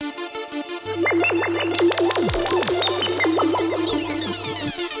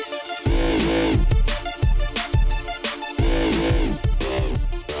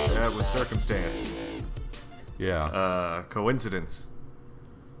Yeah. Coincidence.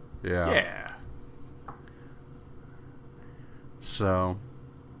 Yeah. Yeah. So.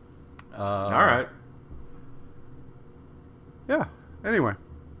 All right. Yeah. Anyway,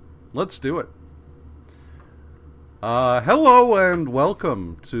 let's do it. Hello and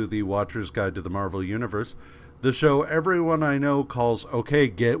welcome to the Watcher's Guide to the Marvel Universe, the show everyone I know calls, okay,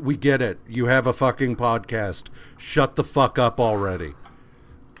 we get it. You have a fucking podcast. Shut the fuck up already.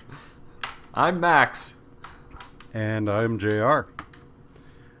 I'm Max. And I'm JR.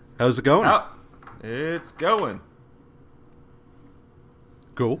 How's it going? It's going.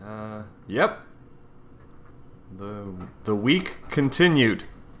 Cool. Yep. The week continued.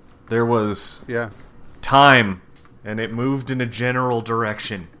 There was time, and it moved in a general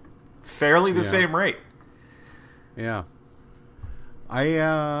direction. Fairly the same rate. Yeah.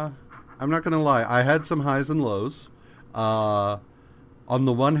 I'm not gonna lie, I had some highs and lows. On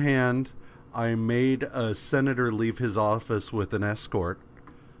the one hand, I made a senator leave his office with an escort,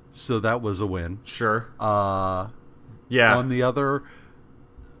 so that was a win. Sure. Yeah. On the other,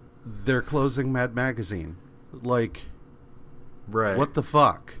 they're closing Mad Magazine. Like, right. What the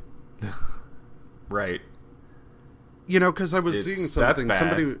fuck? Right. You know, because I was seeing something.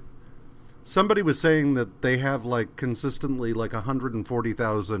 Somebody was saying that they have like consistently like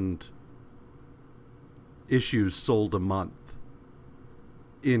 140,000 issues sold a month.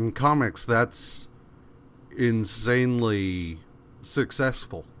 In comics, that's insanely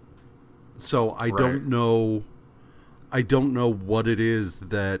successful. So I don't know what it is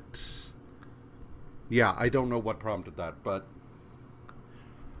that. Yeah, I don't know what prompted that, but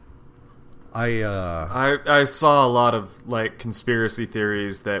I saw a lot of like conspiracy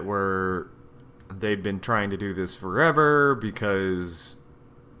theories that they'd been trying to do this forever because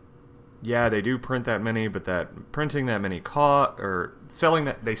they do print that many, but that printing that many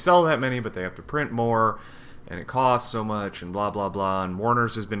they sell that many, but they have to print more and it costs so much and blah blah blah, and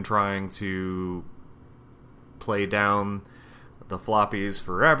Warner's has been trying to play down the floppies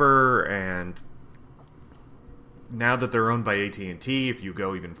forever, and now that they're owned by AT&T, if you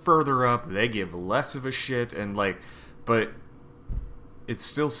go even further up, they give less of a shit, and but it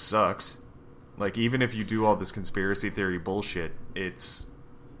still sucks. Like, even if you do all this conspiracy theory bullshit, it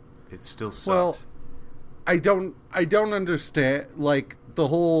still sucks. Well, I don't understand, like, the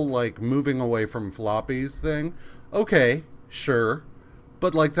whole, like, moving away from floppies thing. Okay, sure.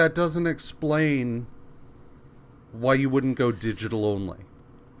 But, like, that doesn't explain why you wouldn't go digital only.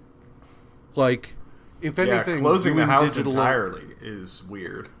 Like, if anything, closing the house entirely is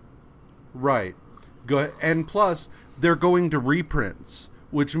weird. Right. And plus, they're going to reprints,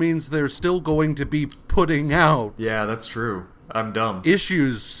 which means they're still going to be putting out... Yeah, that's true. I'm dumb.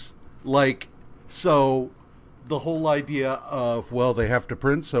 ...issues, like... So, the whole idea of, well, they have to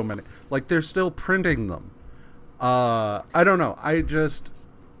print so many... Like, they're still printing them. I don't know.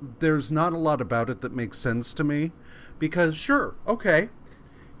 There's not a lot about it that makes sense to me. Because, sure, okay...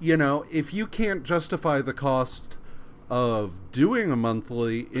 You know, if you can't justify the cost of doing a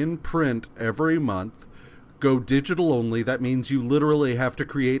monthly in print every month, go digital only. That means you literally have to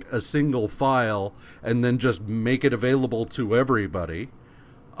create a single file and then just make it available to everybody.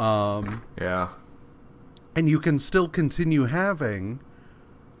 Yeah. And you can still continue having,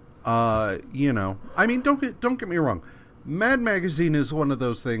 you know... I mean, don't get me wrong. Mad Magazine is one of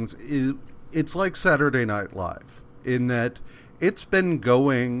those things. It's like Saturday Night Live in that... It's been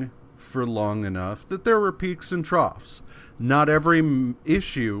going for long enough that there were peaks and troughs. Not every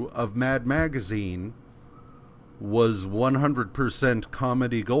issue of Mad Magazine was 100%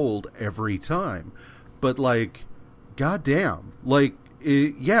 comedy gold every time. But, like, goddamn. Like,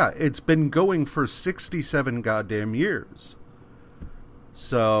 it's been going for 67 goddamn years.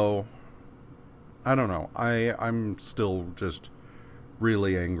 So, I don't know. I'm still just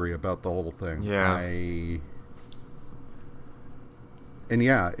really angry about the whole thing. Yeah. And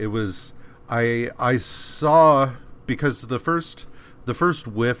yeah, it was. I saw, because the first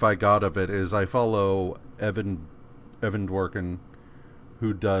whiff I got of it is I follow Evan Dworkin,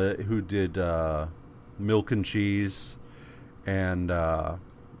 who did Milk and Cheese, and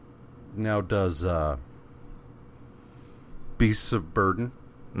now does Beasts of Burden.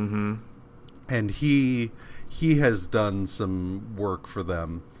 Mm-hmm. And he has done some work for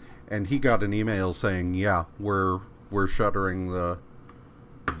them, and he got an email saying, "Yeah, we're shuttering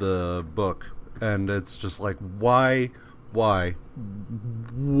the book," and it's just like, why? But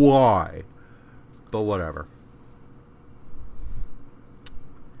whatever.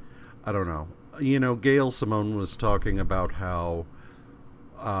 I don't know. You know, Gail Simone was talking about how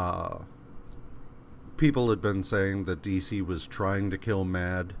people had been saying that DC was trying to kill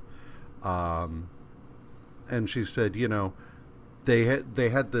Mad, and and she said, they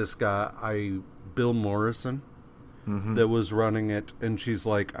had this guy, Bill Morrison, that was running it, and she's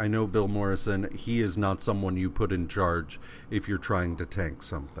like, I know Bill Morrison. He is not someone you put in charge if you're trying to tank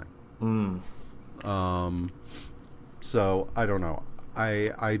something. So I don't know.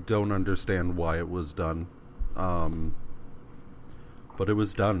 I don't understand why it was done, but it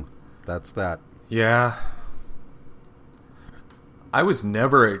was done. That's that. Yeah. I was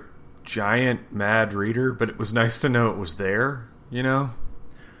never a giant Mad reader, but it was nice to know it was there,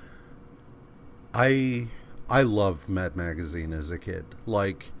 I loved Mad Magazine as a kid.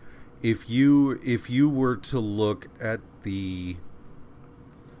 Like, if you were to look at the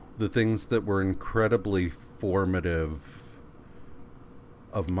things that were incredibly formative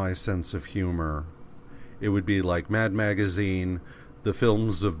of my sense of humor, it would be like Mad Magazine, the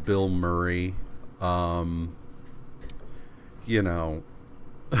films of Bill Murray, yeah,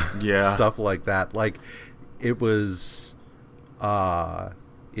 stuff like that. Like, it was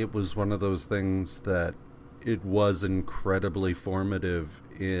one of those things that it was incredibly formative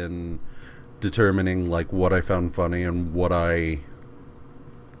in determining like what I found funny and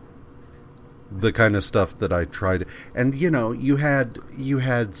the kind of stuff that I tried. And you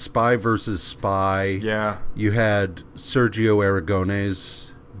had Spy versus Spy. Yeah. You had Sergio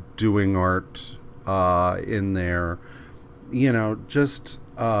Aragones doing art in there.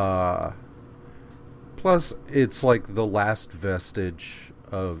 Plus it's like the last vestige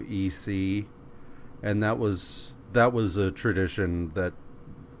of EC, and that was a tradition that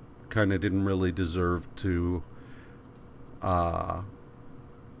kind of didn't really deserve to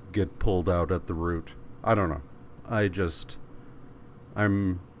get pulled out at the root. I don't know.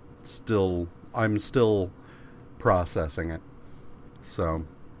 I'm still processing it. So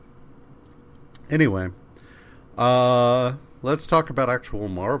anyway, let's talk about actual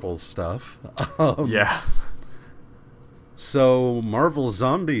Marvel stuff. Yeah. So Marvel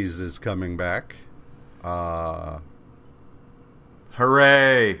Zombies is coming back.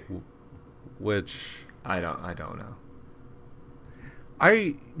 Hooray! Which I don't know.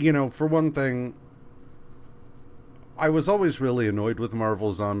 For one thing, I was always really annoyed with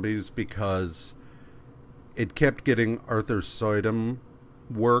Marvel Zombies because it kept getting Arthur Soydom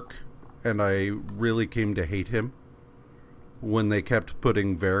work, and I really came to hate him when they kept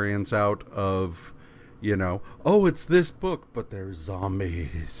putting variants out of, it's this book, but there's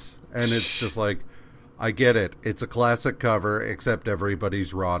zombies. And it's just like, I get it. It's a classic cover, except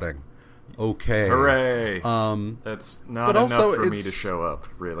everybody's rotting. Okay. Hooray. That's not enough for me to show up,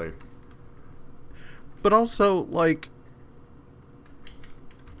 really. But also, like,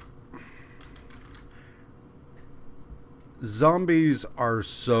 zombies are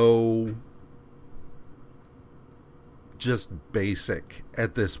so just basic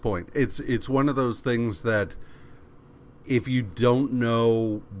at this point. It's one of those things that if you don't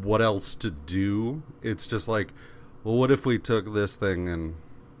know what else to do, it's just like, well, what if we took this thing and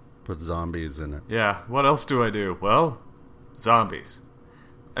put zombies in it? Yeah, what else do I do? Well, zombies.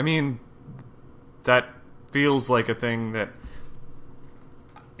 I mean, that feels like a thing that...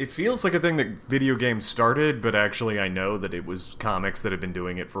 It feels like a thing that video games started, but actually I know that it was comics that have been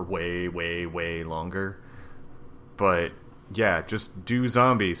doing it for way, way, way longer. But, yeah, just do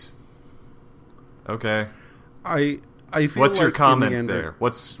zombies. Okay. I feel what's like your comment there?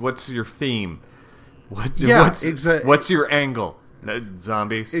 What's your theme? Exactly. What's your angle?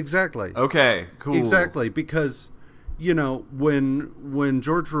 Zombies? Exactly. Okay, cool. Exactly, because, when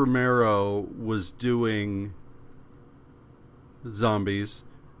George Romero was doing zombies,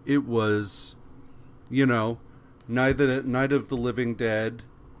 it was, Night of the Living Dead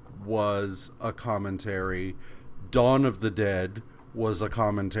was a commentary. Dawn of the Dead was a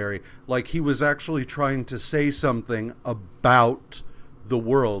commentary. Like, he was actually trying to say something about the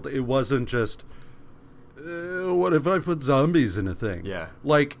world. It wasn't just, what if I put zombies in a thing? Yeah.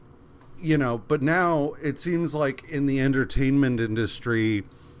 Like, but now it seems like in the entertainment industry,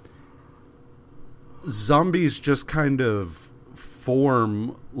 zombies just kind of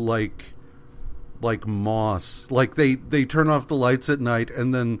form like moss. Like, they turn off the lights at night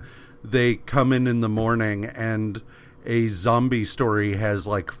and then they come in the morning and a zombie story has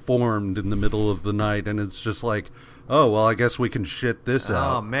like formed in the middle of the night, and it's just like, oh, well, I guess we can shit this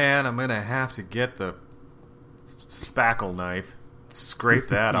out. Oh man, I'm gonna have to get the spackle knife, scrape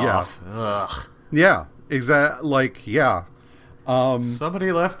that off. Ugh. Yeah, exactly. Like, yeah.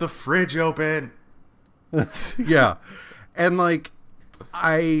 Somebody left the fridge open. Yeah. And like,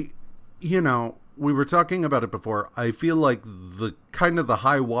 we were talking about it before. I feel like the kind of the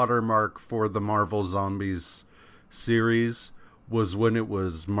high water mark for the Marvel Zombies series was when it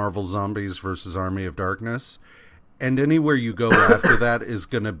was Marvel Zombies versus Army of Darkness. And anywhere you go after that is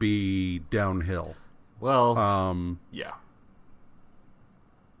going to be downhill. Well, yeah.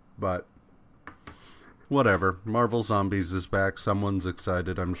 But whatever. Marvel Zombies is back. Someone's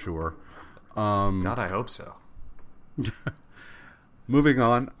excited, I'm sure. God, I hope so. Moving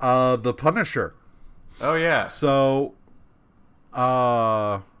on. The Punisher. Oh, yeah. So,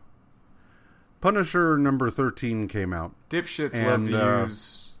 Punisher number 13 came out. Dipshits love to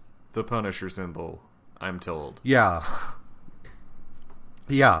use the Punisher symbol, I'm told. Yeah.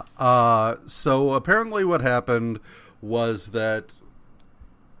 Yeah. So apparently what happened was that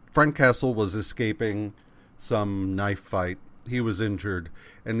Frank Castle was escaping some knife fight. He was injured,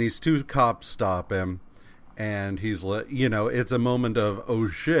 and these two cops stop him, and he's like, it's a moment of, oh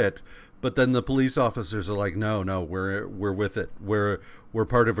shit, but then the police officers are like, no, we're with it. We're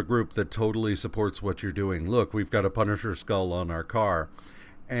part of a group that totally supports what you're doing. Look, we've got a Punisher skull on our car.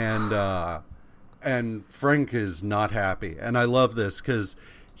 And Frank is not happy. And I love this because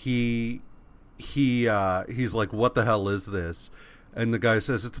he's like, what the hell is this? And the guy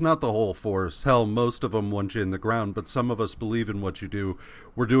says, it's not the whole force. Hell, most of them want you in the ground, but some of us believe in what you do.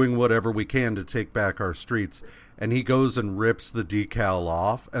 We're doing whatever we can to take back our streets. And he goes and rips the decal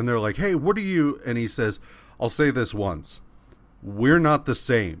off, and they're like, hey, what are you? And he says, I'll say this once. We're not the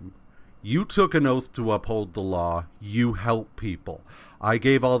same. You took an oath to uphold the law. You help people. I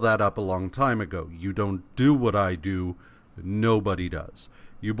gave all that up a long time ago. You don't do what I do. Nobody does.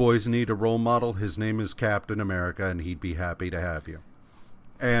 You boys need a role model. His name is Captain America, and he'd be happy to have you.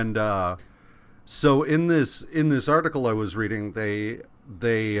 And so in this article I was reading, they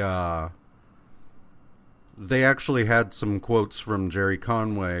actually had some quotes from Jerry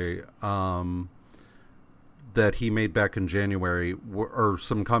Conway that he made back in January, or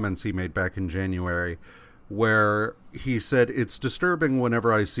some comments he made back in January, where he said, it's disturbing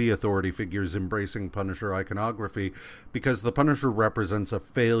whenever I see authority figures embracing Punisher iconography because the Punisher represents a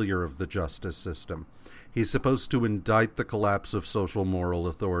failure of the justice system. He's supposed to indict the collapse of social moral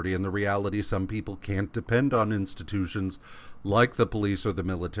authority and the reality some people can't depend on institutions like the police or the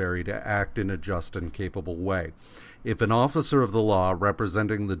military to act in a just and capable way. If an officer of the law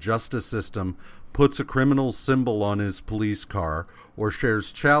representing the justice system puts a criminal symbol on his police car or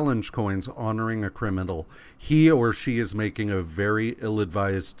shares challenge coins honoring a criminal, he or she is making a very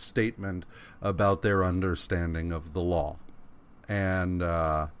ill-advised statement about their understanding of the law. And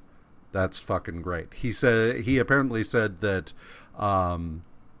that's fucking great. He apparently said that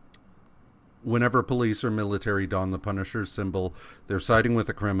whenever police or military don the Punisher symbol, they're siding with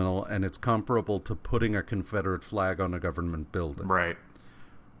a criminal, and it's comparable to putting a Confederate flag on a government building. Right.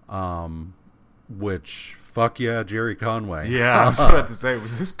 Which, fuck yeah, Jerry Conway. Yeah, I was about to say,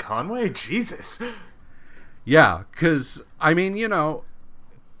 was this Conway? Jesus. Yeah, because, I mean,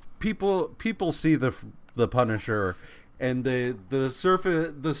 people see the Punisher, and the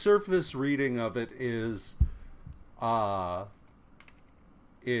surface reading of it is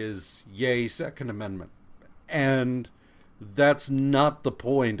yay, Second Amendment. And that's not the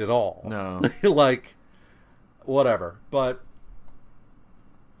point at all. No. Like, whatever. But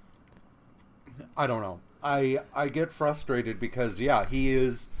I don't know. I get frustrated because, yeah, he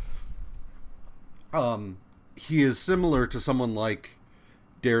is similar to someone like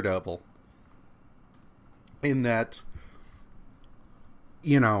Daredevil in that,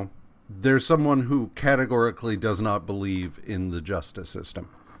 there's someone who categorically does not believe in the justice system.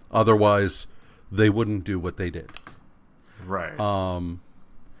 Otherwise, they wouldn't do what they did. Right.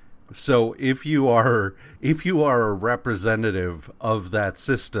 So if you are a representative of that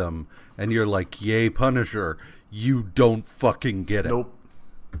system and you're like, yay, Punisher, you don't fucking get it. Nope.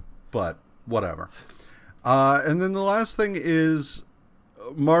 But whatever. And then the last thing is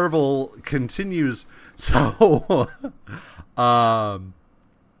Marvel continues. So,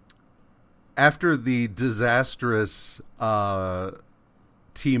 after the disastrous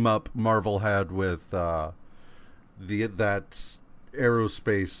team up Marvel had with that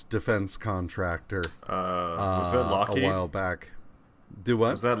aerospace defense contractor, was that Lockheed? A while back. Do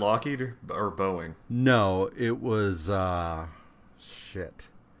what? Was that Lockheed or Boeing? No, it was shit.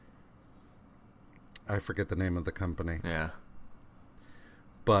 I forget the name of the company. Yeah.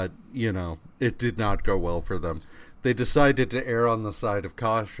 But, it did not go well for them. They decided to err on the side of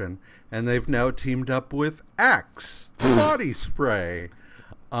caution, and they've now teamed up with Axe body spray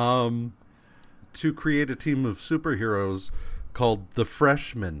to create a team of superheroes called the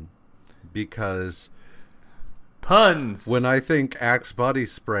Freshmen, because puns. When I think Axe body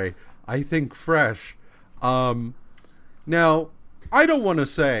spray, I think fresh. Now, I don't want to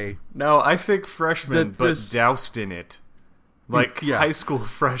say... No, I think freshman, but doused in it. Like, Yeah. high school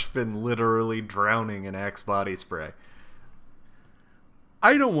freshmen literally drowning in Axe body spray.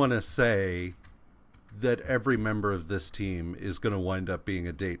 I don't want to say that every member of this team is going to wind up being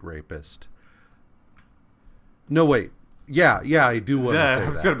a date rapist. No, wait. Yeah, I do want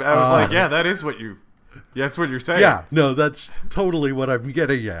to say that. I was like, yeah, that's what you're saying. Yeah, no, that's totally what I'm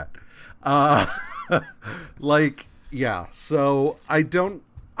getting at. So I don't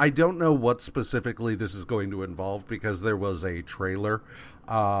know what specifically this is going to involve, because there was a trailer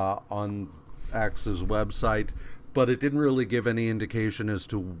on Axe's website, but it didn't really give any indication as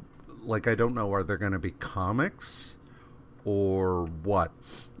to, like, I don't know, are there going to be comics or what?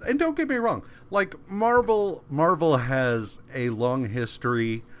 And don't get me wrong, like, Marvel has a long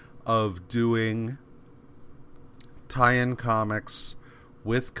history of doing tie-in comics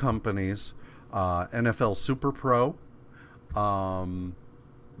with companies, NFL Super Pro, of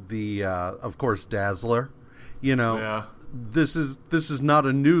course, Dazzler. You know, yeah. This is not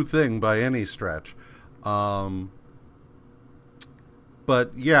a new thing by any stretch.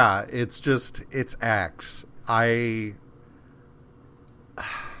 But yeah, it's Axe.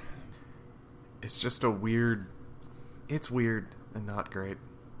 It's just it's weird and not great.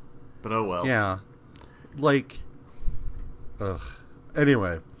 But oh well. Yeah. Like, ugh.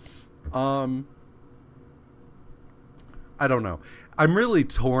 Anyway, I don't know. I'm really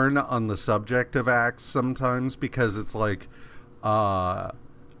torn on the subject of Axe sometimes, because it's like,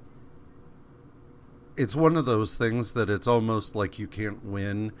 it's one of those things that it's almost like you can't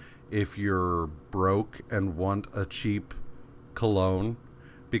win if you're broke and want a cheap cologne,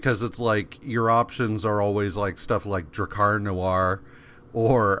 because it's like your options are always like stuff like Drakkar Noir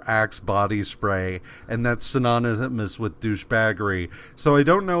or Axe body spray, and that's synonymous with douchebaggery. So I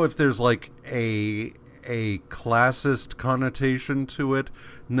don't know if there's like a classist connotation to it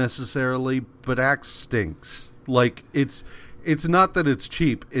necessarily, but Axe stinks. Like, it's not that it's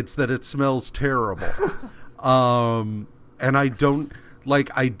cheap, it's that it smells terrible. And I don't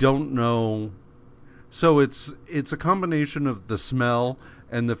know. So it's a combination of the smell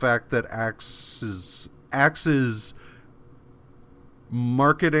and the fact that Axe's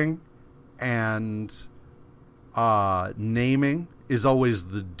marketing and naming is always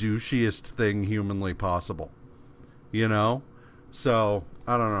the douchiest thing humanly possible. You know? So,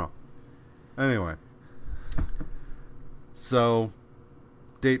 I don't know. Anyway. So,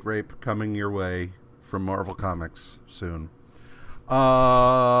 date rape coming your way from Marvel Comics soon.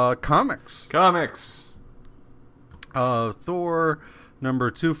 Comics. Thor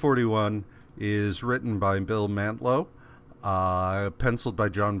number 241 is written by Bill Mantlo, penciled by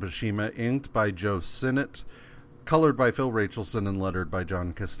John Buscema, inked by Joe Sinnott, colored by Phil Rachelson, and lettered by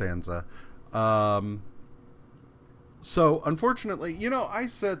John Costanza. So, unfortunately, you know, I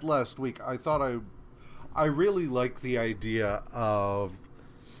said last week I thought I really like the idea of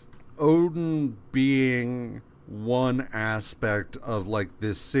Odin being one aspect of, like,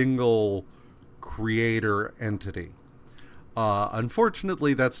 this single creator entity.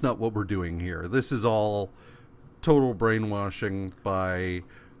 Unfortunately, that's not what we're doing here. This is all total brainwashing by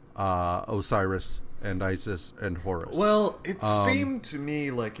Osiris and Isis and Horus. Well, it seemed to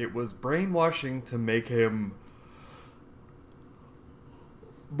me like it was brainwashing to make him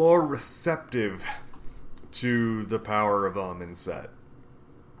more receptive to the power of Amun-Set.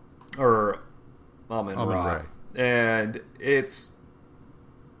 Or Amun-Ra. And it's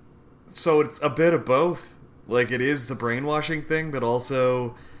a bit of both. Like, it is the brainwashing thing, but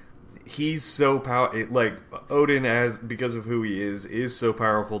also he's so like, Odin, because of who he is so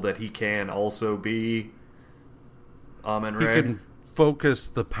powerful that he can also be Amun-Ra. He can focus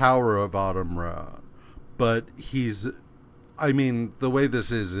the power of Amun-Ra, but I mean, the way this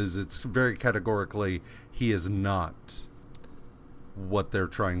is it's very categorically, he is not what they're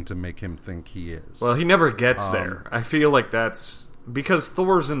trying to make him think he is. Well, he never gets there. I feel like that's because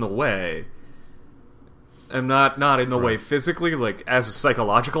Thor's in the way. And not in the way physically, like, as a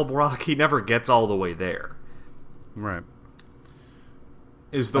psychological block, he never gets all the way there. Right.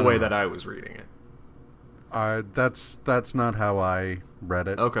 Is the way that I was reading it. That's not how I read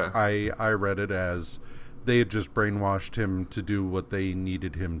it. Okay. I read it as they had just brainwashed him to do what they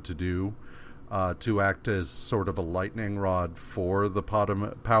needed him to do, to act as sort of a lightning rod for the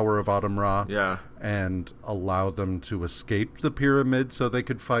power of Amun-Ra. Yeah. And allow them to escape the pyramid so they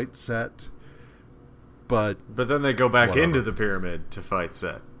could fight Set. But then they go back into the pyramid to fight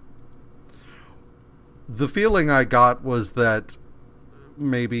Set. The feeling I got was that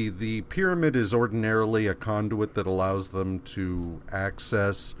maybe the pyramid is ordinarily a conduit that allows them to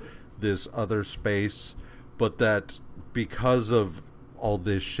access this other space, but that because of all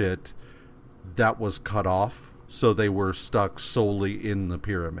this shit, that was cut off. so they were stuck solely in the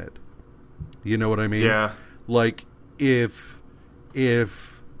pyramid. You know what I mean? Yeah. Like, if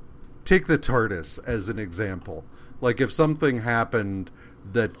take the TARDIS as an example. Like, if something happened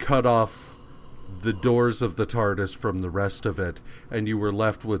that cut off the doors of the TARDIS from the rest of it, and you were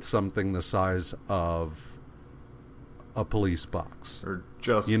left with something the size of a police box. Or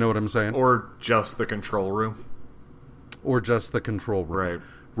just... You know what I'm saying? Or just the control room. Or just the control room. Right.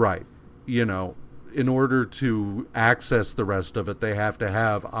 Right. You know, in order to access the rest of it, they have to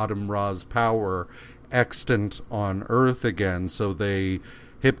have Adam Ra's power extant on Earth again, so they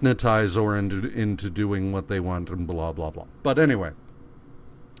hypnotize or into doing what they want and blah, blah, blah. But anyway,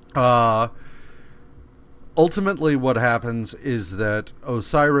 ultimately what happens is that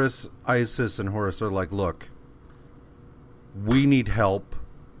Osiris, Isis, and Horus are like, look, we need help.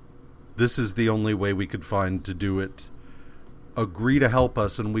 This is the only way we could find to do it. Agree to help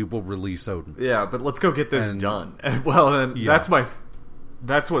us and we will release Odin. Yeah, but let's go get this done. Well, then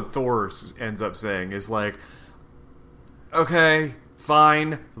that's what Thor ends up saying, is like, okay,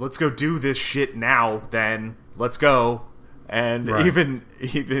 fine, let's go do this shit now, then. Let's go. And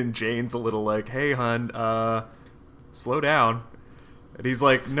even Jane's a little like, hey, hun, slow down. And he's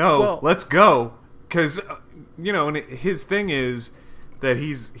like, no, let's go. Because, you know, and his thing is that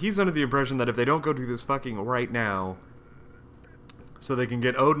he's under the impression that if they don't go do this fucking right now, so they can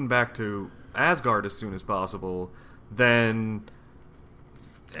get Odin back to Asgard as soon as possible, then,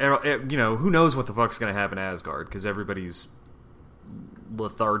 you know, who knows what the fuck's going to happen to Asgard, because everybody's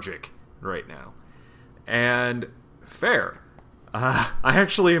lethargic right now. And fair. I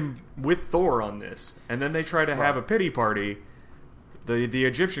actually am with Thor on this. And then they try to have a pity party. The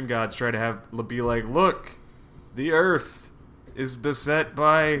Egyptian gods try to be like, look, the earth is beset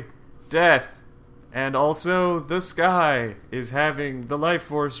by death. And also, the sky is having the life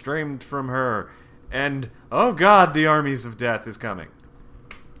force drained from her. And, oh god, the armies of death is coming.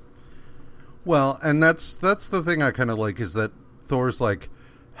 Well, and that's the thing I kind of like, is that Thor's like,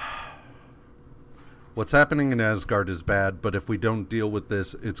 what's happening in Asgard is bad, but if we don't deal with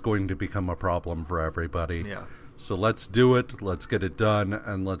this, it's going to become a problem for everybody. Yeah. So let's do it, let's get it done,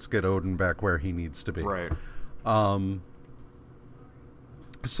 and let's get Odin back where he needs to be. Right.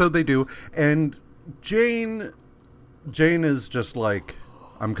 So they do, and Jane is just like,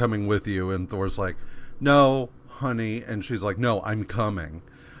 I'm coming with you, and Thor's like, no, honey, and she's like, no, I'm coming.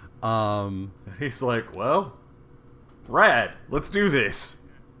 He's like, well, rad, let's do this.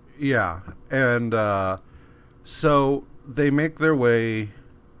 Yeah, and so they make their way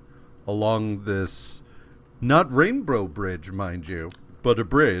along this, not Rainbow Bridge, mind you, but a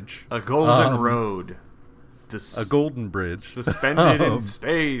bridge. A golden road. A golden bridge. Suspended in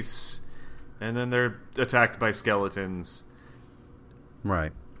space. And then they're attacked by skeletons.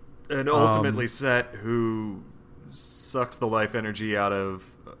 Right. And ultimately Set, who sucks the life energy out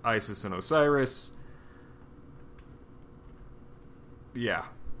of Isis and Osiris. Yeah.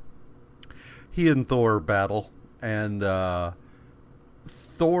 He and Thor battle, and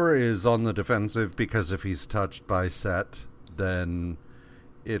Thor is on the defensive because if he's touched by Set, then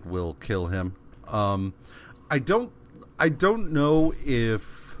it will kill him. I don't know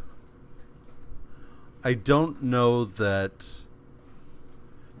that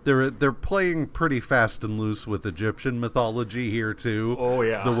they're playing pretty fast and loose with Egyptian mythology here too. Oh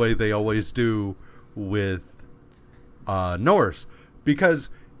yeah, the way they always do with Norse. Because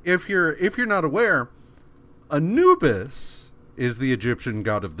if you're not aware, Anubis is the Egyptian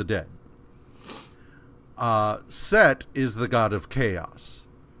god of the dead. Set is the god of chaos.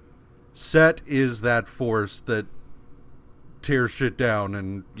 Set is that force that tears shit down,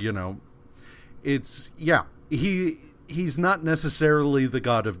 and you know, he's not necessarily the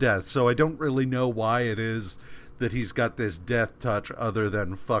god of death, so I don't really know why it is that he's got this death touch other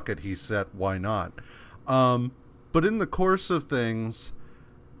than fuck it, he's Set, why not? But in the course of things,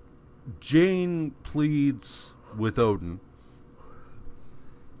 Jane pleads with Odin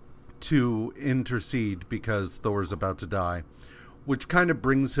to intercede because Thor's about to die, which kind of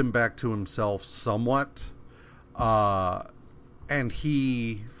brings him back to himself somewhat. And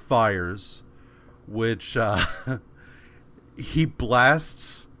he fires, which he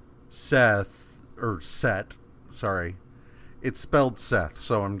blasts Set. Sorry. It's spelled Seth,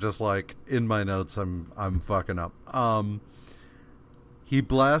 so I'm just like, in my notes, I'm fucking up. He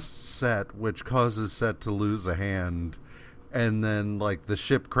blasts Set, which causes Set to lose a hand, and then, like, the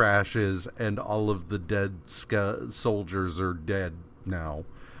ship crashes, and all of the dead soldiers are dead now.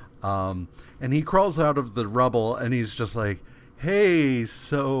 And he crawls out of the rubble, and he's just like, hey,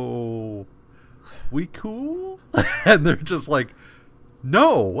 so, we cool? And they're just like,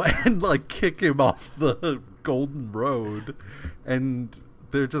 no, and, like, kick him off the golden road, and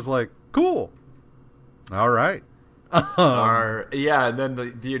they're just like, cool, all right. And then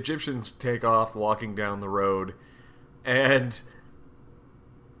the Egyptians take off walking down the road, and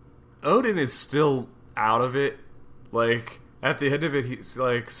Odin is still out of it. Like, at the end of it, he's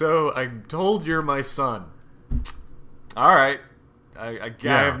like, so I'm told you're my son. All right. I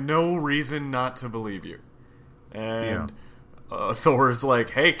have no reason not to believe you. And Thor's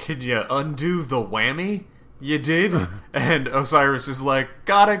like, hey, can you undo the whammy you did? And Osiris is like,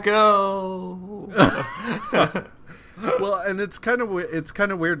 gotta go. Well, and it's kind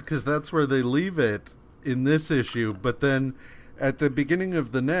of weird because that's where they leave it in this issue. But then at the beginning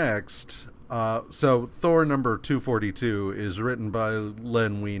of the next, so Thor number 242 is written by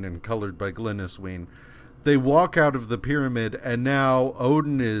Len Wein and colored by Glynis Wein. They walk out of the pyramid, and now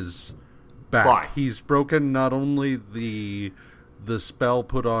Odin is back. Fly. He's broken not only the spell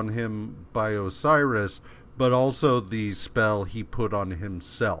put on him by Osiris, but also the spell he put on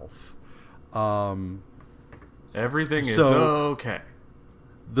himself. Everything is okay.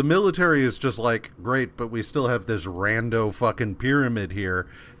 The military is just like, great, but we still have this rando fucking pyramid here.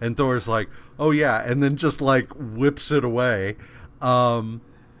 And Thor's like, oh yeah, and then just like whips it away.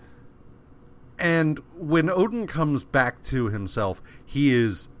 And when Odin comes back to himself, he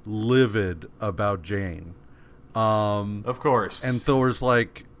is livid about Jane. Of course. And Thor's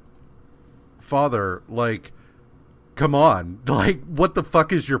like, Father, like, come on. Like, what the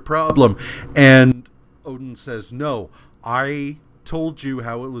fuck is your problem? And Odin says, no, I told you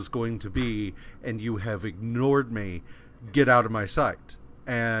how it was going to be, and you have ignored me. Get out of my sight.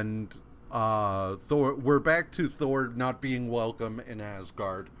 And Thor, we're back to Thor not being welcome in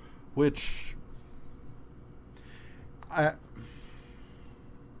Asgard, which I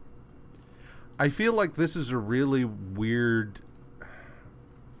feel like this is a really weird.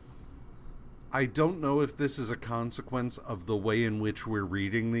 I don't know if this is a consequence of the way in which we're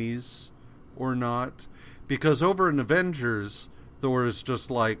reading these or not, because over in Avengers, Thor is just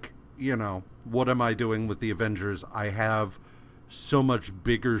like, you know, what am I doing with the Avengers? I have so much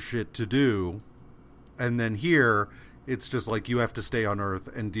bigger shit to do. And then here, it's just like, you have to stay on Earth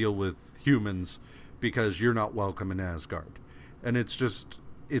and deal with humans because you're not welcome in Asgard. And it's just,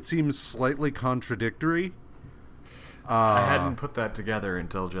 it seems slightly contradictory. I hadn't put that together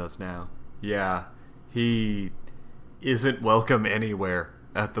until just now. Yeah, he isn't welcome anywhere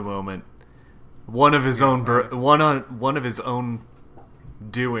at the moment. One of his own one of his own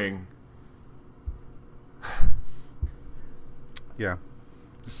doing. Yeah.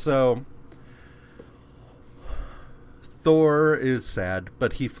 So Thor is sad,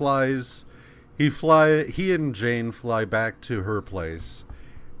 but he and Jane fly back to her place,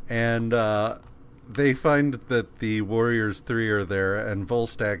 and they find that the Warriors 3 are there, and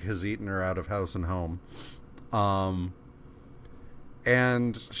Volstagg has eaten her out of house and home.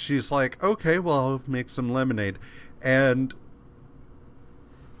 And she's like, okay, well, I'll make some lemonade. And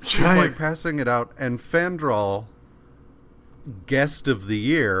she's like passing it out, and Fandral, guest of the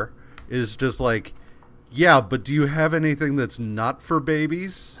year, is just like, yeah, but do you have anything that's not for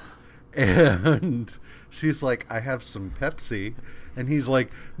babies? And she's like, I have some Pepsi. And he's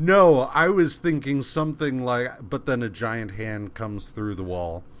like, no, I was thinking something like, but then a giant hand comes through the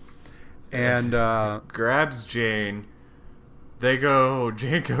wall. And grabs Jane.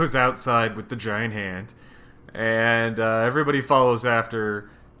 Jane goes outside with the giant hand. And everybody follows after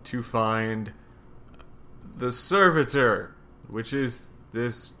to find the servitor, which is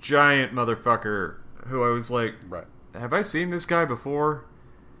this giant motherfucker who I was like, right. Have I seen this guy before?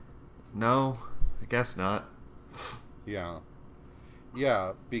 No, I guess not. Yeah.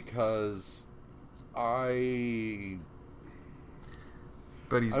 Yeah, because I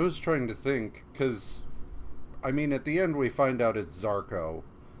was trying to think, because, I mean, at the end we find out it's Zarko,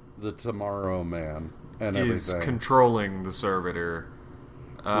 the Tomorrow Man, and is everything. Controlling the servitor.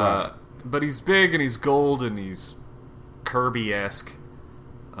 Right. But he's big and he's gold and he's Kirby-esque.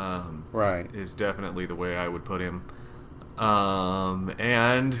 Right. Is definitely the way I would put him.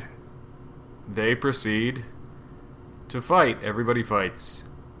 And they proceed to fight. Everybody fights.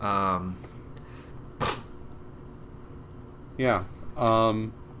 Yeah.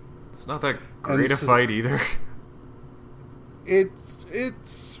 It's not that great a fight either.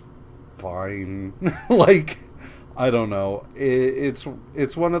 It's fine. Like, I don't know. It's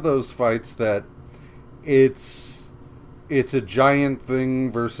one of those fights that it's a giant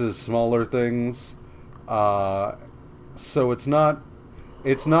thing versus smaller things. So it's not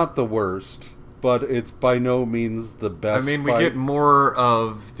the worst, but it's by no means the best. I mean, we get more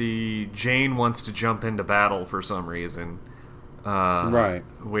of the Jane wants to jump into battle for some reason. Right.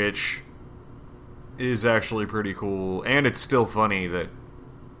 Which is actually pretty cool, and it's still funny that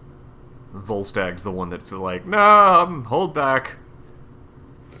Volstag's the one that's like, no, hold back.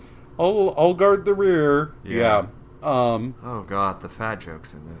 I'll guard the rear. Yeah. Oh god, the fat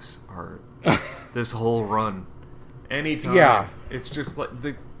jokes in this are this whole run. Anytime. Yeah. It's just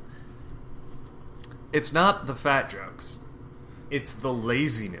like it's not the fat jokes. It's the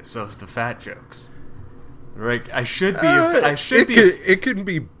laziness of the fat jokes. Right? I should be it can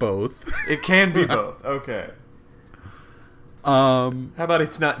be both. It can be both. Okay. How about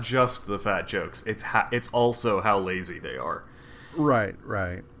it's not just the fat jokes? It's also how lazy they are. Right.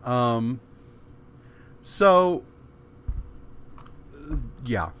 So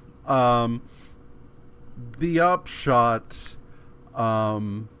yeah. The upshot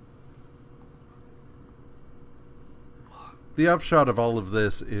of all of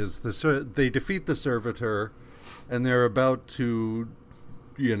this is they defeat the servitor, and they're about to,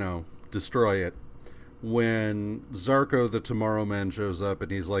 destroy it, when Zarko the Tomorrow Man shows up,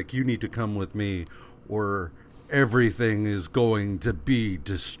 and he's like, you need to come with me, or everything is going to be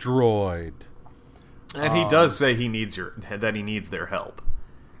destroyed. And he does say he needs their help.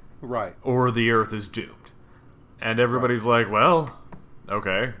 Right. Or the Earth is doomed. And everybody's like, well,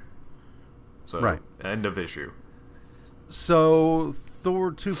 okay. So, right. End of issue. So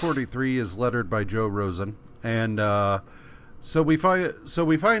Thor 243 is lettered by Joe Rosen, and so we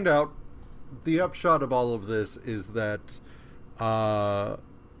find out the upshot of all of this is that Zarko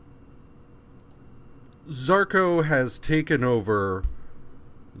has taken over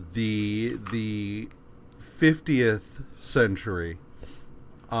the 50th century,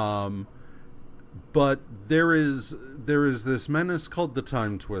 but there is this menace called the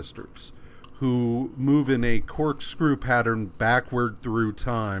Time Twisters, who move in a corkscrew pattern backward through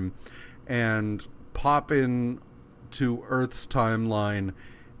time and pop in to Earth's timeline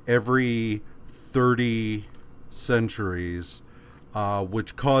every 30 centuries,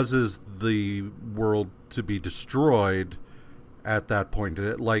 which causes the world to be destroyed at that point.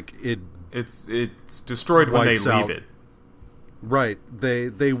 It's destroyed when they leave it. Right.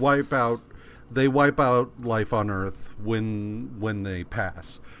 They wipe out life on Earth when they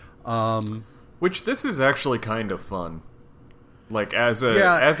pass. Which this is actually kind of fun. Like as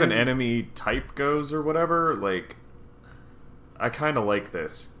an enemy type goes or whatever, like I kind of like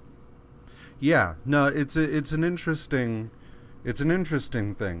this. Yeah, no, it's an interesting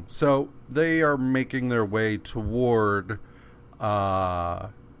thing. So they are making their way toward the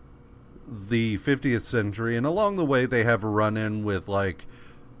 50th century, and along the way they have a run-in with like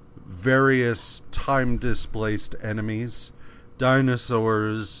various time displaced enemies,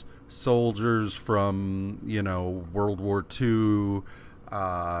 dinosaurs, soldiers from, World War II,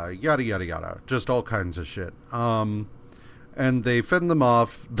 yada yada yada, just all kinds of shit. And they fend them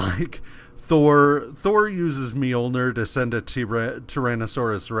off. Like Thor uses Mjolnir to send a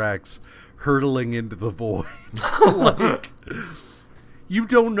Tyrannosaurus Rex hurtling into the void. Like, you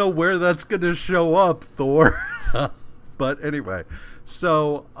don't know where that's gonna show up, Thor. But anyway,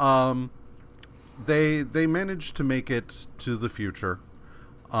 so they managed to make it to the future.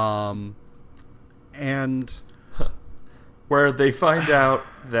 And where they find out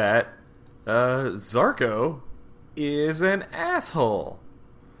that Zarko is an asshole.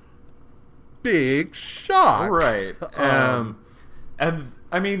 Big shock. Right. And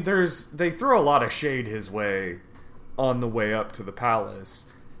I mean, they throw a lot of shade his way on the way up to the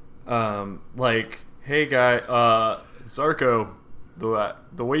palace. Like, hey guy, Zarko,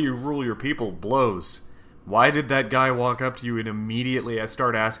 the way you rule your people blows. Why did that guy walk up to you and immediately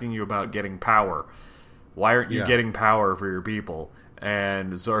start asking you about getting power? Why aren't you getting power for your people?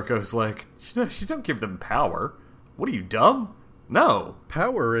 And Zarko's like, you don't give them power. What are you, dumb? No.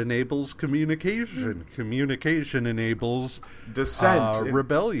 Power enables communication. Communication enables dissent,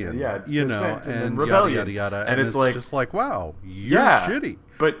 rebellion. Yeah, dissent and rebellion. Yada, yada, yada. And it's like, just like, wow, you're shitty.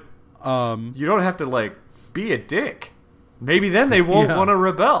 But you don't have to like be a dick. Maybe then they won't want to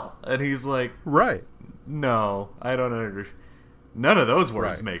rebel. And he's like, right. No, I don't understand. None of those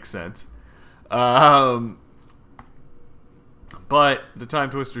words make sense. But the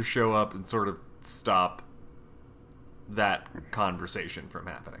Time Twisters show up and sort of stop that conversation from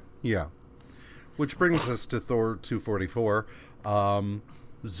happening. Yeah. Which brings us to Thor 244.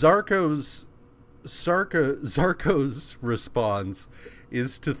 Zarko's response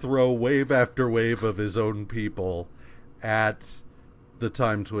is to throw wave after wave of his own people at the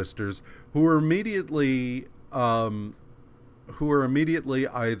Time Twisters, who are immediately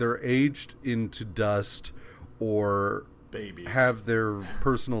either aged into dust or babies, have their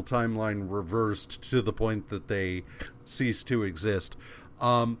personal timeline reversed to the point that they cease to exist.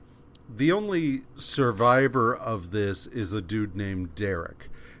 the only survivor of this is a dude named Derek.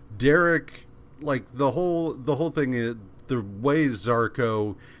 Derek, like, the whole thing is, the way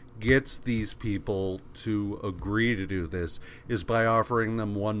Zarko gets these people to agree to do this is by offering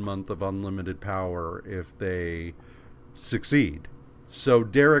them 1 month of unlimited power if they succeed. So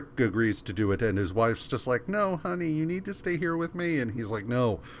Derek agrees to do it, and his wife's just like, no, honey, you need to stay here with me. And he's like,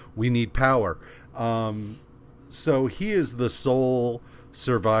 no, we need power. So he is the sole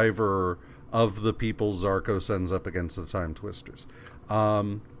survivor of the people Zarko sends up against the Time Twisters.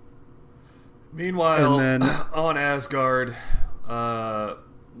 Meanwhile, and then, on Asgard, the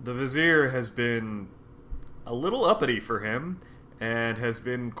Vizier has been a little uppity for him and has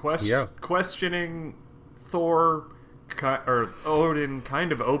been questioning Thor or Odin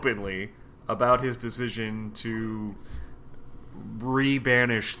kind of openly about his decision to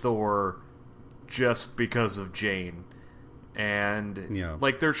re-banish Thor just because of Jane. And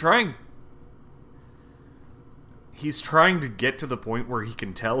like he's trying to get to the point where he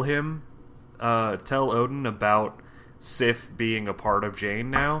can tell Odin about Sif being a part of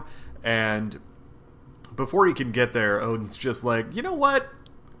Jane now, and before he can get there, Odin's just like, you know what?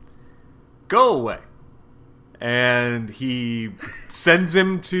 Go away. And he sends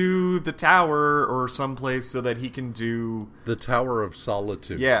him to the tower or someplace so that he can do... The Tower of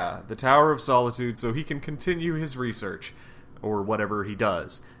Solitude. Yeah, the Tower of Solitude, so he can continue his research, or whatever he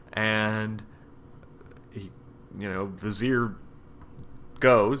does. And, Vizier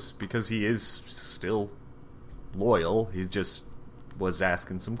goes, because he is still loyal. He just was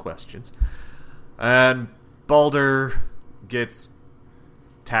asking some questions. And Balder gets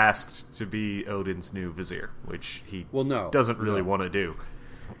tasked to be Odin's new Vizier, which he doesn't really want to do.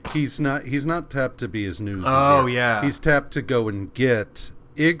 He's not tapped to be his new Vizier. Oh, yeah. He's tapped to go and get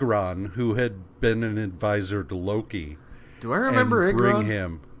Igron, who had been an advisor to Loki. Do I remember and Igron? Bring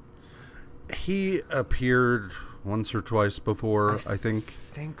him. He appeared once or twice before, I think.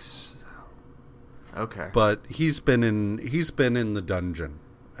 So. Okay. But he's been in the dungeon.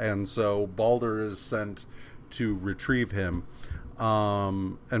 And so Balder is sent to retrieve him.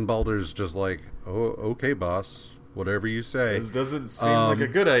 And Balder's just like, oh, okay, boss, whatever you say. This doesn't seem like a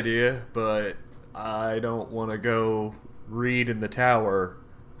good idea, but I don't want to go read in the tower,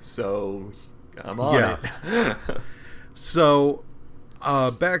 so I'm on it. So,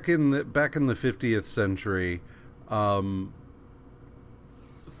 back in the 50th century,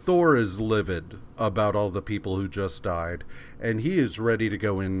 Thor is livid about all the people who just died, and he is ready to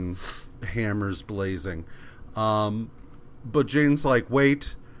go in hammers blazing. But Jane's like,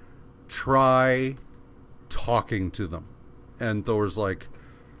 wait, try talking to them. And Thor's like,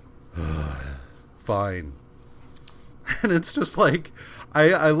 fine. And it's just like,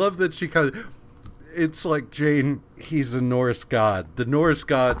 I love that she kind of, it's like, Jane, he's a Norse god. The Norse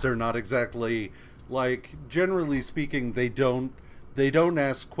gods are not exactly, like, generally speaking, they don't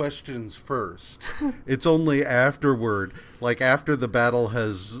ask questions first. It's only afterward, like after the battle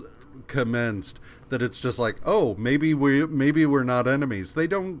has commenced, that it's just like, oh, maybe we're not enemies. They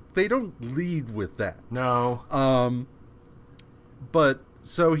don't lead with that. No. But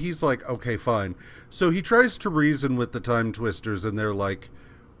so he's like, okay, fine. So he tries to reason with the Time Twisters, and they're like,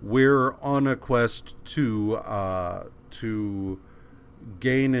 we're on a quest to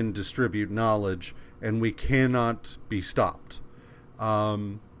gain and distribute knowledge, and we cannot be stopped.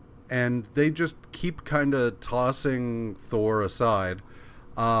 And they just keep kind of tossing Thor aside.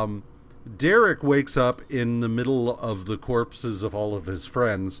 Derek wakes up in the middle of the corpses of all of his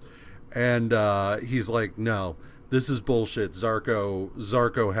friends, and he's like, no, this is bullshit.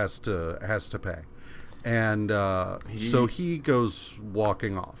 Zarko has to pay. And so he goes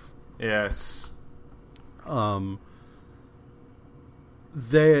walking off. Yes. The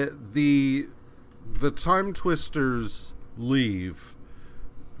Time Twisters leave,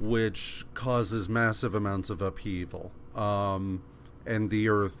 which causes massive amounts of upheaval. And the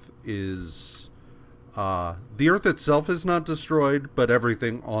Earth itself is not destroyed, but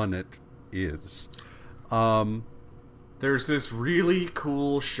everything on it is. There's this really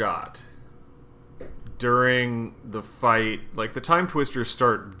cool shot during the fight. Like, the Time Twisters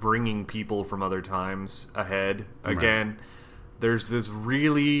start bringing people from other times ahead again. Right. There's this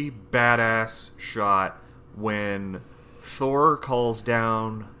really badass shot when Thor calls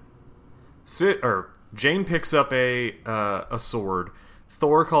down Jane picks up a sword.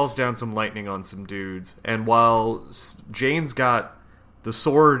 Thor calls down some lightning on some dudes, and while Jane's got the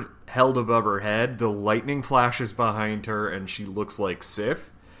sword held above her head, the lightning flashes behind her, and she looks like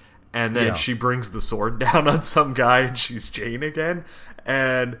Sif. And then she brings the sword down on some guy, and she's Jane again.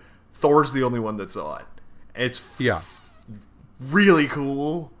 And Thor's the only one that saw it. It's really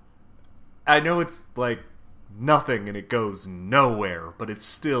cool. I know it's like nothing and it goes nowhere, but it's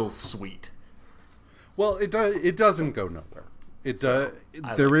still sweet. Well, it doesn't go nowhere.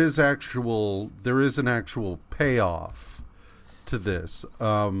 There is an actual payoff to this,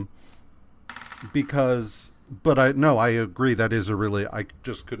 because. But I agree. That is I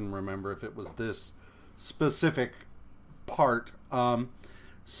just couldn't remember if it was this specific part.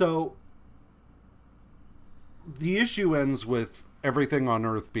 So the issue ends with everything on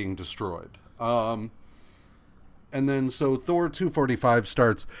Earth being destroyed. And then so Thor 245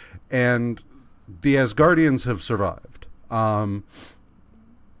 starts, and the Asgardians have survived. And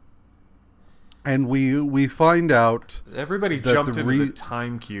we find out everybody jumped into the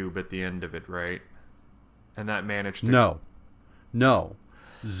time cube at the end of it, right? And that managed to... No.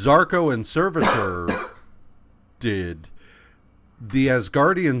 Zarko and Servitor did. The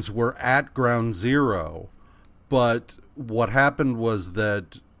Asgardians were at Ground Zero, but what happened was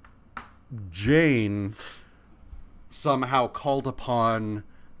that Jane somehow called upon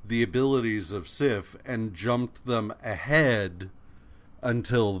the abilities of Sif and jumped them ahead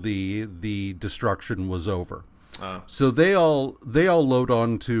until the destruction was over. So they all load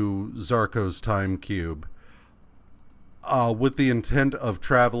onto Zarko's time cube, with the intent of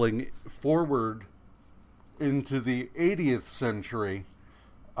traveling forward into the 80th century.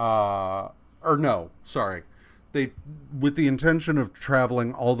 With the intention of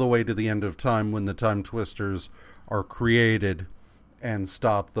traveling all the way to the end of time when the Time Twisters are created and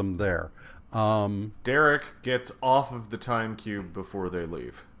stop them there. Derek gets off of the time cube before they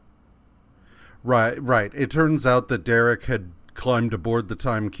leave. Right. It turns out that Derek had climbed aboard the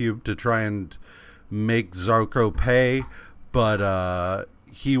time cube to try and make Zarko pay, but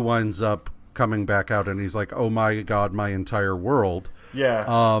he winds up coming back out and he's like, oh my god, my entire world.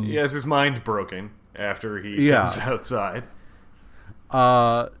 Yeah. He has his mind broken after he comes outside.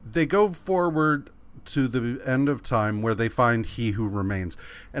 They go forward to the end of time where they find He Who Remains.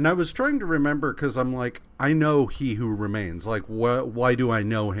 And I was trying to remember because I'm like, I know He Who Remains. Like, why do I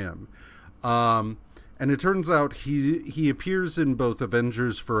know him? And it turns out he appears in both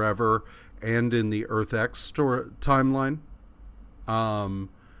Avengers Forever and in the Earth X timeline. And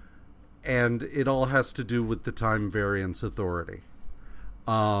it all has to do with the Time Variance Authority.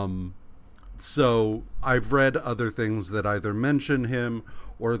 So I've read other things that either mention him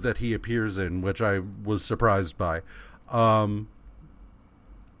or that he appears in, which I was surprised by. But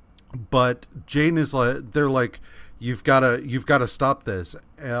Jane is like, they're like, you've got to stop this,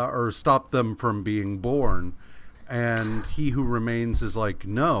 or stop them from being born. And He Who Remains is like,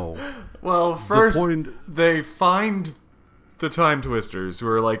 no. Well, first they find the Time Twisters, who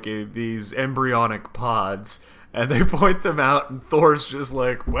are like these embryonic pods, and they point them out, and Thor's just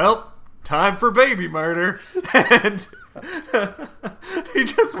like, well, time for baby murder. And he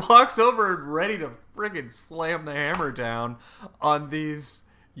just walks over and ready to friggin' slam the hammer down on these,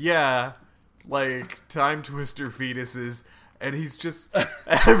 like Time Twister fetuses. And he's just,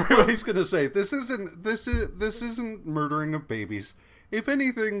 everybody's gonna say, this isn't murdering of babies. If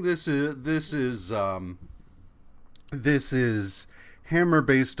anything, this is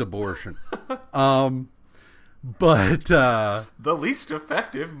hammer-based abortion. But the least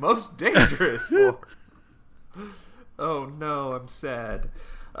effective, most dangerous. Oh no, I'm sad.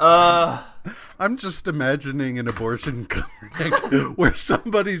 I'm just imagining an abortion clinic where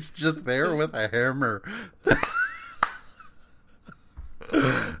somebody's just there with a hammer.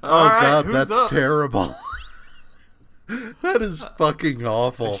 God, that's terrible. That is fucking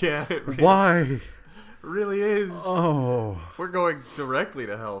awful. Yeah, why? Really is. Oh, we're going directly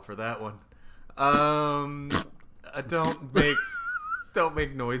to hell for that one. Don't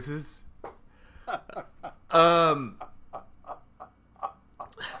make noises.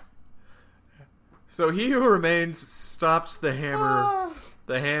 So He Who Remains stops the hammer.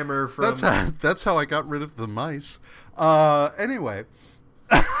 The hammer from. That's how I got rid of the mice. Anyway.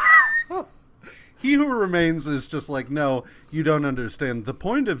 He Who Remains is just like, no, you don't understand. The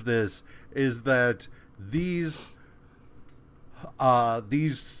point of this is that these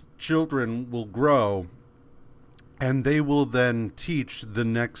children will grow and they will then teach the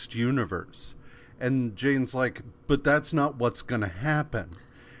next universe. And Jane's like, but that's not what's going to happen.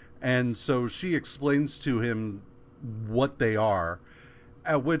 And so she explains to him what they are,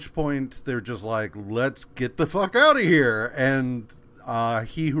 at which point they're just like, let's get the fuck out of here. And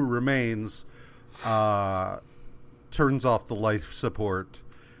He Who Remains turns off the life support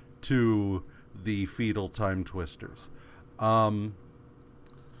to the fetal Time Twisters. Now,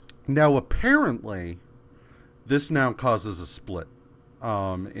 apparently, this now causes a split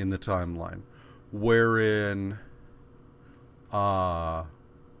in the timeline, wherein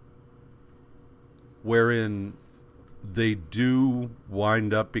wherein they do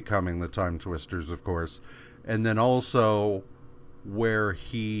wind up becoming the Time Twisters, of course, and then also where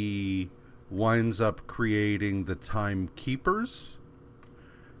he winds up creating the Time Keepers,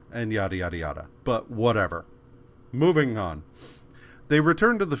 and yada yada yada. But whatever. Moving on. They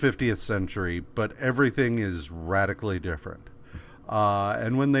return to the 50th century, but everything is radically different.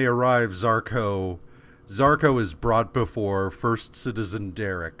 And when they arrive, Zarko is brought before First Citizen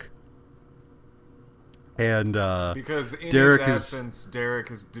Derek. And because in Derek his absence, Derek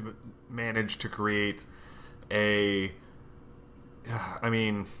has managed to create a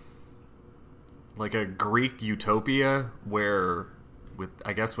Greek utopia where,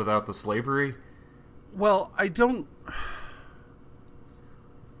 without the slavery. Well,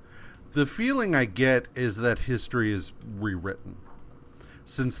 the feeling I get is that history is rewritten.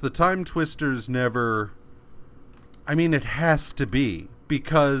 Since the Time Twisters never... it has to be,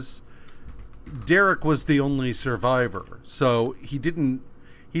 because Derek was the only survivor, so he didn't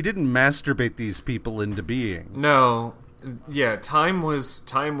masturbate these people into being. No. Yeah, time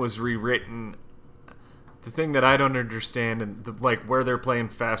was rewritten. The thing that I don't understand, and where they're playing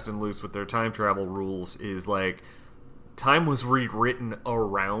fast and loose with their time travel rules, is time was rewritten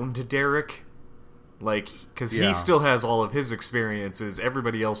around Derek, because he still has all of his experiences.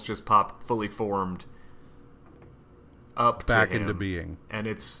 Everybody else just popped fully formed up back to him, into being, and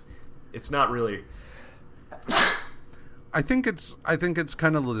it's not really. I think it's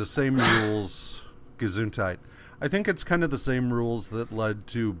kind of the same rules. Gesundheit. I think it's kind of the same rules that led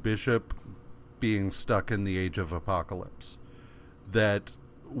to Bishop being stuck in the Age of Apocalypse. That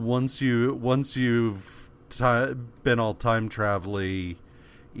once you've been all time travel-y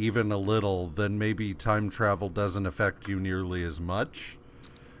even a little, then maybe time travel doesn't affect you nearly as much.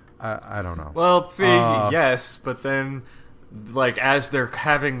 I don't know. Well, see, yes, but then, as they're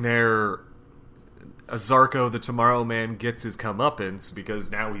having their Zarko the Tomorrow Man gets his comeuppance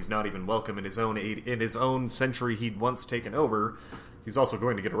because now he's not even welcome in his own century he'd once taken over. He's also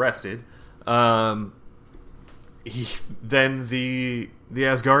going to get arrested. Then the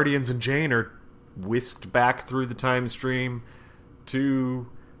Asgardians and Jane are whisked back through the time stream to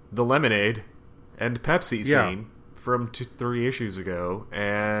the Lemonade and Pepsi scene from 3 issues ago,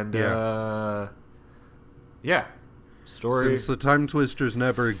 and story. Since the Time Twisters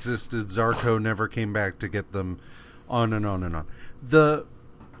never existed, Zarko never came back to get them, on and on and on. The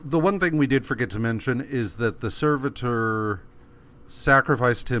one thing we did forget to mention is that the Servitor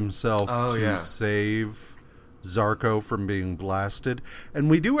sacrificed himself to save Zarko from being blasted,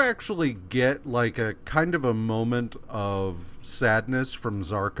 and we do actually get a kind of a moment of sadness from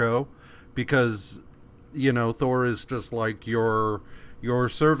Zarko, because Thor is just your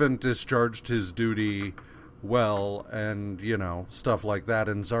servant discharged his duty well, and stuff like that,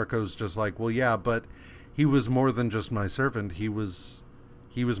 and Zarko's just well, yeah, but he was more than just my servant. He was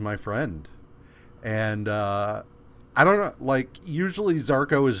my friend. And I don't know, usually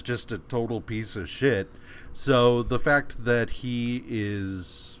Zarko is just a total piece of shit. So the fact that he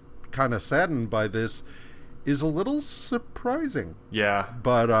is kind of saddened by this is a little surprising. Yeah.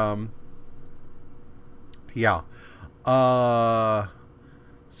 But, yeah.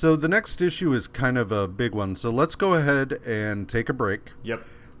 So the next issue is kind of a big one. So let's go ahead and take a break. Yep.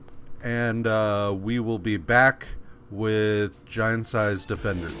 And we will be back with Giant-Sized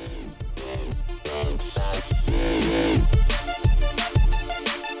Defenders.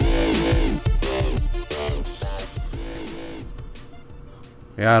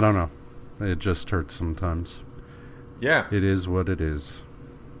 Yeah, I don't know. It just hurts sometimes. Yeah. It is what it is.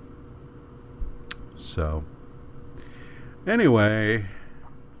 So, anyway,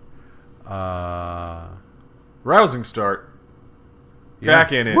 rousing start. Yeah.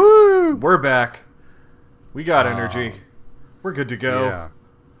 Back in it. Woo! We're back. We got energy. We're good to go. Yeah.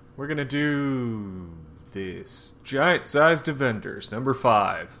 We're going to do this. Giant-Sized Defenders, number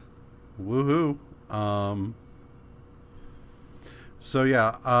 5. Woohoo. So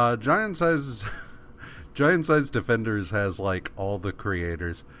yeah, Giant-Sized Defenders has all the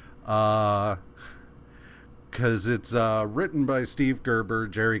creators. Because it's written by Steve Gerber,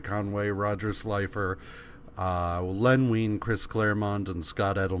 Jerry Conway, Roger Slifer, Len Wein, Chris Claremont, and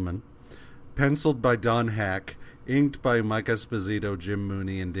Scott Edelman. Penciled by Don Hack. Inked by Mike Esposito, Jim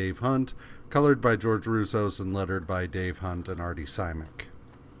Mooney, and Dave Hunt. Colored by George Roussos and lettered by Dave Hunt and Artie Simek.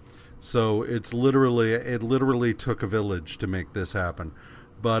 So it literally took a village to make this happen.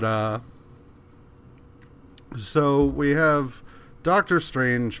 But, so we have Doctor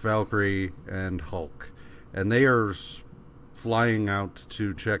Strange, Valkyrie, and Hulk. And they are flying out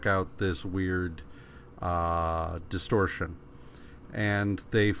to check out this weird distortion. and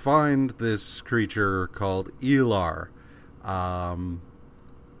they find this creature called Elar,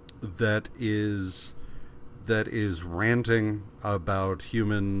 that is ranting about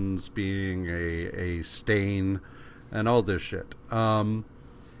humans being a stain and all this shit.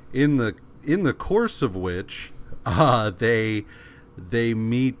 In the course of which they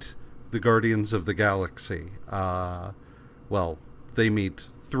meet the Guardians of the Galaxy. They meet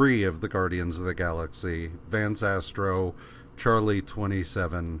 3 of the Guardians of the Galaxy: Vance Astro, Charlie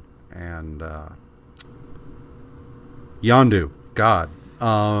 27, and Yondu. God.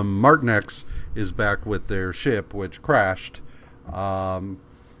 Martin X is back with their ship, which crashed.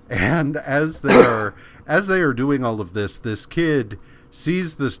 And as they are doing all of this, this kid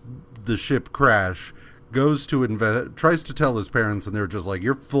sees the ship crash, goes to tries to tell his parents, and they're just like,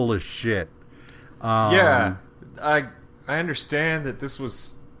 "You're full of shit." Yeah, I understand that this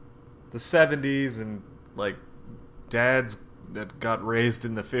was the 70s and like dads that got raised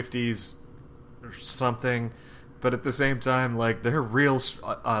in the 50s or something, but at the same time, like, they're real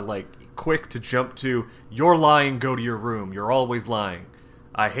like quick to jump to, "You're lying, go to your room. You're always lying.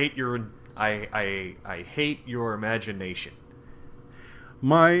 I hate your I hate your imagination."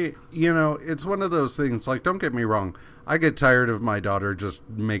 It's one of those things, like, don't get me wrong, I get tired of my daughter just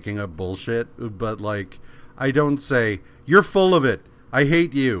making up bullshit, but, like, I don't say, "You're full of it. I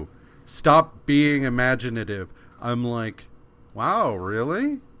hate you. Stop being imaginative." I'm like, wow,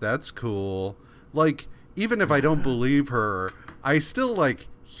 really? That's cool. Like, even if I don't believe her, I still, like,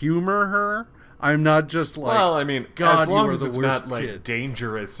 humor her. I'm not just like, well, I mean, God, as long you are as the it's worst not, like, kid.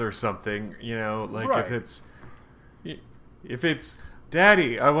 dangerous or something, like, Right. if it's,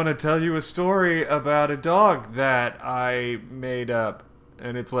 "Daddy, I want to tell you a story about a dog that I made up,"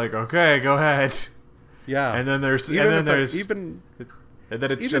 and it's like, "Okay, go ahead." Yeah. And then there's Even and then if there's even and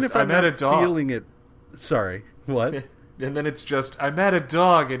then it's even just, if "I I'm met a not dog." feeling it. Sorry, what? And then it's just, "I met a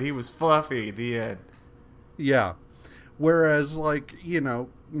dog and he was fluffy." The end. Yeah. Whereas, like,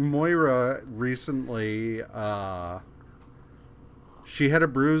 Moira recently, she had a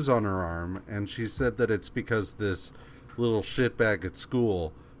bruise on her arm, and she said that it's because this little shitbag at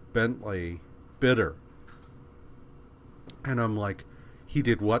school, Bentley, bit her. And I'm like, "He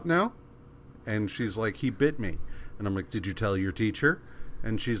did what now?" And she's like, "He bit me." And I'm like, "Did you tell your teacher?"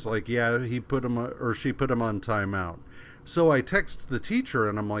 And she's like, "Yeah, she put him on timeout." So I text the teacher,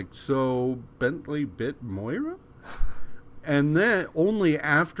 and I'm like, "So Bentley bit Moira?" And then only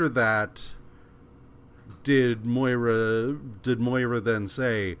after that did Moira then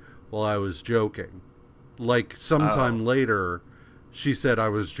say, "Well, I was joking." Like, sometime later, she said, "I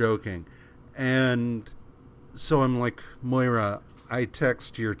was joking." And so I'm like, "Moira, I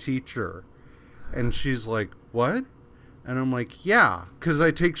text your teacher." And she's like, "What?" And I'm like, "Yeah, because I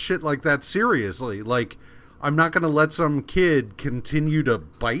take shit like that seriously. Like, I'm not going to let some kid continue to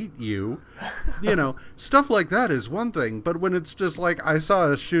bite you." Stuff like that is one thing. But when it's just like, I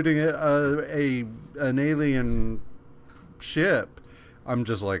saw a shooting an alien ship, I'm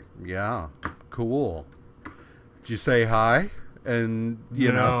just like, "Yeah, cool. Did you say hi?" And,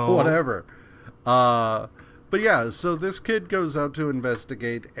 No. whatever. But yeah, so this kid goes out to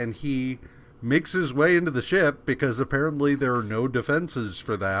investigate, and he makes his way into the ship because apparently there are no defenses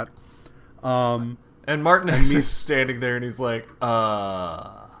for that. And Martin X is standing there and he's like,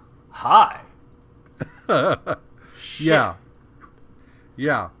 "Hi." Yeah.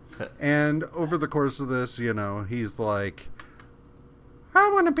 Yeah. And over the course of this, he's like,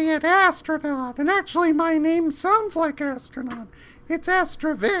 "I want to be an astronaut. And actually, my name sounds like astronaut. It's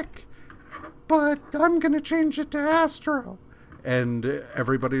Astrovic. But I'm going to change it to Astro." And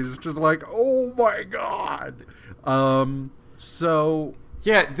everybody's just like, "Oh my God." So...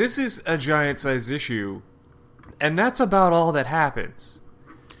 Yeah, this is a giant-size issue, and that's about all that happens.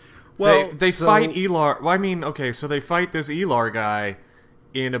 Well, they fight Elar. Well, I mean, okay, so they fight this Elar guy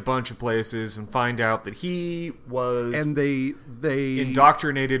in a bunch of places and find out that he was they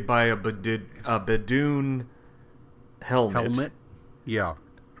indoctrinated by a Badoon helmet. Yeah.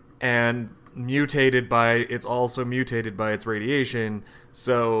 And it's also mutated by its radiation,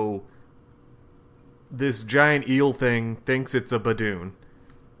 so this giant eel thing thinks it's a Badoon.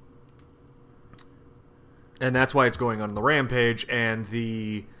 And that's why it's going on the rampage, and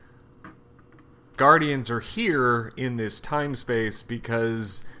the Guardians are here in this time space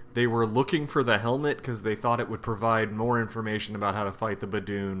because they were looking for the helmet because they thought it would provide more information about how to fight the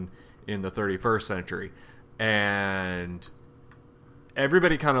Badoon in the 31st century. And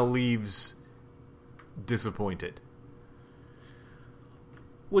everybody kind of leaves disappointed.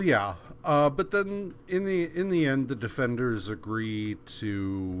 Well, yeah. But then in the end, the Defenders agree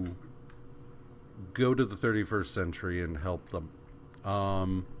to go to the 31st century and help them.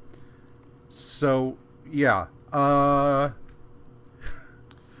 So yeah.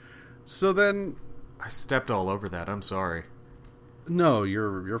 So then, I stepped all over that. I'm sorry. no,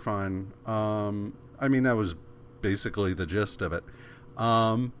 you're fine. I mean, that was basically the gist of it.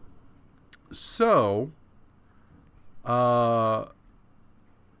 So,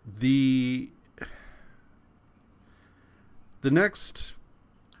 the next,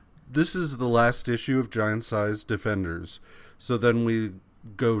 this is the last issue of Giant Size Defenders. So then we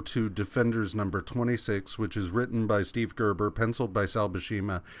go to Defenders number 26, which is written by Steve Gerber, penciled by Sal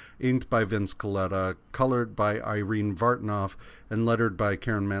Buscema, inked by Vince Colletta, colored by Irene Vartanoff, and lettered by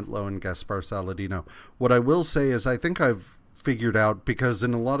Karen Mantlo and Gaspar Saladino. What I will say is I think I've figured out, because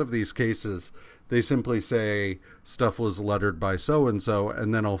in a lot of these cases, they simply say stuff was lettered by so-and-so,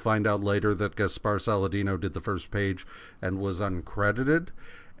 and then I'll find out later that Gaspar Saladino did the first page and was uncredited.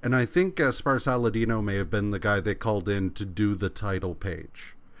 And I think Gaspar Saladino may have been the guy they called in to do the title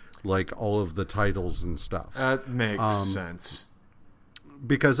page. Like, all of the titles and stuff. That makes sense.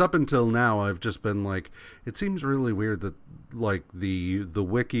 Because up until now, I've just been like, it seems really weird that, like, the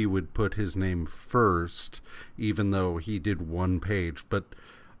wiki would put his name first, even though he did one page. But,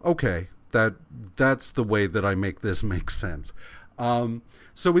 okay, that's the way that I make this make sense.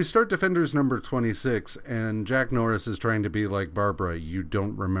 So we start Defenders number 26, and Jack Norris is trying to be like, Barbara, you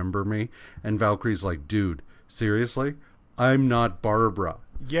don't remember me? And Valkyrie's like, dude, seriously? I'm not Barbara.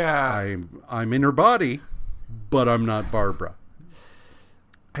 Yeah. I'm in her body, but I'm not Barbara.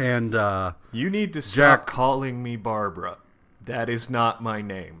 And you need to stop calling me Barbara. That is not my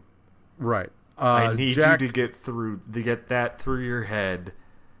name. Right. I need you to get that through your head.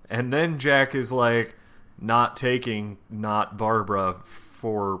 And then Jack is like, not taking not Barbara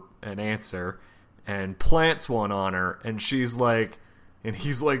for an answer, and plants one on her, and she's like, and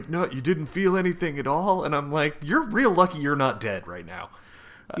he's like, no, you didn't feel anything at all? And I'm like, you're real lucky you're not dead right now.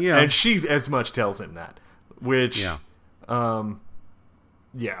 Yeah. And she as much tells him that, which, yeah,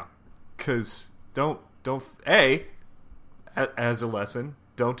 because don't, as a lesson,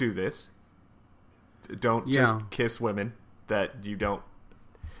 don't do this. Don't just kiss women that you don't,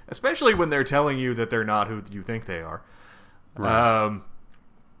 especially when they're telling you that they're not who you think they are. Right.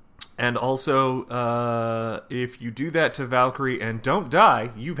 And also, if you do that to Valkyrie and don't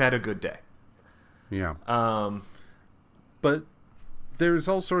die, you've had a good day. Yeah. But there's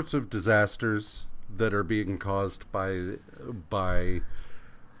all sorts of disasters that are being caused by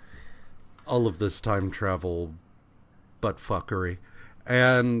all of this time travel butt fuckery.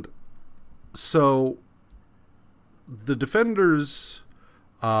 And so the Defenders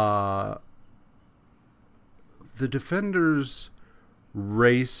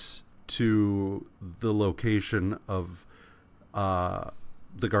race to the location of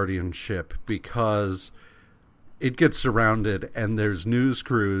the Guardian ship because it gets surrounded and there's news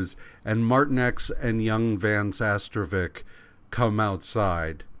crews, and Martin X and young Vance Astrovic come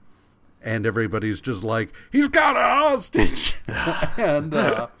outside, and everybody's just like, he's got a hostage. And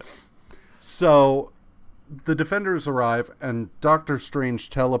so the Defenders arrive, and Doctor Strange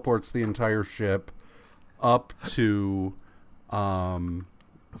teleports the entire ship up to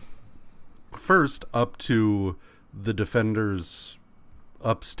first up to the Defenders'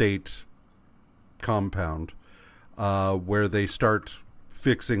 upstate compound, where they start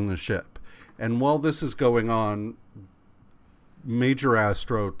fixing the ship. And while this is going on, Major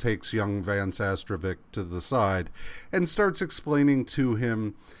Astro takes young Vance Astrovic to the side and starts explaining to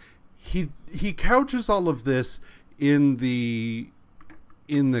him. He couches all of this in the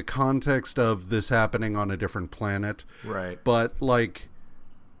context of this happening on a different planet. Right. But, like,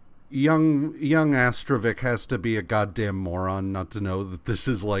 young Astrovic has to be a goddamn moron not to know that this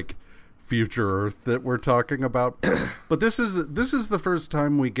is, like, future Earth that we're talking about. But this is the first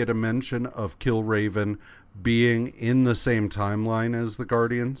time we get a mention of Killraven being in the same timeline as the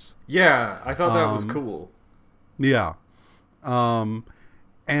Guardians. Yeah, I thought that was cool. Yeah.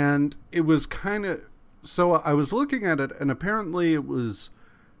 And it was kind of... So I was looking at it, and apparently it was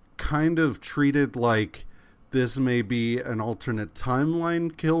kind of treated like this may be an alternate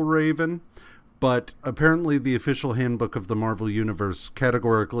timeline Killraven, but apparently the official handbook of the Marvel Universe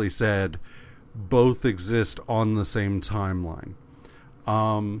categorically said both exist on the same timeline.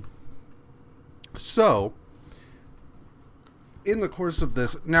 So, in the course of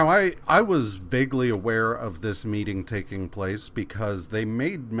this... Now, I was vaguely aware of this meeting taking place because they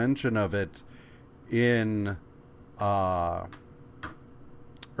made mention of it in Earth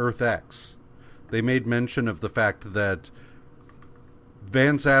X. They made mention of the fact that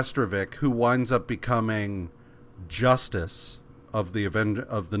Vance Astrovic, who winds up becoming Justice of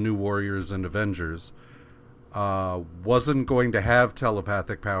the New Warriors and Avengers, wasn't going to have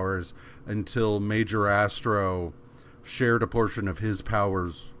telepathic powers until Major Astro shared a portion of his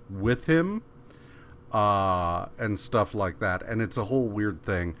powers with him, and stuff like that. And it's a whole weird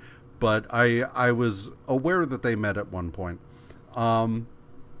thing. But I was aware that they met at one point.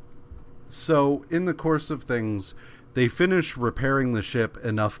 So in the course of things, they finish repairing the ship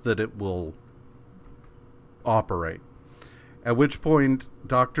enough that it will operate. At which point,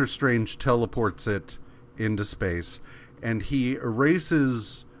 Doctor Strange teleports it into space, and he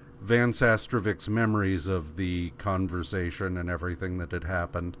erases Van Sastrovic's memories of the conversation and everything that had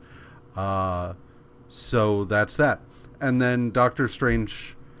happened. So that's that. And then Doctor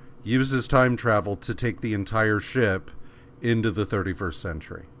Strange uses time travel to take the entire ship into the 31st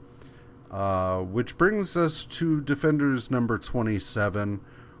century. Which brings us to Defenders number 27,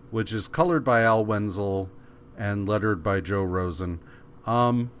 which is colored by Al Wenzel and lettered by Joe Rosen.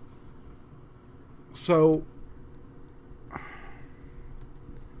 So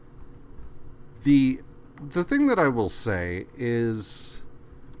the thing that I will say is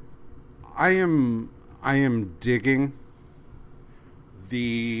I am digging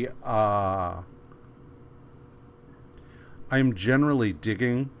I'm generally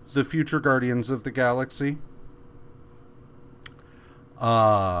digging the future Guardians of the Galaxy.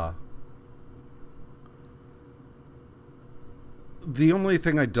 The only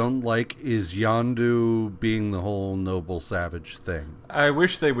thing I don't like is Yondu being the whole noble savage thing. I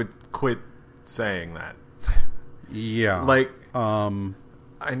wish they would quit saying that. Yeah. Like,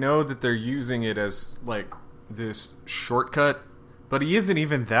 I know that they're using it as, like, this shortcut, but he isn't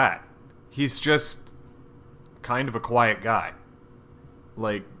even that. He's just kind of a quiet guy.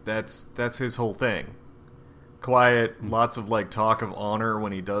 Like, that's his whole thing. Quiet, lots of, like, talk of honor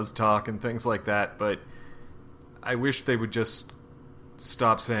when he does talk and things like that, but I wish they would just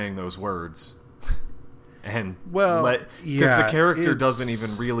stop saying those words. And because the character doesn't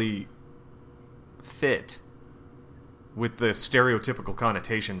even really fit with the stereotypical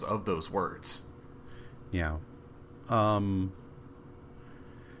connotations of those words. Yeah. And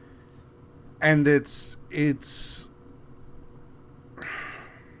it's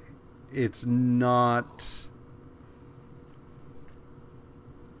not...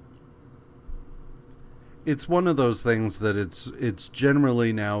 It's one of those things that it's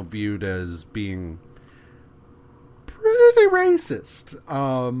generally now viewed as being pretty racist.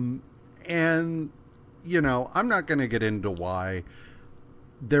 And, you know, I'm not going to get into why.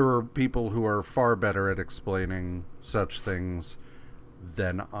 There are people who are far better at explaining such things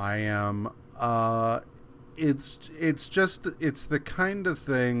than I am. It's the kind of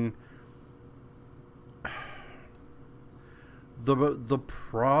thing... The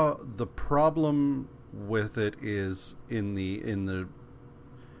problem with it is in the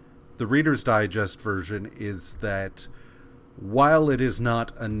Reader's Digest version is that while it is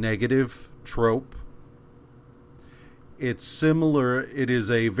not a negative trope, it's similar. It is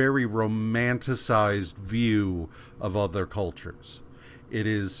a very romanticized view of other cultures. It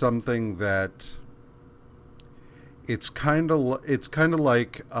is something that it's kind of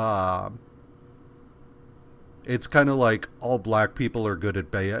like all black people are good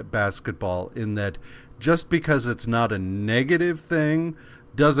at basketball, in that just because it's not a negative thing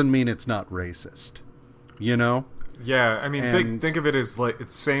doesn't mean it's not racist. You know? Yeah, I mean, think of it as like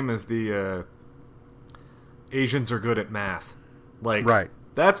it's same as the Asians are good at math. Like, right.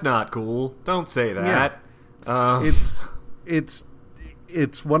 That's not cool. Don't say that. Yeah.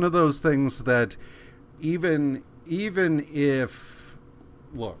 It's one of those things that even if,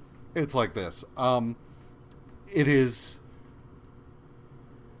 look, it's like this. It is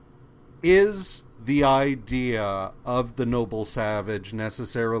the idea of the noble savage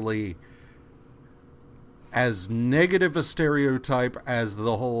necessarily as negative a stereotype as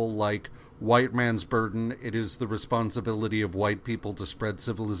the whole, like, white man's burden, it is the responsibility of white people to spread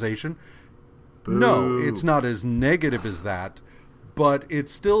civilization? Boo. No, it's not as negative as that, but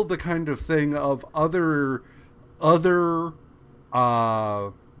it's still the kind of thing of other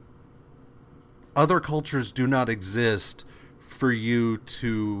cultures do not exist for you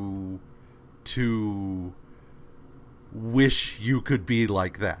to wish you could be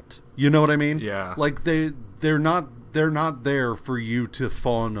like that. You know what I mean? Yeah. Like they're not there for you to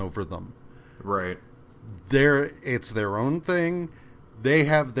fawn over them. Right. It's their own thing. They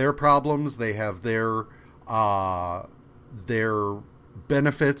have their problems. They have their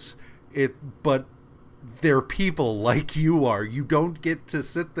benefits. But they're people like you are. You don't get to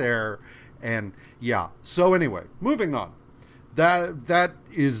sit there and yeah. So anyway, moving on. That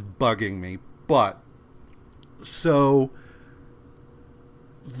is bugging me. But so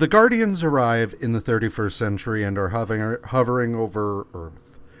the Guardians arrive in the 31st century and are hovering over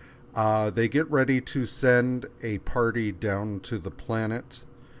Earth. They get ready to send a party down to the planet.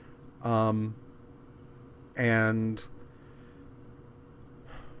 And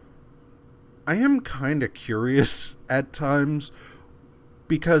I am kind of curious at times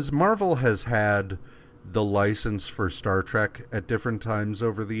because Marvel has had the license for Star Trek at different times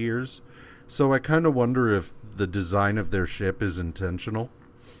over the years. So I kind of wonder if the design of their ship is intentional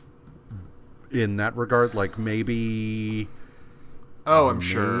in that regard. Like maybe... Oh, I'm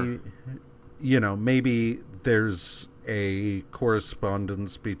sure. You know, maybe there's a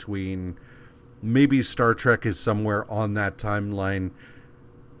correspondence between... Maybe Star Trek is somewhere on that timeline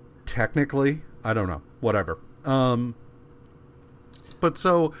technically. I don't know. Whatever. But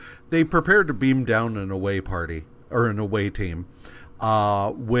so they prepare to beam down an away party, or an away team,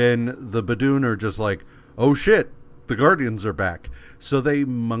 when the Badoon are just like, oh shit, the Guardians are back. So they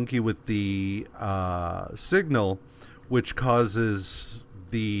monkey with the signal, which causes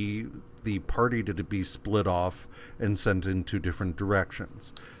the party to be split off and sent in two different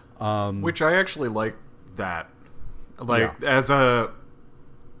directions. Which I actually like that. Like, yeah.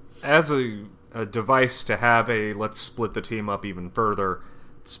 as a device to have a let's split the team up even further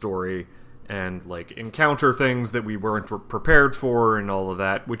story and, like, encounter things that we weren't prepared for and all of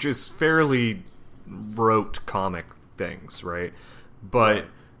that, which is fairly rote comic things, right? But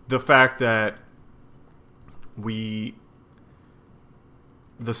the fact that the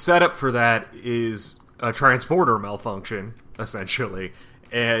setup for that is a transporter malfunction, essentially,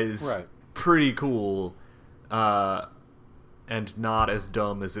 is pretty cool, and not as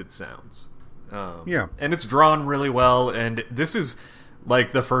dumb as it sounds. And it's drawn really well, and this is,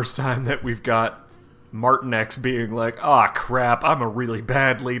 like, the first time that we've got Martin X being like, crap, I'm a really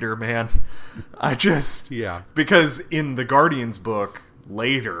bad leader, man. Because in the Guardians book,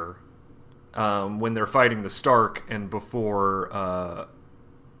 later, when they're fighting the Stark, and before,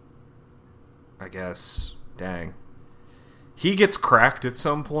 he gets cracked at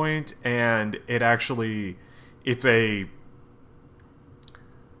some point, and it's a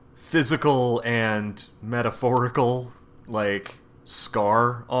physical and metaphorical, like,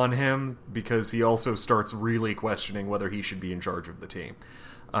 scar on him, because he also starts really questioning whether he should be in charge of the team.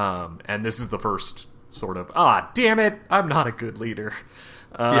 And this is the first sort of, damn it, I'm not a good leader.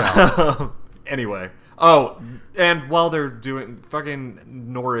 Anyway. Oh, and while they're doing, fucking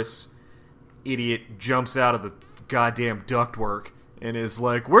Norris, idiot, jumps out of the goddamn ductwork and is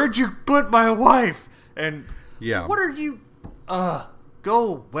like, where'd you put my wife? And what are you...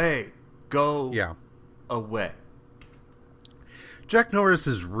 go away. Go away. Jack Norris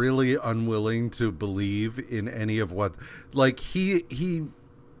is really unwilling to believe in any of what... Like, he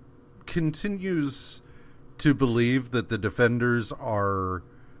continues to believe that the Defenders are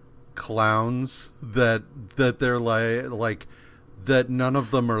clowns, that they're like that none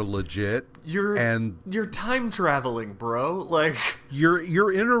of them are legit. You're time traveling, bro. Like,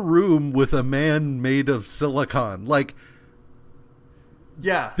 you're in a room with a man made of silicon. Like,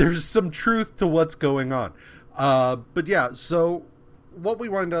 there's some truth to what's going on. But yeah, so what we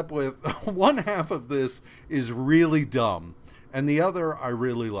wind up with, one half of this is really dumb, and the other I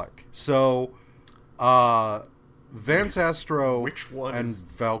really like. So, Vance Astro and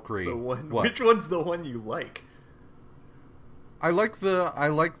Valkyrie. Which one's the one you like? I like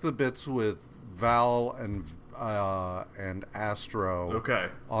the bits with Val and Astro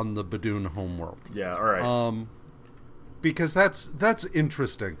on the Badoon homeworld. Yeah, all right. Because that's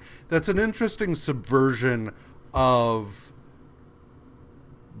interesting. That's an interesting subversion of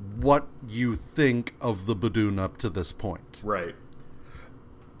what you think of the Badoon up to this point. Right.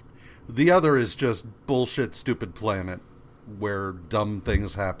 The other is just bullshit, stupid planet where dumb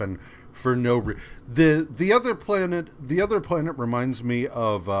things happen for no reason. The other planet reminds me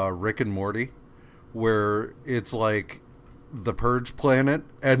of Rick and Morty, where it's like the Purge planet,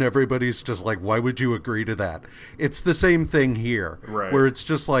 and everybody's just like, why would you agree to that? It's the same thing here, right? Where it's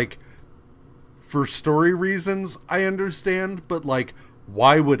just like, for story reasons, I understand, but like,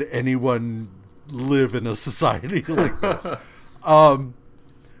 why would anyone live in a society like this?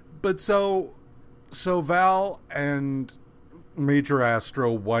 But so Val and Major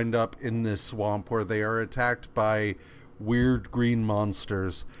Astro wind up in this swamp where they are attacked by weird green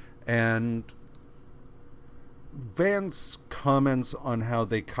monsters, and Vance comments on how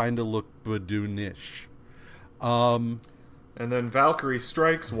they kind of look Badoonish. And then Valkyrie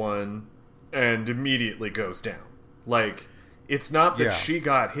strikes one and immediately goes down. Like, it's not that she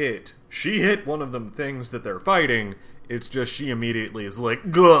got hit. She hit one of them things that they're fighting. It's just she immediately is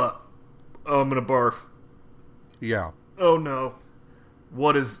like, gah, I'm gonna barf. Yeah. Oh no.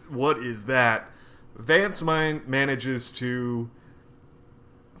 what is that? Vance manages to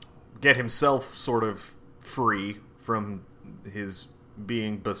get himself sort of free from his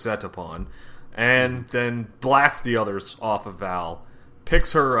being beset upon, and then blast the others off of Val,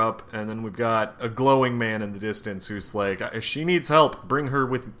 picks her up, and then we've got a glowing man in the distance who's like, if she needs help, bring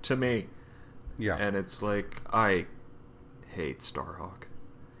her to me. Yeah. And it's like, I hate Starhawk.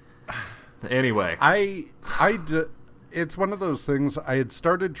 Anyway. It's one of those things. I had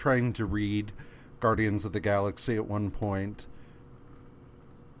started trying to read Guardians of the Galaxy at one point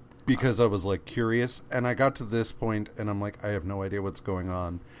because I was like curious, and I got to this point and I'm like, I have no idea what's going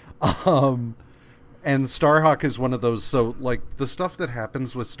on. And Starhawk is one of those, so like the stuff that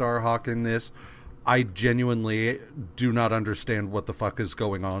happens with Starhawk in this, I genuinely do not understand what the fuck is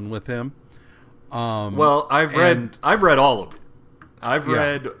going on with him. Well, I've read all of it. I've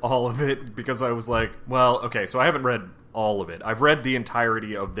read all of it because I was like, well, okay, so I haven't read all of it. I've read the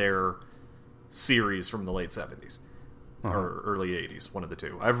entirety of their series from the late 70s or early 80s, one of the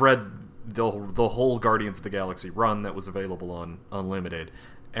two. I've read the whole Guardians of the Galaxy run that was available on Unlimited,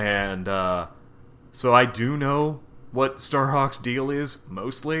 and so I do know what Starhawk's deal is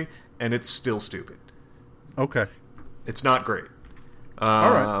mostly, and it's still stupid. Okay, it's not great.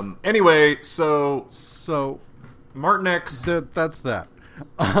 All right. Anyway, so Martin X. That's that.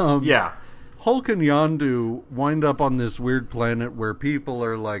 Yeah. Hulk and Yondu wind up on this weird planet where people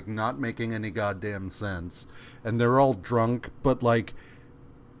are like not making any goddamn sense, and they're all drunk, but like,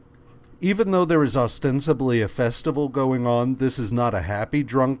 even though there is ostensibly a festival going on, this is not a happy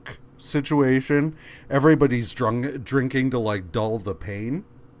drunk situation. Everybody's drinking to like dull the pain,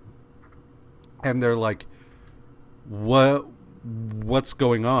 and they're like, what's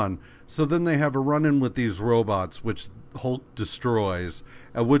going on? So then they have a run-in with these robots, which Hulk destroys,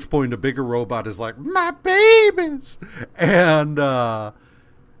 at which point a bigger robot is like, my babies! And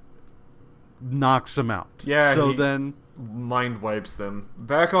knocks them out. Yeah, so then mind wipes them.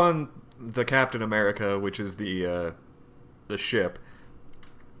 Back on the Captain America, which is the ship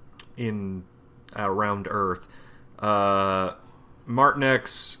in around Earth, Martin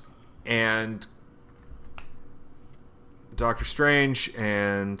X and Doctor Strange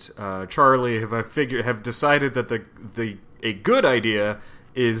and Charlie have decided that a good idea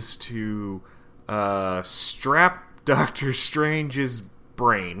is to strap Doctor Strange's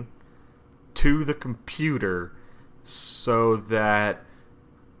brain to the computer so that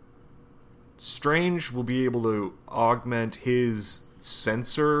Strange will be able to augment his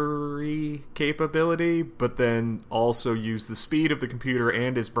sensory capability, but then also use the speed of the computer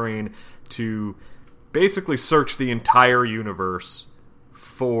and his brain to basically search the entire universe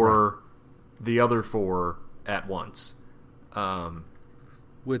for the other four at once.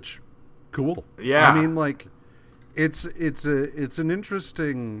 Which, cool. Yeah. I mean, like, it's an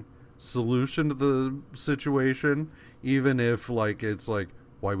interesting solution to the situation, even if like it's like,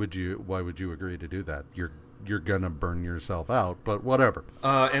 why would you agree to do that? You're gonna burn yourself out, but whatever.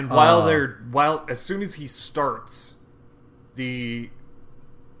 And while as soon as he starts, the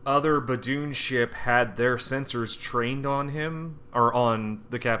other Badoon ship had their sensors trained on him, or on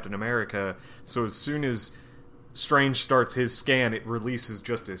the Captain America, so as soon as Strange starts his scan, it releases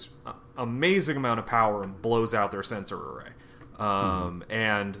just this amazing amount of power and blows out their sensor array.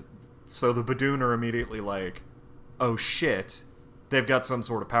 And so the Badoon are immediately like, oh shit, they've got some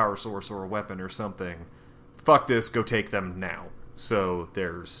sort of power source or a weapon or something. Fuck this, go take them now. So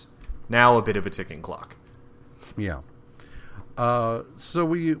there's now a bit of a ticking clock. Yeah. So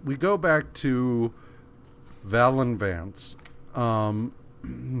we go back to Val and Vance.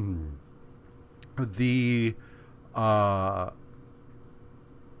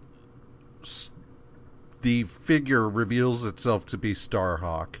 The figure reveals itself to be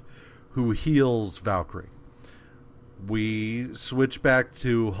Starhawk, who heals Valkyrie. We switch back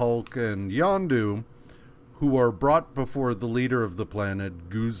to Hulk and Yondu, who are brought before the leader of the planet,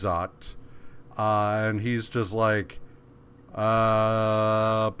 Guzat, and he's just like,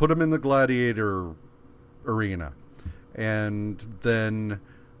 put him in the gladiator arena. And then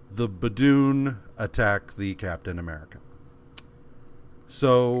the Badoon attack the Captain America.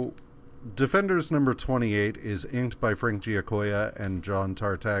 So, Defenders number 28 is inked by Frank Giacoia and John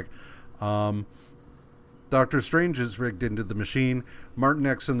Tartak. Doctor Strange is rigged into the machine. Martin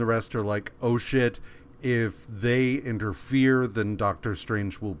X and the rest are like, oh shit, if they interfere, then Doctor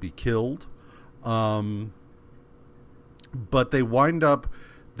Strange will be killed. But they wind up,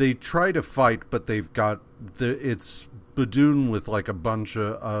 they try to fight, but they've got, it's Badoon with like a bunch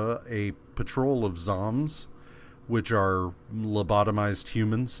of, a patrol of Zoms, which are lobotomized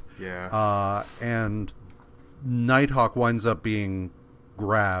humans. Yeah. And Nighthawk winds up being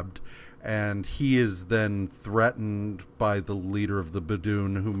grabbed, and he is then threatened by the leader of the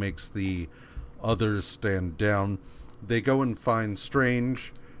Badoon, who makes the others stand down. They go and find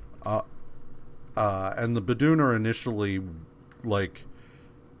Strange, and the Badoon are initially, like,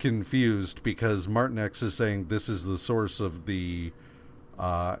 confused because Martin X is saying this is the source of the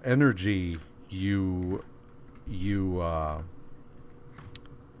energy you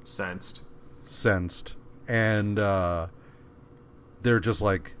sensed, and they're just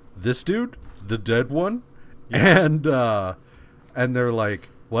like, this dude, the dead one, and they're like,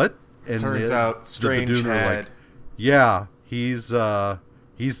 what? And turns out Strange had, like, yeah, he's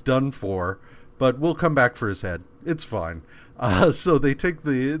done for, but we'll come back for his head. It's fine. So they take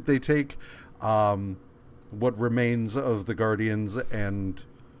what remains of the Guardians and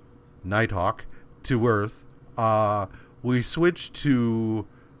Nighthawk to Earth. We switch to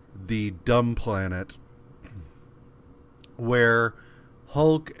the dumb planet where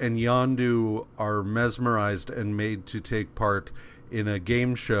Hulk and Yondu are mesmerized and made to take part in a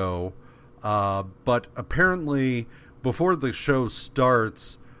game show. But apparently, before the show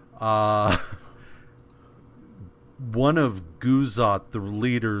starts, one of Guzat, the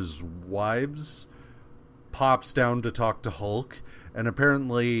leader's wives, pops down to talk to Hulk, and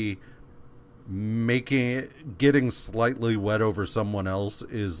apparently getting slightly wet over someone else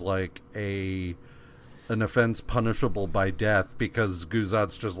is like an offense punishable by death, because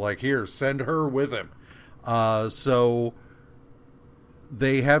Guzat's just like, here, send her with him. So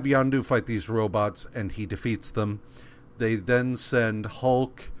they have Yondu fight these robots, and he defeats them. They then send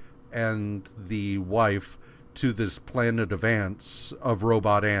Hulk and the wife to this planet of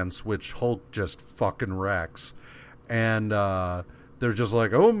robot ants, which Hulk just fucking wrecks. And they're just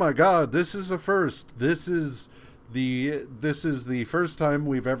like, oh my god, this is a first. This is the first time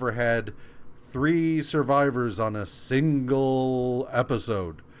we've ever had 3 survivors on a single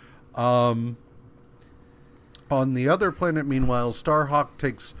episode. On the other planet, meanwhile, Starhawk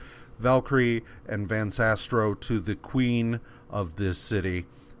takes Valkyrie and Van Sastro to the queen of this city,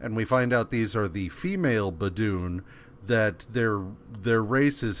 and we find out these are the female Badoon, that their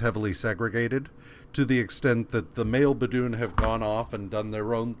race is heavily segregated to the extent that the male Badoon have gone off and done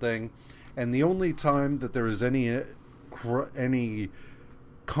their own thing, and the only time that there is any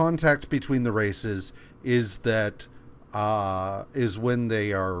contact between the races is when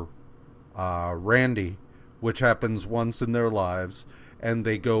they are randy, which happens once in their lives, and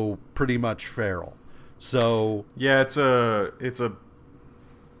they go pretty much feral. So yeah, it's a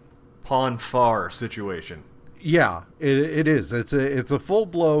Pon Far situation. Yeah, it is. It's a full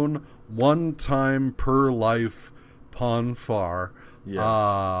blown one time per life Pon Far.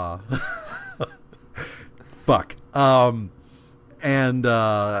 Yeah. Fuck. And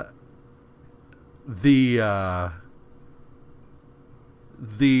the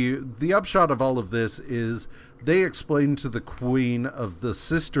upshot of all of this is they explain to the queen of the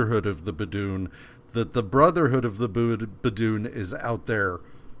Sisterhood of the Badoon that the Brotherhood of the Badoon is out there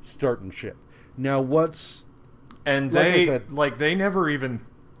starting shit. Now and they never even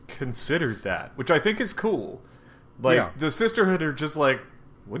considered that, which I think is cool. Like, yeah. The Sisterhood are just like,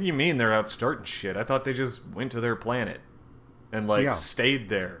 what do you mean they're out starting shit? I thought they just went to their planet and stayed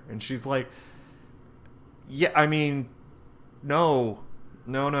there. And she's like, yeah, I mean, no.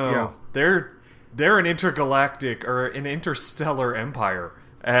 Yeah. They're an intergalactic or an interstellar empire,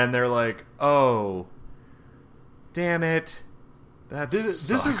 and they're like, oh, damn it,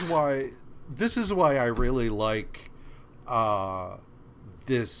 this is why I really like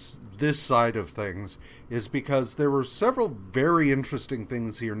this side of things, is because there were several very interesting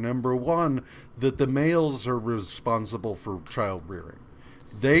things here. Number one, that the males are responsible for child rearing.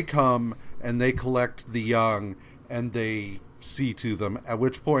 They come and they collect the young and they see to them,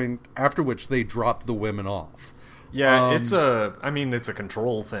 after which they drop the women off. Yeah, it's a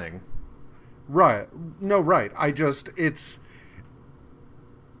control thing. Right. No, right.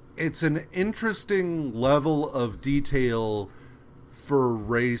 It's an interesting level of detail for a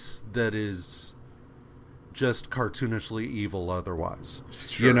race that is just cartoonishly evil otherwise.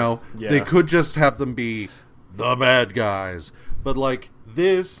 Sure. You know? Yeah. They could just have them be the bad guys. But like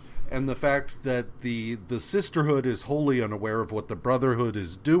this, and the fact that the Sisterhood is wholly unaware of what the Brotherhood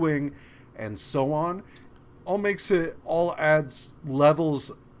is doing, and so on, all adds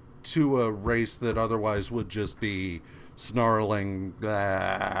levels to a race that otherwise would just be snarling,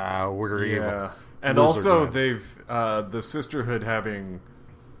 we're evil. And also they've the Sisterhood having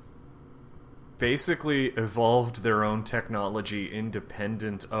basically evolved their own technology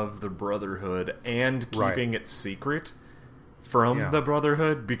independent of the Brotherhood and keeping it secret from the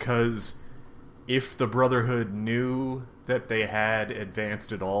Brotherhood, because if the Brotherhood knew that they had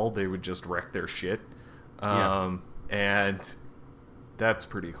advanced at all, they would just wreck their shit. And that's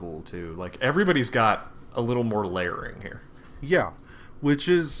pretty cool too. Like, everybody's got a little more layering here. Yeah, which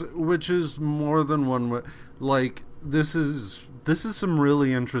is more than one way. Like, this is some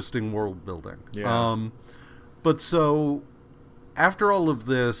really interesting world building. Yeah. But so after all of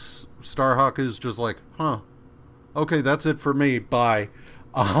this, Starhawk is just like, okay, that's it for me. Bye.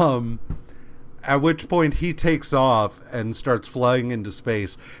 At which point he takes off and starts flying into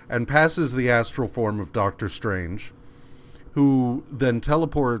space and passes the astral form of Doctor Strange, who then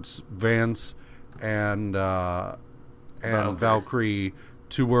teleports Vance and Valkyrie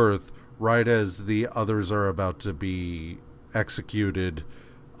to Earth right as the others are about to be executed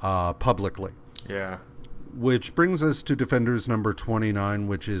publicly. Yeah. Which brings us to Defenders number 29,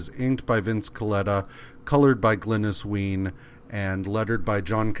 which is inked by Vince Colletta, colored by Glynis Wein, and lettered by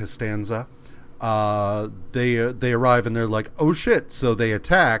John Costanza. They arrive and they're like, oh shit, so they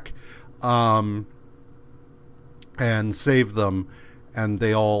attack and save them, and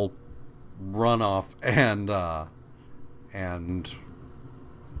they all run off and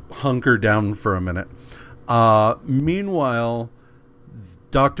hunker down for a minute. Meanwhile,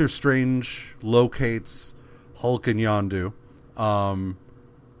 Doctor Strange locates Hulk and Yondu.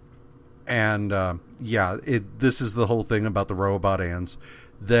 This is the whole thing about the robot ants.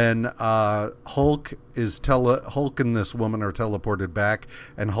 Then Hulk and this woman are teleported back,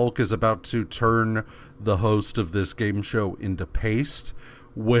 and Hulk is about to turn the host of this game show into paste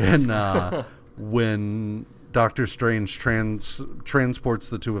when Doctor Strange transports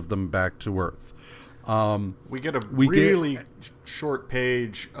the two of them back to Earth. We get a really short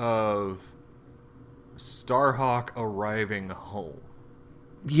page of Starhawk arriving home.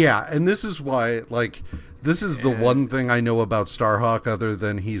 Yeah, and this is why, like, this is the one thing I know about Starhawk other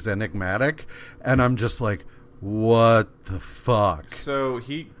than he's enigmatic, and I'm just like, what the fuck? So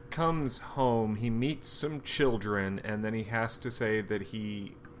he comes home, he meets some children, and then he has to say that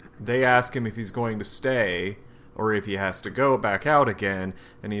they ask him if he's going to stay or if he has to go back out again,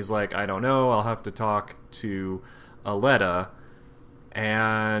 and he's like, I don't know, I'll have to talk to Aletta.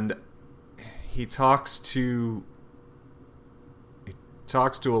 And he talks to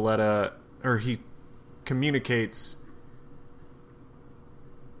Aletta, or he communicates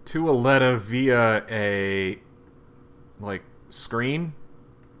to Aletta via a, like, screen.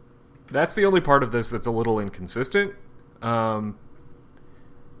 That's the only part of this that's a little inconsistent,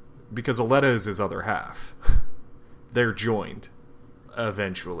 because Aletta is his other half. They're joined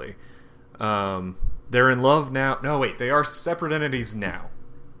eventually. They're in love now. No, wait, they are separate entities now.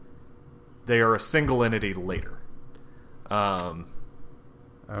 They are a single entity later.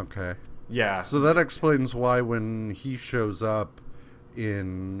 Okay. Yeah. So that explains why when he shows up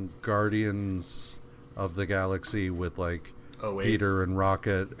in Guardians of the Galaxy with, like, Peter and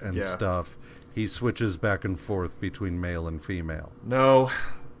Rocket and stuff, he switches back and forth between male and female. No,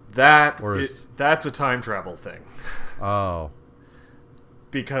 that's a time travel thing. Oh.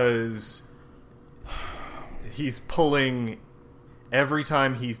 Because he's pulling every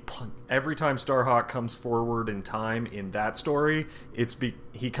time Starhawk comes forward in time in that story,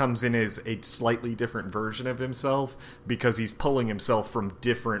 he comes in as a slightly different version of himself because he's pulling himself from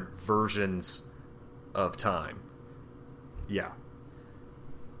different versions of time. Yeah.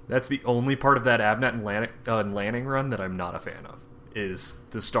 That's the only part of that Abnett and Lanning run that I'm not a fan of, is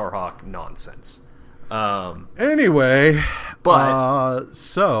the Starhawk nonsense. Anyway, but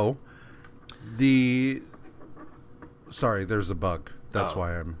sorry, there's a bug. That's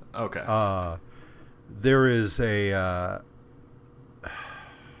why I'm okay. There is a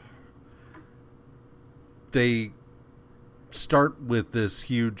they start with this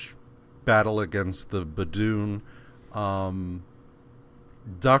huge battle against the Badoon.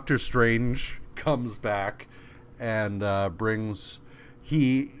 Doctor Strange comes back and brings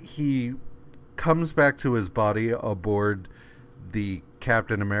he comes back to his body aboard the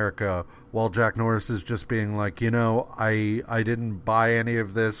Captain America, while Jack Norris is just being like, I didn't buy any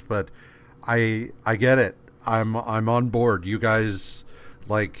of this, but I get it. I'm on board. You guys,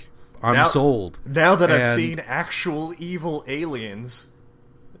 like, I'm sold. Now that I've seen actual evil aliens,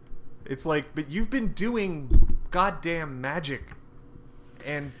 it's like, but you've been doing goddamn magic.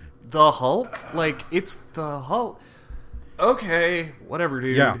 And the Hulk? Like, it's the Hulk. Okay, whatever,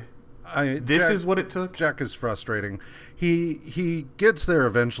 dude. Yeah. This is what it took? Jack is frustrating. He gets there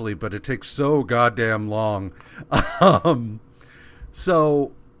eventually, but it takes so goddamn long.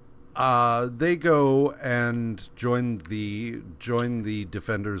 So they go and join the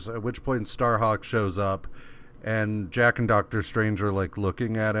Defenders, at which point Starhawk shows up, and Jack and Doctor Strange are, like,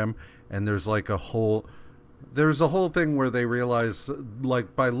 looking at him, and there's, like, a whole... There's a whole thing where they realize,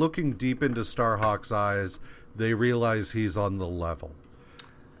 like, by looking deep into Starhawk's eyes, they realize he's on the level.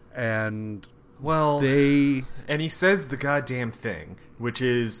 And and he says the goddamn thing, which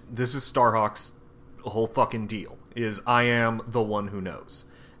is, this is Starhawk's whole fucking deal, is I am the one who knows.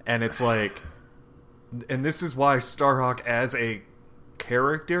 And it's like, and this is why Starhawk as a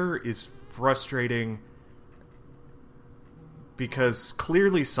character is frustrating, because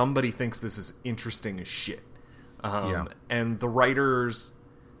clearly somebody thinks this is interesting as shit. And the writers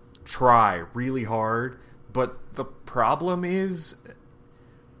try really hard, but the problem is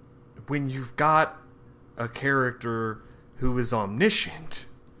when you've got a character who is omniscient,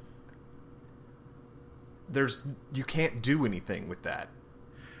 you can't do anything with that.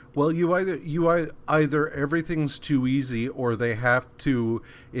 Well, either everything's too easy, or they have to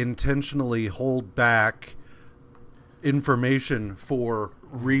intentionally hold back information for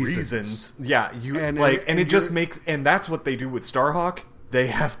reasons. Yeah, it just makes, and that's what they do with Starhawk. They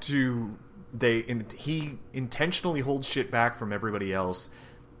have to, he intentionally holds shit back from everybody else,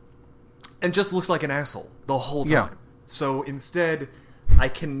 and just looks like an asshole the whole time. Yeah. So instead, I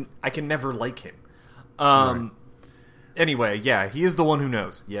can never like him. Right. Anyway, yeah, he is the one who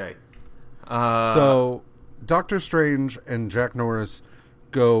knows. Yay. So, Doctor Strange and Jack Norris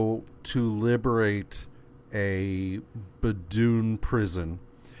go to liberate a Badoon prison.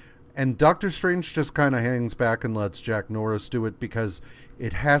 And Doctor Strange just kind of hangs back and lets Jack Norris do it because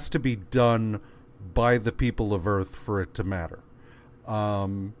it has to be done by the people of Earth for it to matter.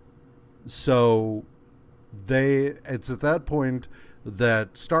 So, it's at that point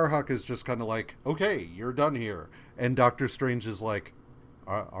that Starhawk is just kind of like, okay, you're done here. And Doctor Strange is like,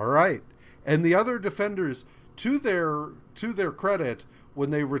 all right. And the other defenders, to their credit, when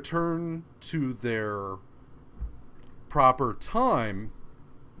they return to their proper time,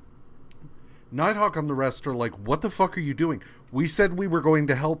 Nighthawk and the rest are like, what the fuck are you doing? We said we were going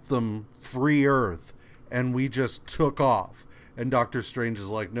to help them free Earth, and we just took off. And Doctor Strange is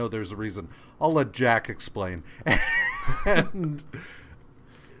like, no, there's a reason. I'll let Jack explain. And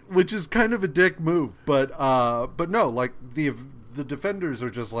which is kind of a dick move, but no, like the defenders are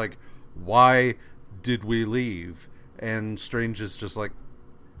just like, why did we leave? And Strange is just like,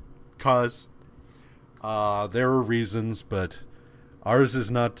 cause there are reasons, but ours is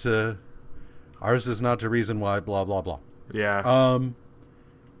not to reason why, blah blah blah. Yeah.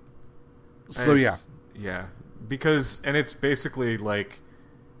 So yeah, because, and it's basically like,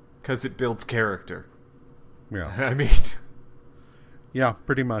 because it builds character. Yeah. I mean, yeah,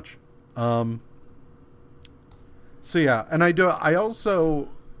 pretty much. So yeah, and I thought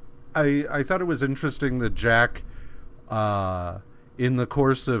it was interesting that Jack, in the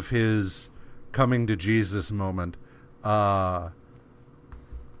course of his coming to Jesus moment,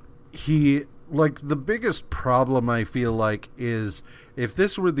 he, like, the biggest problem I feel like is if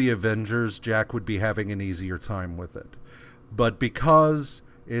this were the Avengers, Jack would be having an easier time with it. But because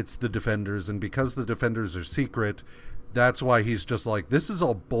it's the Defenders, and because the Defenders are secret, that's why he's just like, this is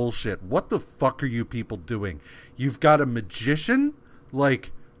all bullshit. What the fuck are you people doing? You've got a magician?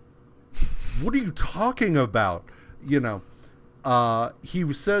 Like, what are you talking about? You know,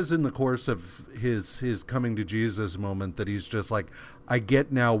 he says in the course of his coming to Jesus moment that he's just like, I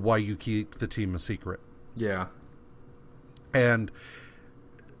get now why you keep the team a secret. Yeah. And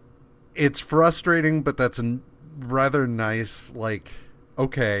it's frustrating, but that's a rather nice, like,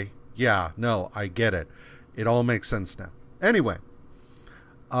 okay, yeah, no, I get it. It all makes sense now. Anyway,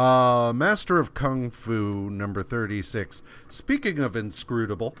 Master of Kung Fu number 36. Speaking of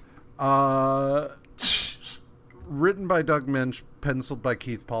inscrutable, written by Doug Mensch, penciled by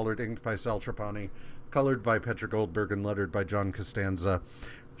Keith Pollard, inked by Sal Trapani, colored by Petra Goldberg, and lettered by John Costanza.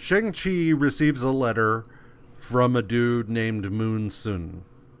 Shang-Chi receives a letter from a dude named Moon Sun,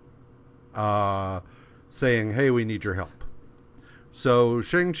 saying, hey, we need your help. So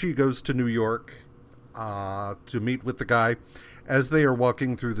Shang-Chi goes to New York to meet with the guy. As they are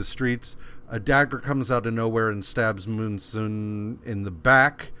walking through the streets, a dagger comes out of nowhere and stabs Moon Sun in the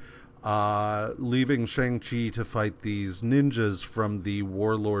back, leaving Shang-Chi to fight these ninjas from the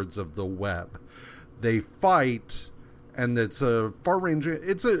warlords of the web. They fight, and it's a far-range.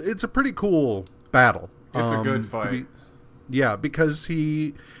 It's a pretty cool battle. It's a good fight. Because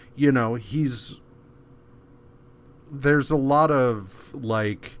there's a lot of,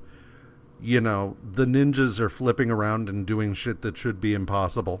 like, the ninjas are flipping around and doing shit that should be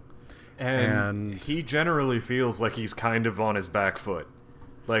impossible. And he generally feels like he's kind of on his back foot.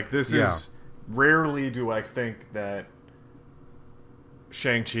 Like, this is... Rarely do I think that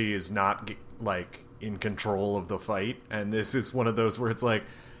Shang-Chi is not, like, in control of the fight. And this is one of those where it's like,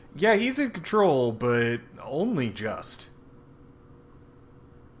 Yeah, he's in control, but only just.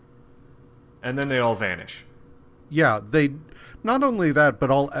 And then they all vanish. Yeah, they... Not only that, but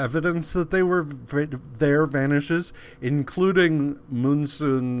all evidence that they were there vanishes, including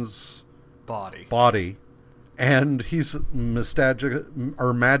Moonsun's body. And he's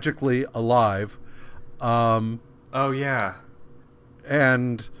magically alive. Oh, yeah.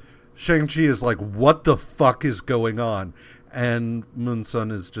 And Shang-Chi is like, what the fuck is going on? And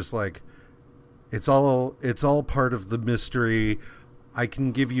Moonsun is just like, it's all part of the mystery. I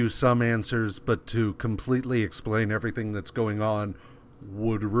can give you some answers, but to completely explain everything that's going on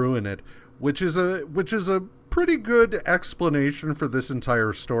would ruin it. Which is a pretty good explanation for this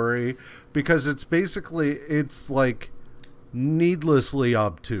entire story, because it's like needlessly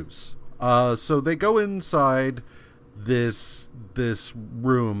obtuse. So they go inside this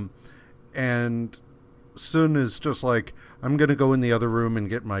room, and Sun is just like, I'm gonna go in the other room and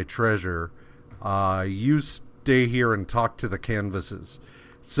get my treasure. You stay here and talk to the canvases.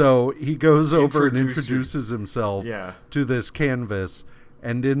 So he goes over and introduces himself to this canvas,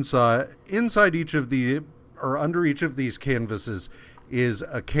 and inside each of the, or under each of these canvases, is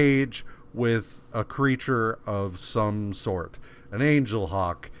a cage with a creature of some sort. An angel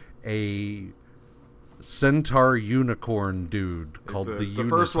hawk, a centaur unicorn dude called the Unitar. The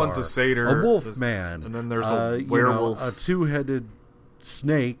first one's a satyr, a wolf man, and then there's a werewolf, a two-headed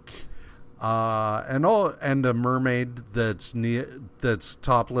snake, and a mermaid that's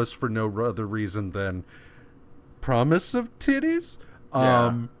topless for no other reason than promise of titties.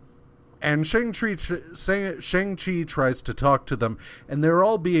 And Shang-Chi tries to talk to them, and they're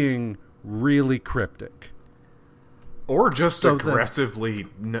all being really cryptic. Or just aggressively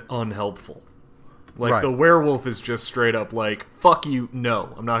unhelpful. Like, the werewolf is just straight up like, fuck you,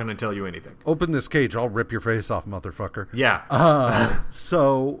 no, I'm not going to tell you anything. Open this cage, I'll rip your face off, motherfucker. Yeah.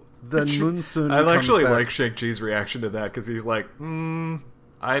 So then Moonsun I actually like Shang-Chi's reaction to that, because he's like,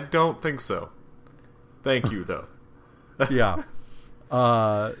 I don't think so. Thank you, though. Yeah.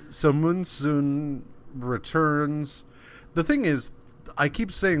 So Moonsun returns. The thing is, I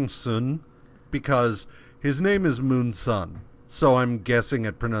keep saying Sun because his name is Moonsun, so I'm guessing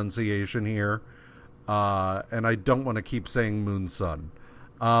at pronunciation here. And I don't want to keep saying Moonsun.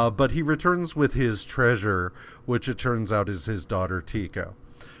 But he returns with his treasure, which it turns out is his daughter Tico.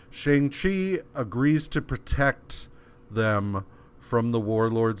 Shang-Chi agrees to protect them from the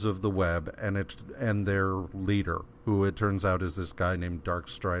warlords of the web and their leader, who it turns out is this guy named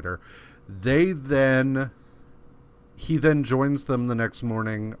Darkstrider. He then joins them the next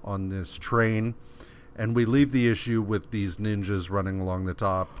morning on this train, and we leave the issue with these ninjas running along the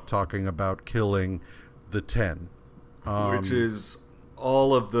top, talking about killing the 10. Which is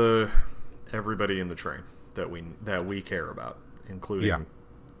all of everybody in the train that we care about, including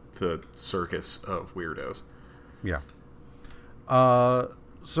the circus of weirdos. Yeah.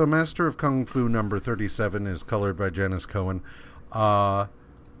 So Master of Kung Fu number 37 is colored by Janice Cohen.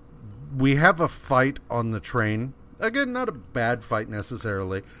 We have a fight on the train. Again, not a bad fight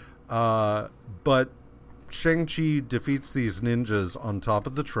necessarily. But Shang-Chi defeats these ninjas on top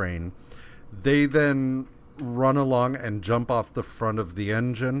of the train. They then run along and jump off the front of the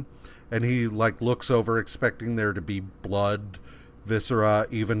engine. And he looks over expecting there to be blood, viscera,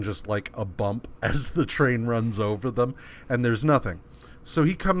 even just a bump as the train runs over them. And there's nothing. So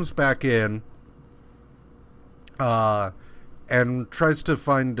he comes back in and tries to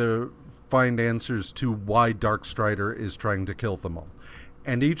find answers to why Darkstrider is trying to kill them all.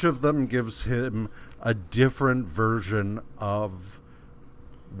 And each of them gives him a different version of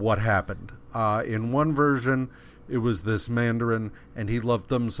what happened. In one version, it was this Mandarin, and he loved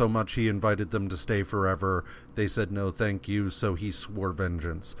them so much he invited them to stay forever. They said no thank you, so he swore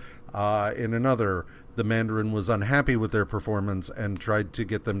vengeance. In another, the Mandarin was unhappy with their performance and tried to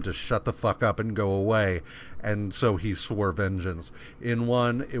get them to shut the fuck up and go away, and so he swore vengeance. In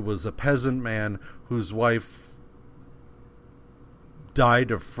one, it was a peasant man whose wife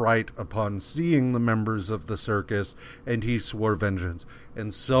died of fright upon seeing the members of the circus, and he swore vengeance,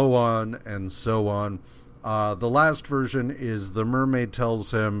 and so on and so on. The last version is the mermaid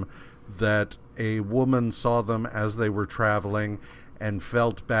tells him that a woman saw them as they were traveling and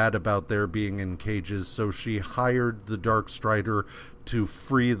felt bad about their being in cages, so she hired the Darkstrider to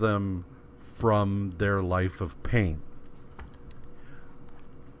free them from their life of pain.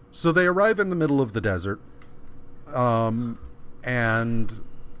 So they arrive in the middle of the desert, and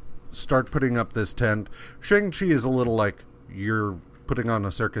start putting up this tent. Shang-Chi is a little like, you're putting on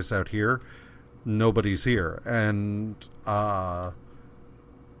a circus out here? Nobody's here. And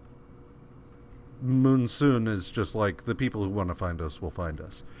Moonsoon is just like, the people who want to find us will find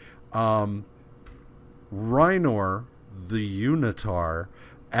us. Rhinor, the Unitar,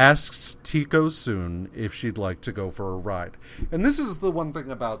 asks Tico Soon if she'd like to go for a ride. And this is the one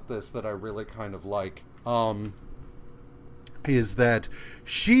thing about this that I really kind of like, is that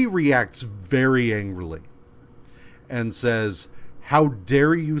she reacts very angrily and says, how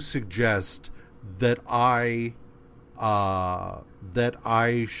dare you suggest that I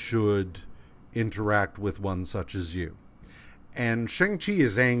should interact with one such as you. And Shang-Chi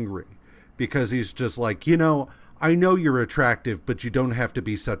is angry because he's just like, I know you're attractive, but you don't have to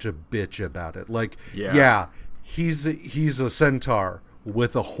be such a bitch about it. Like, yeah he's a centaur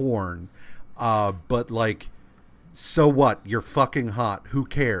with a horn, but like, so what? You're fucking hot. Who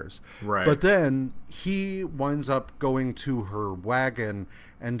cares? Right. But then he winds up going to her wagon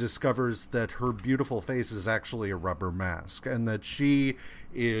and discovers that her beautiful face is actually a rubber mask and that she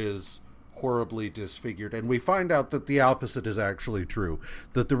is horribly disfigured. And we find out that the opposite is actually true.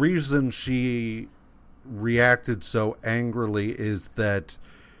 That the reason she reacted so angrily is that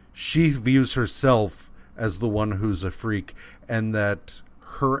she views herself as the one who's a freak, and that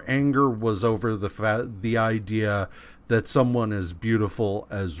her anger was over the idea that someone as beautiful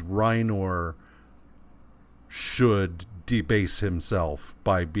as Rhinor should debase himself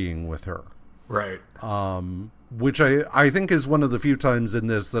by being with her. Right. Which I think is one of the few times in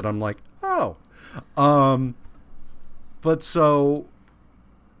this that I'm like, oh. But so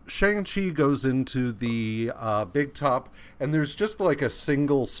Shang-Chi goes into the big top, and there's just like a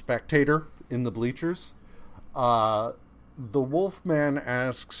single spectator in the bleachers. The Wolfman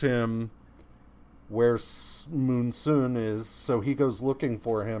asks him where Moonsoon is, so he goes looking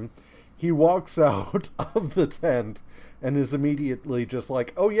for him. He walks out of the tent and is immediately just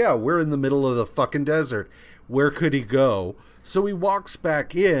like, oh yeah, we're in the middle of the fucking desert. Where could he go? So he walks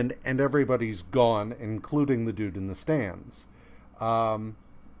back in, and everybody's gone, including the dude in the stands.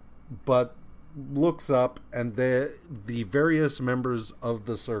 But looks up, and the various members of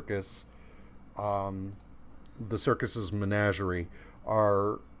the circus, the circus's menagerie,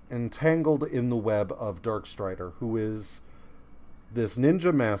 are entangled in the web of Darkstrider, who is this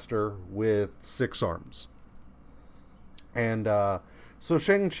ninja master with 6 arms. And so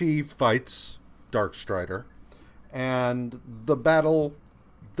Shang-Chi fights Darkstrider, and the battle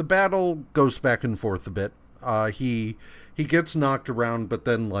goes back and forth a bit. He gets knocked around, but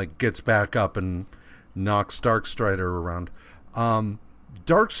then like gets back up and knocks Darkstrider around.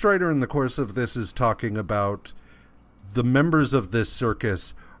 Darkstrider in the course of this is talking about the members of this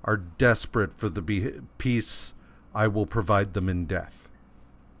circus are desperate for the peace I will provide them in death.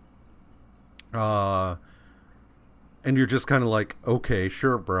 And you're just kind of like, okay,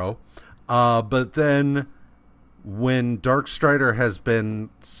 sure, bro. But then when Darkstrider has been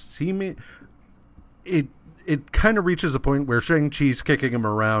seeming... It kind of reaches a point where Shang-Chi's kicking him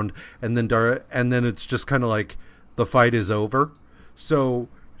around, and then it's just kind of like the fight is over. So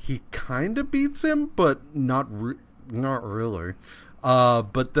he kind of beats him, but not really.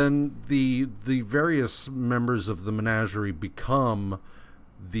 But then the various members of the menagerie become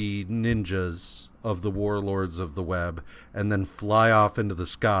the ninjas of the warlords of the web, and then fly off into the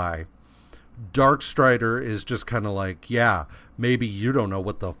sky. Darkstrider is just kind of like, yeah, maybe you don't know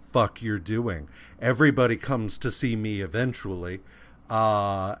what the fuck you're doing. Everybody comes to see me eventually.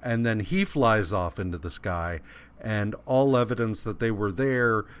 And then he flies off into the sky, and all evidence that they were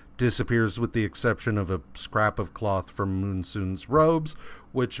there disappears with the exception of a scrap of cloth from Moonsoon's robes,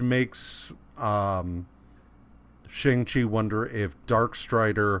 which makes Shang-Chi wonder if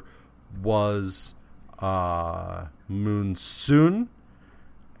Darkstrider was Moonsoon,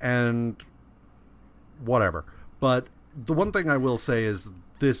 and whatever. But the one thing I will say is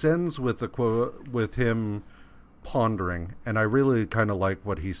this ends with a quote with him pondering, and I really kind of like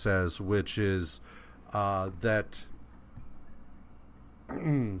what he says, which is that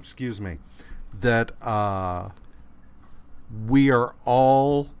excuse me, that we are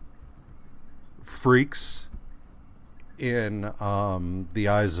all freaks in the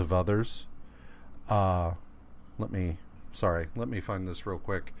eyes of others. Let me find this real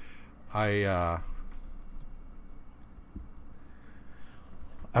quick. I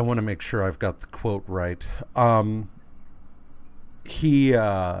want to make sure I've got the quote right.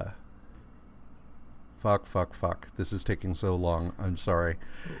 Fuck. This is taking so long. I'm sorry.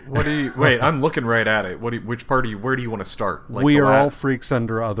 Wait, I'm looking right at it. Which part where do you want to start? Like, we are all freaks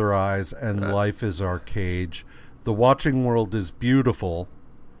under other eyes, and life is our cage. The watching world is beautiful.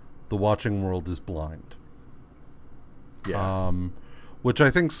 The watching world is blind. Yeah. Which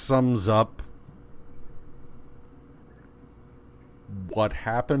I think sums up what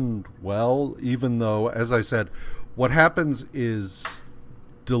happened well, even though, as I said, what happens is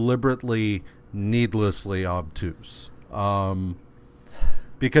deliberately, needlessly obtuse.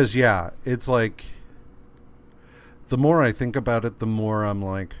 Because, yeah, it's like, the more I think about it, the more I'm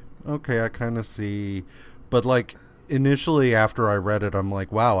like, okay, I kind of see. But, like, initially after I read it, I'm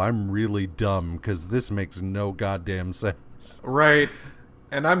like, wow, I'm really dumb because this makes no goddamn sense. Right.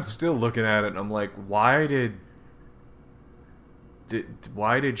 And I'm still looking at it and I'm like, why did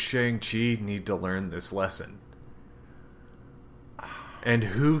Shang-Chi need to learn this lesson? And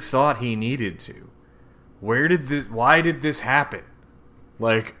who thought he needed to? Why did this happen?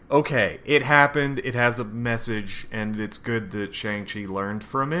 Like, okay, it happened, it has a message, and it's good that Shang-Chi learned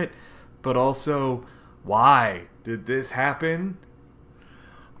from it, but also, why did this happen?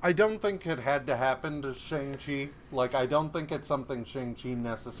 I don't think it had to happen to Shang-Chi. Like, I don't think it's something Shang-Chi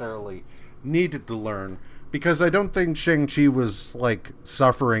necessarily needed to learn, because I don't think Shang-Chi was, like,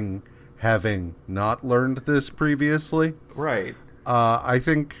 suffering having not learned this previously. Right. I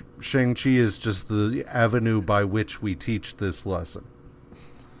think Shang-Chi is just the avenue by which we teach this lesson.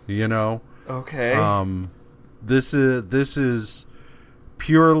 You know? Okay. This is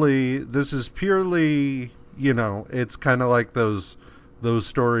purely, you know, it's kind of like those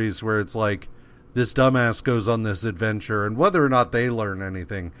stories where it's like this dumbass goes on this adventure and whether or not they learn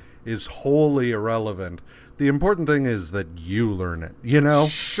anything is wholly irrelevant. The important thing is that you learn it, you know?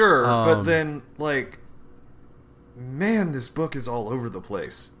 Sure, but then, like, man, this book is all over the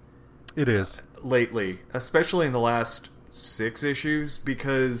place. It is. Lately, especially in the last 6 issues,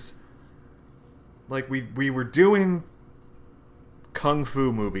 because, like, we were doing kung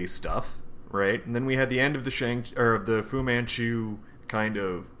fu movie stuff, right? And then we had the end of the Fu Manchu kind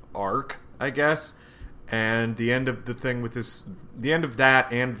of arc, I guess. And the end of that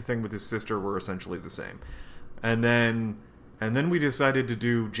and the thing with his sister were essentially the same. And then we decided to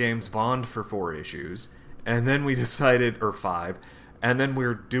do James Bond for 4 issues. And then we decided, or 5, and then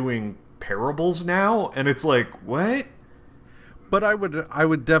we're doing parables now, and it's like, what? But I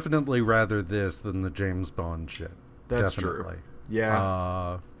would definitely rather this than the James Bond shit. That's definitely. True.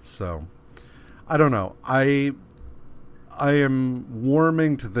 Yeah. So I don't know. I am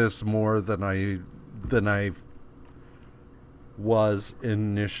warming to this more than I was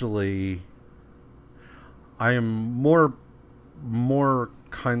initially. I am more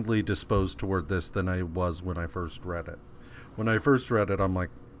kindly disposed toward this than I was when I first read it. When I first read it, I'm like,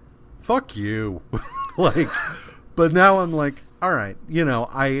 fuck you. Like, but now I'm like, all right, you know,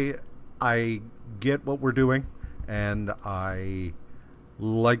 I get what we're doing, and I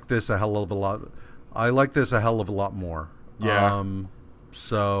like this a hell of a lot. I like this a hell of a lot more. Yeah.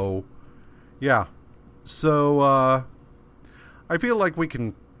 So, yeah. So, I feel like we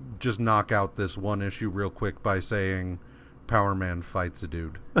can just knock out this one issue real quick by saying Power Man fights a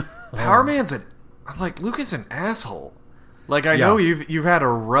dude. Power Man's Luke is an asshole. Like, I know you've had a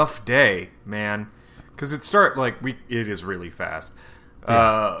rough day, man. Because it is really fast.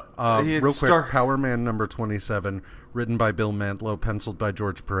 Yeah. Real quick, Power Man number 27, written by Bill Mantlo, penciled by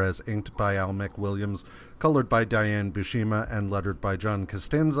George Perez, inked by Al McWilliams, colored by Diane Bushima, and lettered by John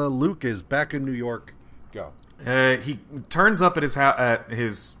Costanza. Luke is back in New York. Go. He turns up at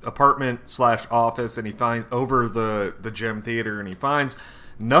his apartment/office, and he finds over the Gem Theater, and he finds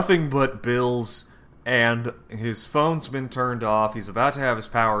nothing but bills, and his phone's been turned off. He's about to have his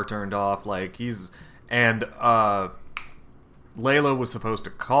power turned off. Layla was supposed to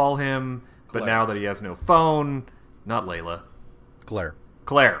call him, but now that he has no phone, not Layla,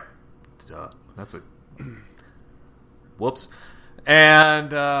 Claire. Duh, that's a whoops.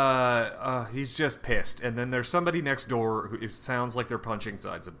 And he's just pissed. And then there's somebody next door who it sounds like they're punching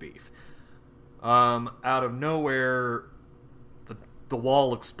sides of beef. Out of nowhere, the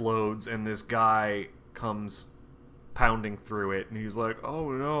wall explodes, and this guy comes pounding through it. And he's like,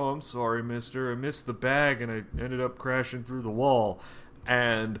 "Oh no, I'm sorry, mister. I missed the bag, and I ended up crashing through the wall."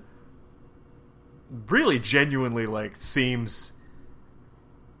 And really genuinely, seems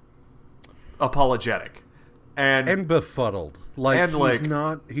apologetic. And befuddled.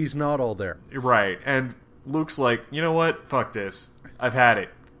 He's not all there. Right. And Luke's like, you know what? Fuck this. I've had it.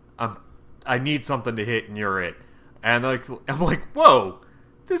 I need something to hit, and you're it. And I'm like, whoa,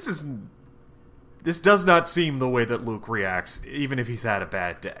 this does not seem the way that Luke reacts, even if he's had a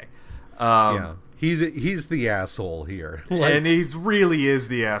bad day. Yeah, he's the asshole here, and he's really is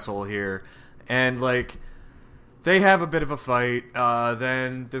the asshole here. And they have a bit of a fight.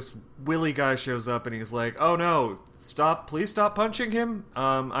 Then this Willie guy shows up, and he's like, "Oh no, please stop punching him.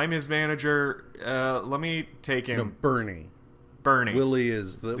 I'm his manager. Let me take him." No, Bernie. Bernie. Willie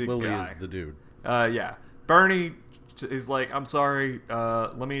is the guy. is the dude. Yeah. Bernie is like, I'm sorry,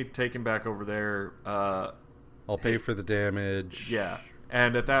 let me take him back over there. I'll pay for the damage. Yeah.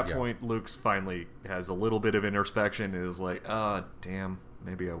 And at that point, Luke's finally has a little bit of introspection and is like, damn,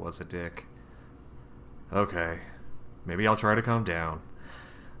 maybe I was a dick. Okay. Maybe I'll try to calm down.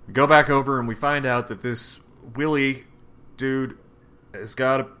 We go back over and we find out that this Willie dude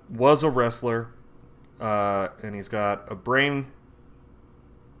was a wrestler, and he's got a brain.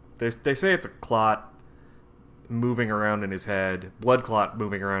 They say it's a clot moving around in his head, blood clot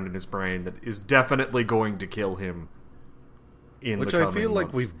moving around in his brain that is definitely going to kill him. Which I feel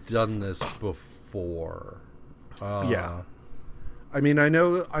like we've done this before. Yeah. I mean, I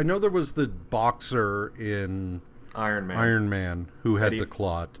know there was the boxer in Iron Man who had the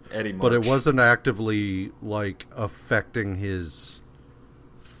clot, Eddie March. But it wasn't actively like affecting his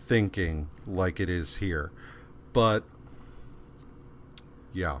thinking like it is here. But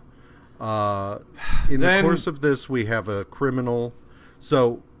yeah, in the course of this, we have a criminal.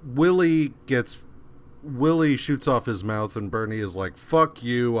 So Willie shoots off his mouth, and Bernie is like, "Fuck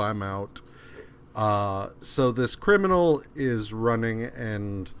you, I'm out." So this criminal is running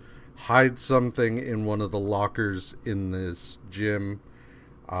and hides something in one of the lockers in this gym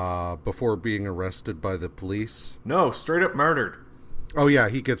before being arrested by the police. No, straight up murdered. Oh yeah,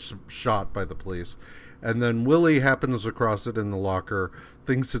 he gets shot by the police. And then Willie happens across it in the locker,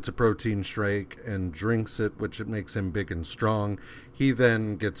 thinks it's a protein shake, and drinks it, which it makes him big and strong. He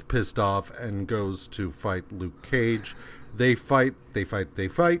then gets pissed off and goes to fight Luke Cage. They fight.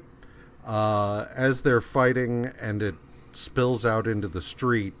 As they're fighting and it spills out into the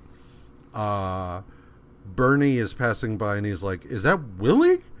street, Bernie is passing by and he's like, "Is that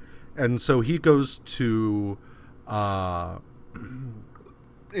Willie?" And so he goes to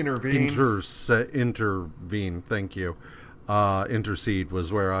intervene. Thank you. Intercede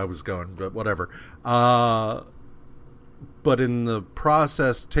was where I was going, but whatever. But in the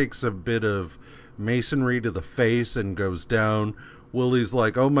process takes a bit of masonry to the face and goes down. Willie's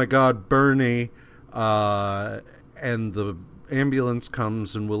like, "Oh my God, Bernie." And the ambulance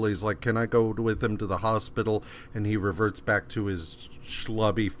comes and Willie's like, "Can I go with him to the hospital?" And he reverts back to his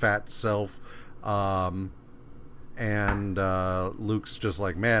schlubby fat self. And Luke's just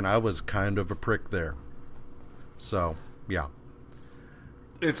like, "Man, I was kind of a prick there." So, yeah.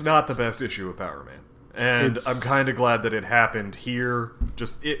 It's not the best issue of Power Man. And I'm kind of glad that it happened here.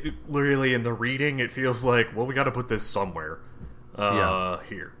 Just, it really, in the reading, it feels like, well, we got to put this somewhere.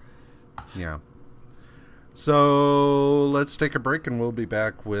 Here. Yeah. So, let's take a break and we'll be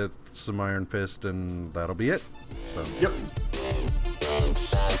back with some Iron Fist and that'll be it. So. Yep.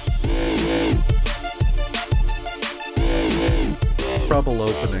 Trouble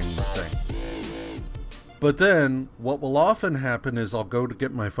opening the thing. But then, what will often happen is I'll go to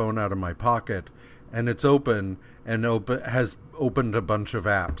get my phone out of my pocket, and it's open, and has opened a bunch of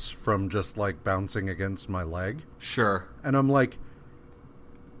apps from just, like, bouncing against my leg. Sure. And I'm like,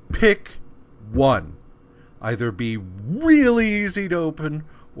 pick one. Either be really easy to open,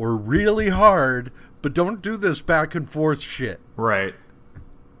 or really hard, but don't do this back and forth shit. Right.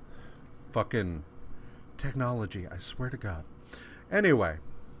 Fucking technology, I swear to God. Anyway,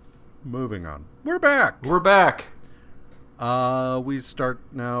 moving on. We're back. We start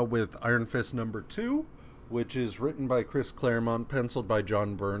now with Iron Fist number 2, which is written by Chris Claremont, penciled by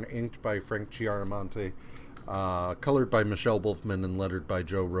John Byrne, inked by Frank Chiaramonte, colored by Michelle Wolfman, and lettered by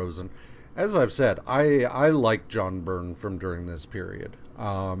Joe Rosen. As I've said, I like John Byrne from during this period.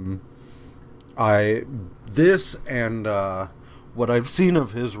 This and what I've seen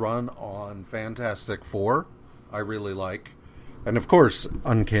of his run on Fantastic Four, I really like. And of course,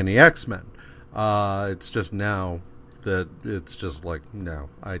 Uncanny X-Men. It's just now that it's just like, no,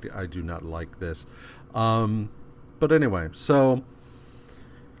 I do not like this. But anyway, so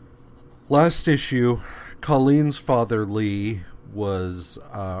last issue, Colleen's father Lee was,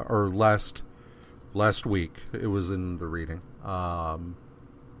 or last week, it was in the reading.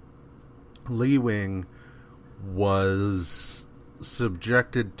 Lee Wing was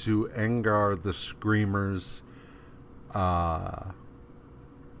subjected to Angar the Screamer's bad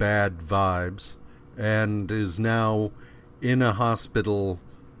vibes and is now in a hospital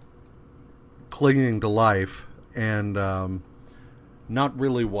clinging to life and not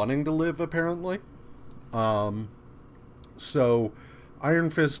really wanting to live, apparently. So Iron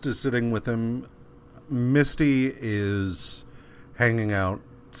Fist is sitting with him. Misty is hanging out,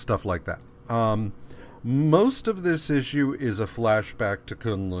 stuff like that. Most of this issue is a flashback to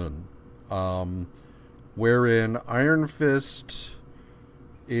Kunlun, wherein Iron Fist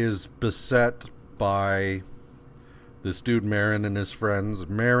is beset by this dude Marin and his friends.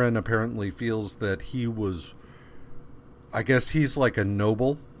 Marin apparently feels that he was I guess he's like a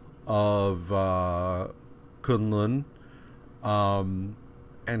noble of Kunlun,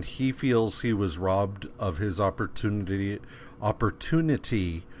 and he feels he was robbed of his opportunity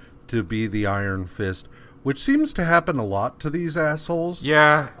to be the Iron Fist, which seems to happen a lot to these assholes.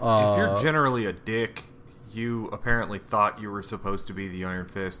 Yeah, if you're generally a dick, you apparently thought you were supposed to be the Iron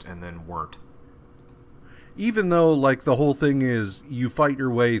Fist and then weren't. Even though, like, the whole thing is you fight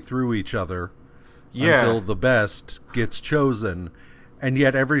your way through each other until the best gets chosen, and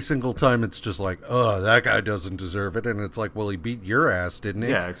yet every single time it's just like, oh, that guy doesn't deserve it, and it's like, well, he beat your ass, didn't he?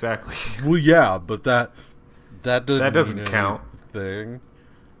 Yeah, exactly. Well, yeah, but that doesn't count. Thing.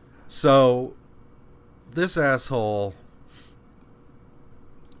 So this asshole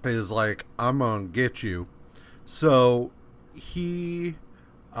is like, I'm gonna get you. So he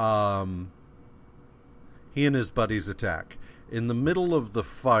and his buddies attack. In the middle of the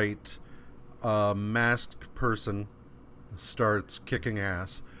fight, a masked person starts kicking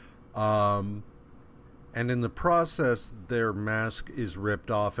ass. And in the process, their mask is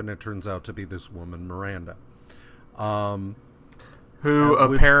ripped off, and it turns out to be this woman, Miranda. Who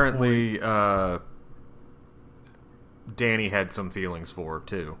apparently Danny had some feelings for,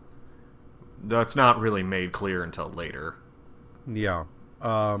 too. That's not really made clear until later. Yeah.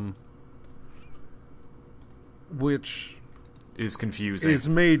 Which is confusing. Is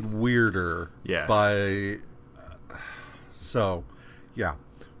made weirder by... So, yeah.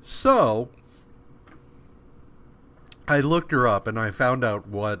 So, I looked her up and I found out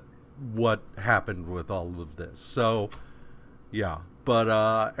what happened with all of this. So, yeah.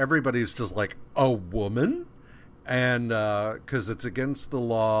 But everybody's just like, a woman? And, because it's against the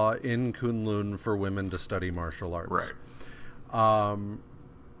law in Kunlun for women to study martial arts. Right.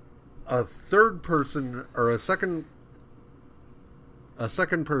 A third person, or a second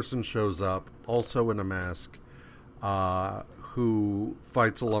person shows up, also in a mask, who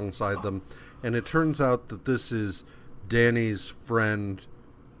fights alongside them. And it turns out that this is Danny's friend,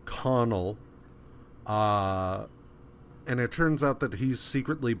 Connell. And it turns out that he's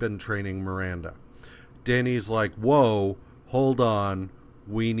secretly been training Miranda. Danny's like, whoa, hold on,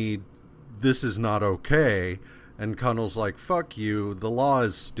 this is not okay. And Connell's like, fuck you, the law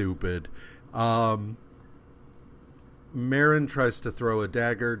is stupid. Marin tries to throw a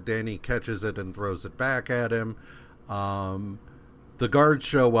dagger. Danny catches it and throws it back at him. The guards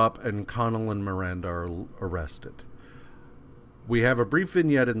show up, and Connell and Miranda are arrested. We have a brief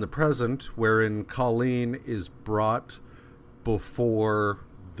vignette in the present wherein Colleen is brought before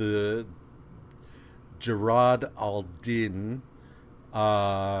the Gerard al-Din,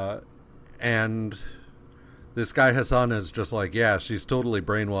 and this guy Hassan is just like, yeah, she's totally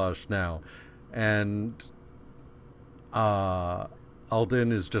brainwashed now. And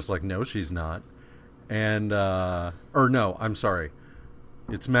al-Din is just like, no, she's not. And, or no, I'm sorry.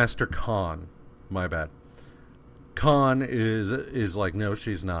 It's Master Khan. My bad. Khan is like, no,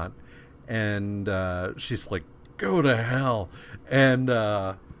 she's not. And she's like, go to hell. And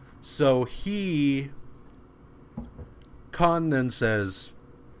so Khan then says,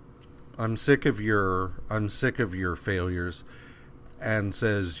 I'm sick of your failures, and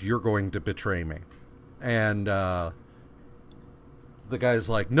says, you're going to betray me. And the guy's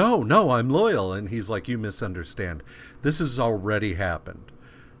like, no, I'm loyal. And he's like, you misunderstand. This has already happened.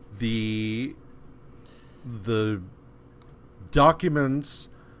 The documents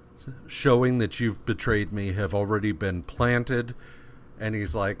showing that you've betrayed me have already been planted. And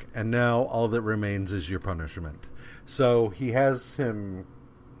he's like, and now all that remains is your punishment. So he has him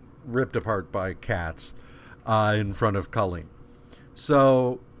ripped apart by cats in front of Colleen.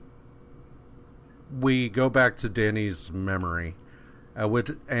 So we go back to Danny's memory,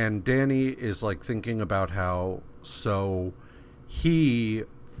 and Danny is like thinking about how he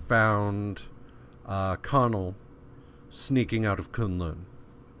found Connell sneaking out of Kunlun.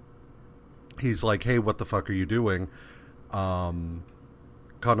 He's like, hey, what the fuck are you doing?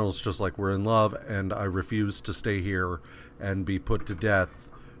 Connell's just like, we're in love, and I refuse to stay here and be put to death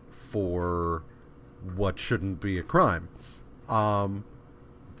for what shouldn't be a crime.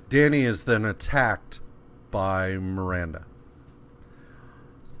 Danny is then attacked by Miranda.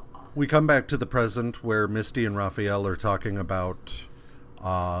 We come back to the present where Misty and Raphael are talking about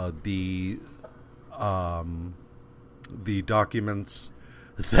the documents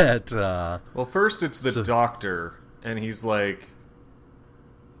that... well, first it's the doctor, and he's like...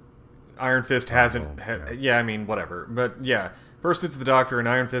 Iron Fist hasn't... yeah, I mean, whatever. But, yeah. First it's the doctor, and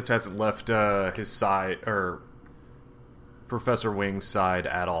Iron Fist hasn't left his side, or Professor Wing's side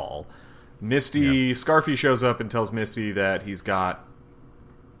at all. Misty... Scarfy shows up and tells Misty that he's got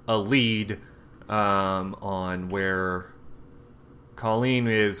a lead on where Colleen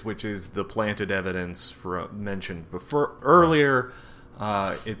is, which is the planted evidence mentioned before earlier.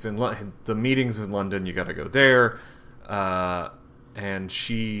 It's in the meeting's in London. You got to go there, and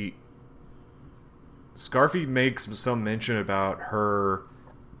Scarfy makes some mention about her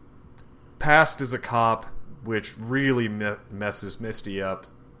past as a cop, which really messes Misty up,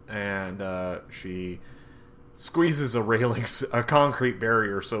 and she squeezes a concrete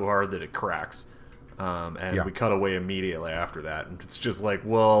barrier so hard that it cracks. We cut away immediately after that, and it's just like,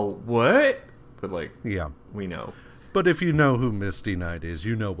 well, what? But we know. But if you know who Misty Knight is,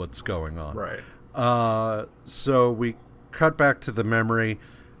 you know what's going on. Right. So we cut back to the memory.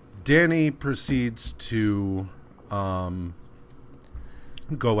 Danny proceeds to go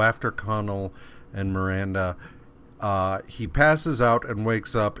after Connell and Miranda. He passes out and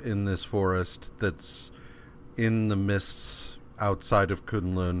wakes up in this forest that's in the mists outside of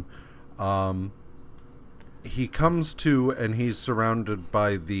Kunlun. He comes to, and he's surrounded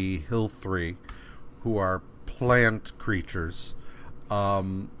by the Hill Three, who are plant creatures,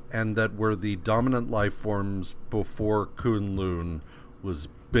 and that were the dominant life forms before Kunlun was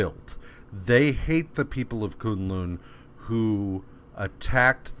built. They hate the people of Kunlun, who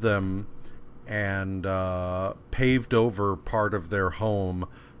attacked them and paved over part of their home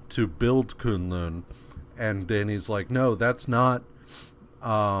to build Kunlun. And then he's like, no, that's not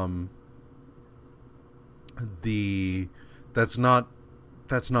that's not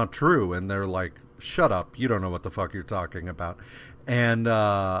true. And they're like, shut up, you don't know what the fuck you're talking about. And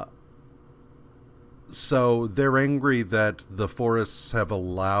so they're angry that the forests have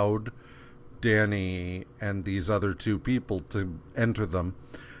allowed Danny and these other two people to enter them.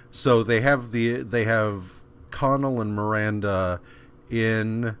 So they have Connell and Miranda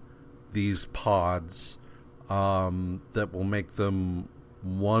in these pods that will make them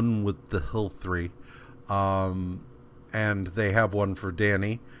one with the Hill Three. And they have one for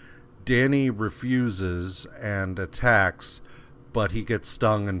Danny. Danny refuses and attacks, but he gets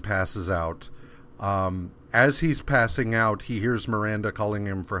stung and passes out. As he's passing out, he hears Miranda calling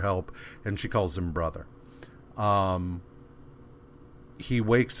him for help, and she calls him brother. He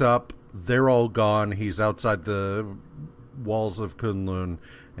wakes up, they're all gone, he's outside the walls of Kunlun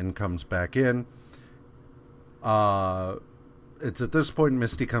and comes back in. It's at this point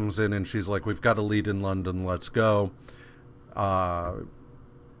Misty comes in and she's like, we've got a lead in London, let's go.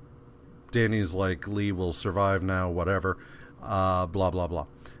 Danny's like, Lee will survive now, whatever. Blah, blah, blah.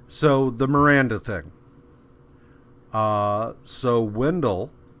 So, the Miranda thing. So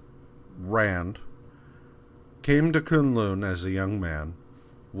Wendell Rand came to Kunlun as a young man,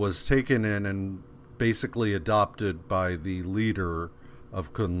 was taken in and basically adopted by the leader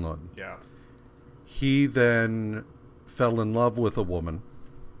of Kunlun. Yeah. He then fell in love with a woman,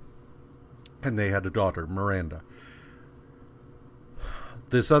 and they had a daughter, Miranda.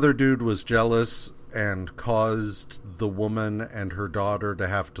 This other dude was jealous and caused the woman and her daughter to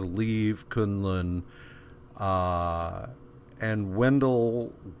have to leave Kunlun. And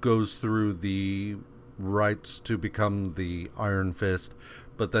Wendell goes through the rites to become the Iron Fist,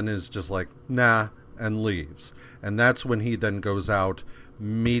 but then is just like, nah, and leaves. And that's when he then goes out,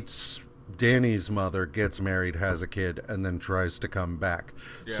 meets Danny's mother, gets married, has a kid, and then tries to come back.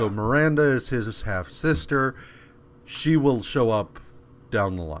 Yeah. So Miranda is his half-sister. She will show up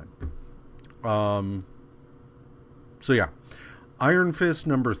down the line. So yeah. Iron Fist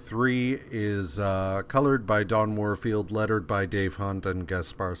number 3 is colored by Don Warfield, lettered by Dave Hunt and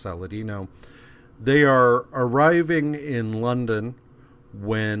Gaspar Saladino. They are arriving in London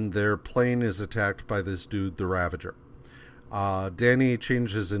when their plane is attacked by this dude, the Ravager. Danny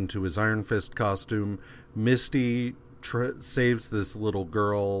changes into his Iron Fist costume. Misty saves this little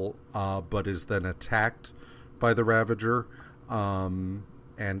girl, but is then attacked by the Ravager and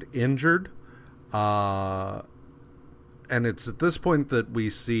injured. And it's at this point that we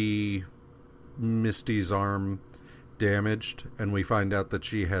see Misty's arm damaged, and we find out that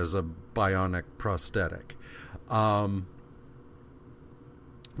she has a bionic prosthetic. The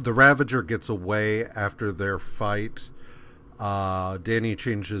Ravager gets away after their fight. Danny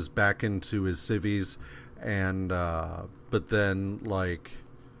changes back into his civvies, and but then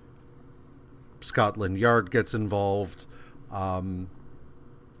Scotland Yard gets involved.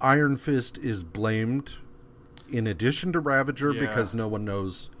 Iron Fist is blamed in addition to Ravager, because no one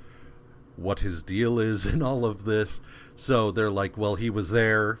knows what his deal is in all of this. So they're like, well, he was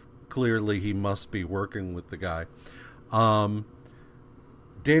there. Clearly he must be working with the guy.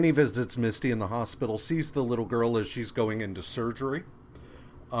 Danny visits Misty in the hospital, sees the little girl as she's going into surgery.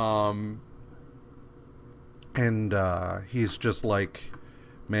 And he's just like,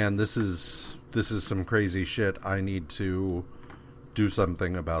 man, this is some crazy shit. I need to do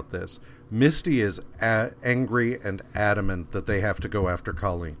something about this. Misty is angry and adamant that they have to go after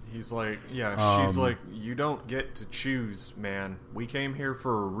Colleen. He's like, she's like, you don't get to choose, man. We came here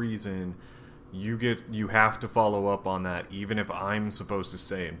for a reason. You have to follow up on that, even if I'm supposed to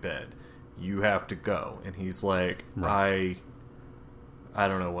stay in bed. You have to go. And he's like, right. I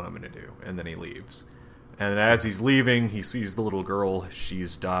don't know what I'm going to do. And then he leaves. And as he's leaving, he sees the little girl.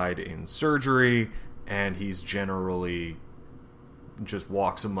 She's died in surgery, and he's generally just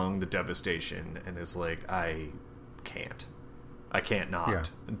walks among the devastation and is like, I can't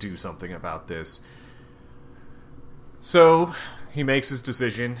not do something about this. So he makes his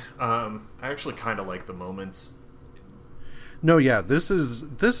decision. I actually kind of like the moments. No, yeah, this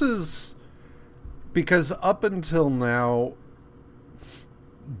is because up until now,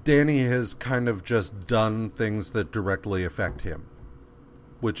 Danny has kind of just done things that directly affect him,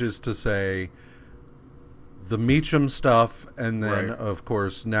 which is to say, the Meacham stuff, and then of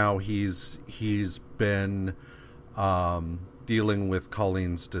course now he's been dealing with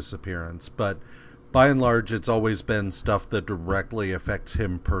Colleen's disappearance. But by and large, it's always been stuff that directly affects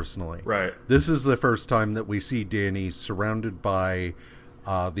him personally. Right. This is the first time that we see Danny surrounded by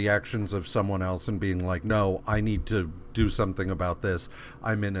the actions of someone else and being like, no, I need to do something about this.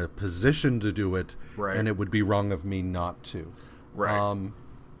 I'm in a position to do it, and it would be wrong of me not to. Right.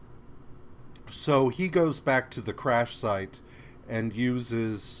 So he goes back to the crash site and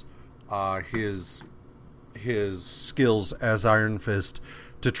uses his skills as Iron Fist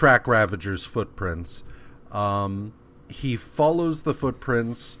to track Ravager's footprints. He follows the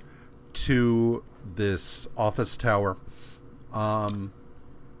footprints to this office tower.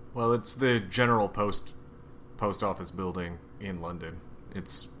 Well, it's the General Post Office building in London.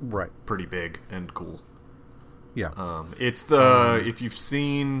 It's pretty big and cool. Yeah. It's the if you've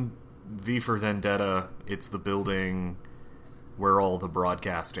seen V for Vendetta, it's the building where all the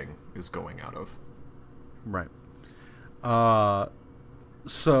broadcasting is going out of. Right.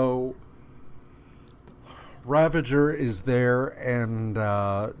 So Ravager is there, and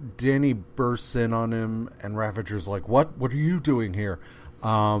Danny bursts in on him, and Ravager's like, What are you doing here?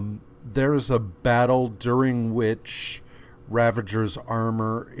 There's a battle during which Ravager's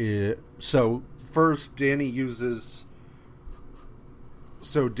armor is... So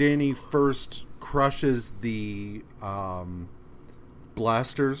Danny first crushes the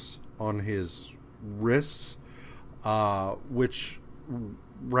blasters on his wrists, which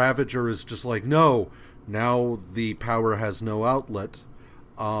Ravager is just like, no, now the power has no outlet.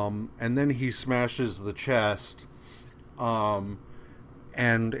 And then he smashes the chest.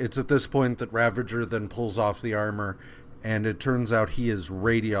 And it's at this point that Ravager then pulls off the armor, and it turns out he is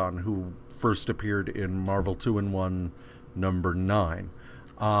Radion, who first appeared in Marvel 2-in-1 number 9.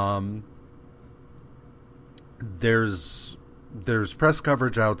 There's press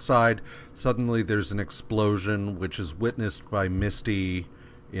coverage outside. Suddenly there's an explosion, which is witnessed by Misty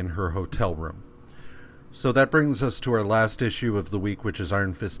in her hotel room. So that brings us to our last issue of the week, which is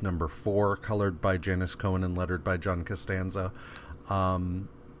Iron Fist number 4, colored by Janice Cohen and lettered by John Costanza.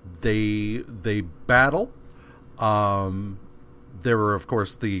 They battle. There were, of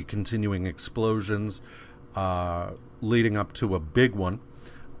course, the continuing explosions leading up to a big one.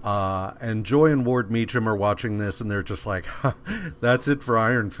 And Joy and Ward Meacham are watching this, and they're just like, that's it for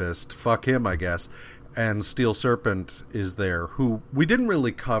Iron Fist. Fuck him, I guess. And Steel Serpent is there, who we didn't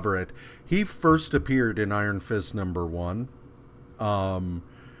really cover it. He first appeared in Iron Fist number 1,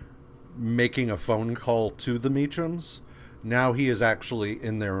 making a phone call to the Meachams. Now he is actually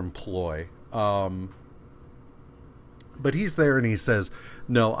in their employ. But he's there, and he says,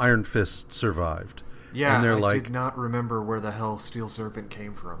 no, Iron Fist survived. Yeah, and they're I like, did not remember where the hell Steel Serpent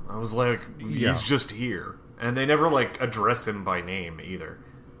came from. I was like, he's just here. And they never, address him by name, either.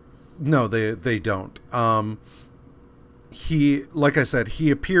 No, they don't. He, like I said, he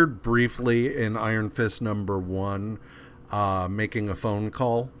appeared briefly in Iron Fist number 1, making a phone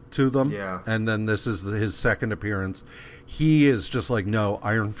call to them. Yeah. And then this is his second appearance. He is just like, no,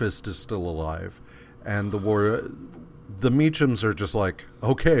 Iron Fist is still alive. And the Meachams are just like,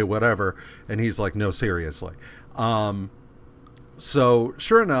 okay, whatever. And he's like, no, seriously. So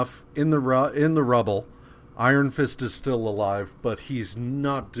sure enough, in the rubble, Iron Fist is still alive, but he's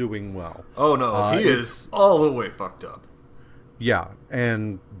not doing well. Oh no, he is all the way fucked up. Yeah,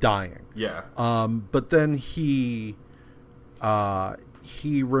 and dying. Yeah. But then he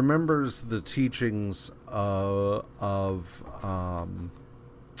remembers the teachings of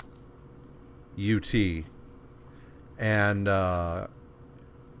UT,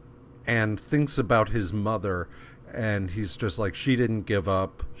 and thinks about his mother, and he's just like, she didn't give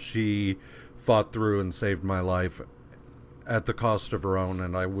up. She fought through and saved my life. at the cost of her own,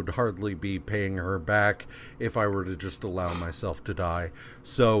 and I would hardly be paying her back if I were to just allow myself to die.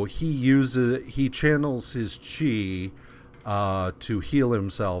 So he channels his chi to heal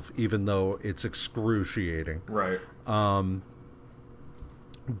himself, even though it's excruciating. Right.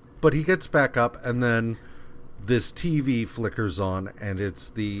 But he gets back up, and then this TV flickers on, and it's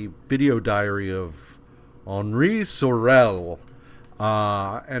the video diary of Henri Sorel.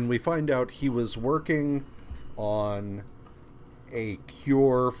 And we find out he was working on a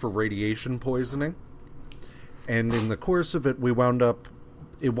cure for radiation poisoning. And in the course of it, it wound up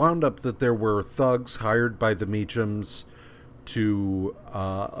that there were thugs hired by the Meachams to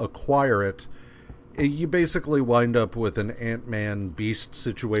acquire it. You basically wind up with an Ant-Man Beast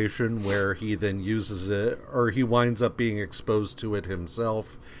situation where he then uses it, or he winds up being exposed to it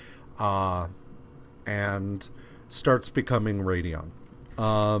himself, and starts becoming Radion.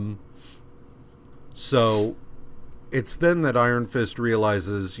 So it's then that Iron Fist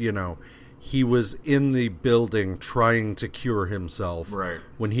realizes, he was in the building trying to cure himself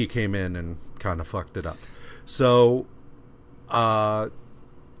when he came in and kind of fucked it up. So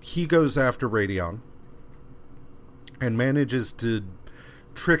he goes after Radion and manages to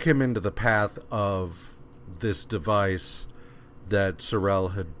trick him into the path of this device that Sorel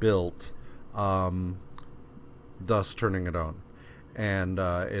had built, thus turning it on. And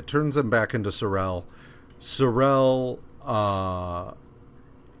it turns him back into Sorel. Sorel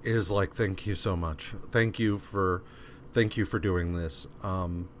is like, thank you so much. Thank you for doing this.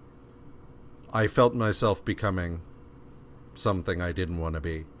 I felt myself becoming something I didn't want to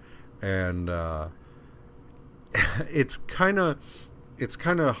be. And it's kind of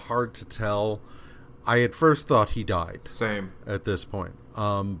hard to tell. I at first thought he died. Same. At this point.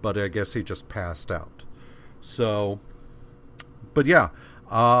 But I guess he just passed out. So, but yeah,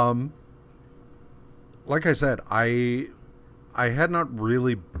 like I said, I had not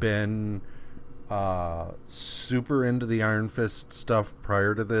really been super into the Iron Fist stuff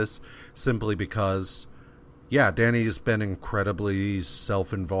prior to this, simply because, yeah, Danny's been incredibly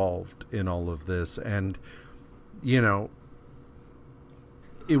self-involved in all of this, and,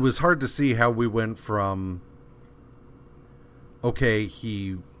 it was hard to see how we went from, okay,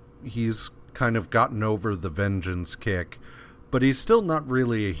 he's kind of gotten over the vengeance kick, but he's still not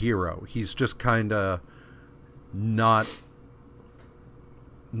really a hero. He's just kind of not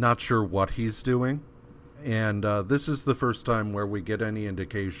sure what he's doing. And this is the first time where we get any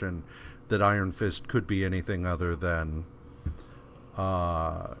indication that Iron Fist could be anything other than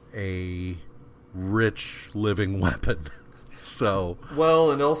a rich living weapon. So, well,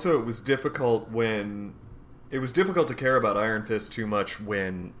 and also it was difficult to care about Iron Fist too much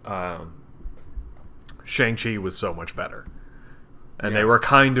when Shang-Chi was so much better. And they were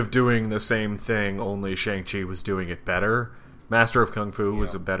kind of doing the same thing, only Shang-Chi was doing it better. Master of Kung Fu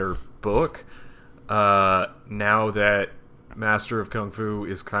was a better book. Now that Master of Kung Fu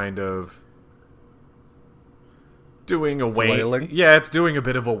is kind of doing a wane. Yeah, it's doing a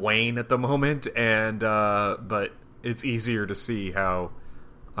bit of a wane at the moment, and but it's easier to see how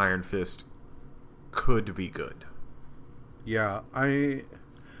Iron Fist could be good. Yeah,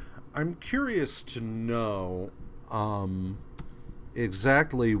 I'm curious to know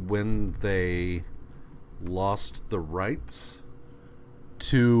exactly when they lost the rights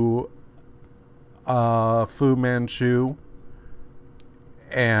to Fu Manchu,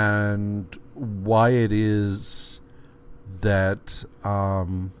 and why it is that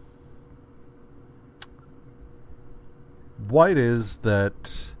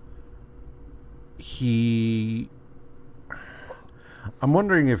he... I'm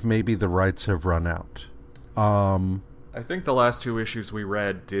wondering if maybe the rights have run out. I think the last two issues we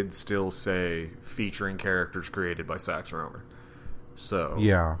read did still say featuring characters created by Sax Rohmer. So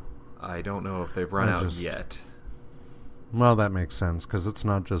yeah, I don't know if they've run out yet. Well, that makes sense, because it's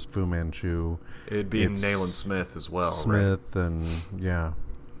not just Fu Manchu. It'd be Nayland Smith as well. Smith, right?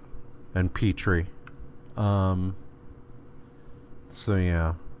 and Petrie. So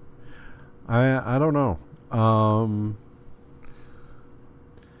yeah, I don't know.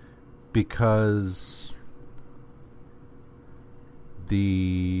 Because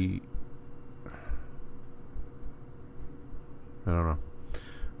I don't know.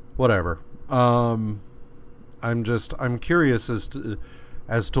 Whatever. I'm curious as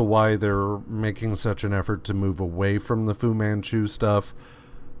to why they're making such an effort to move away from the Fu Manchu stuff,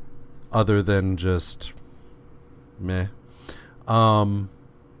 other than just meh. But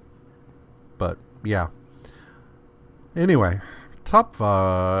yeah. Anyway, top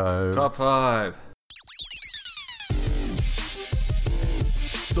 5. Top 5.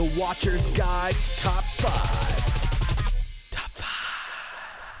 The Watcher's Guide's Top 5.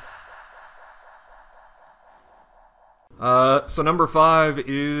 So number 5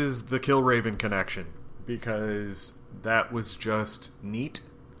 is the Killraven connection, because that was just neat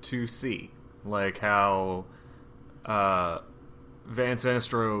to see. Like how Vance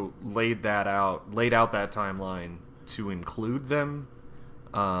Astro laid out that timeline to include them.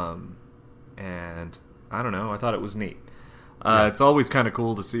 And I don't know, I thought it was neat. It's always kind of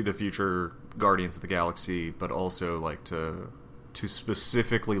cool to see the future Guardians of the Galaxy, but also like to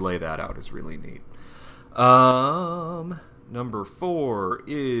specifically lay that out is really neat. Number 4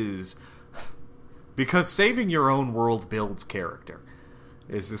 is because saving your own world builds character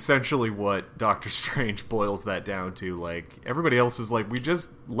is essentially what Doctor Strange boils that down to. Like, everybody else is like, we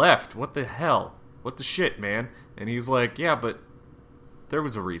just left. What the hell? What the shit, man? And he's like, yeah, but there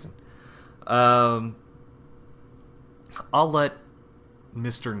was a reason. I'll let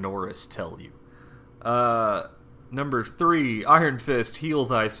Mr. Norris tell you. Number 3, Iron Fist, heal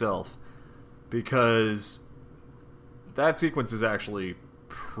thyself. Because that sequence is actually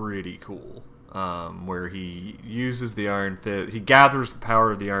pretty cool. Where he uses the Iron Fist, he gathers the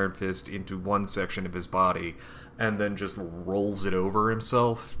power of the Iron Fist into one section of his body, and then just rolls it over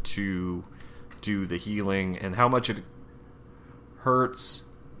himself to do the healing, and how much it hurts.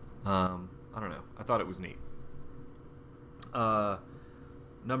 I don't know. I thought it was neat.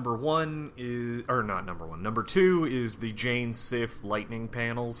 Number 2 is the Jane Sif lightning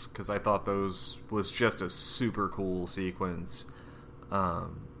panels, because I thought those was just a super cool sequence.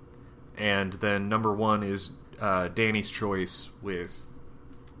 And then number 1 is Danny's choice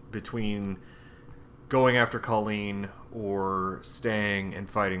between going after Colleen or staying and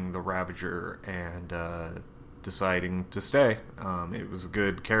fighting the Ravager, and deciding to stay. It was a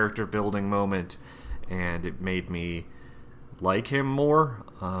good character building moment, and it made me like him more,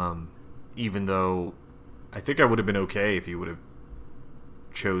 even though I think I would have been okay if he would have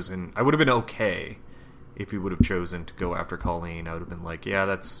chosen... I would have been okay if he would have chosen to go after Colleen. I would have been like, yeah,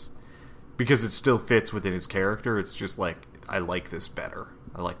 that's... Because it still fits within his character. It's just like, I like this better.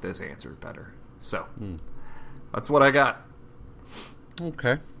 I like this answer better. So, that's what I got.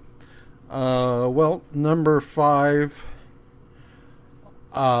 Okay. Well, number 5...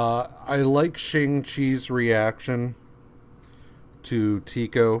 I like Shang-Chi's reaction to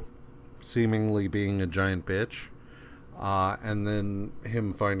Tico seemingly being a giant bitch, and then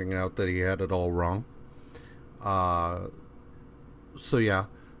him finding out that he had it all wrong. So yeah,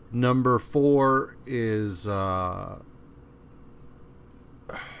 number 4 is the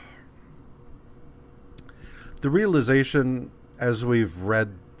realization, as we've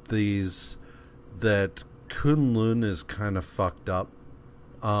read these, that Kunlun is kind of fucked up,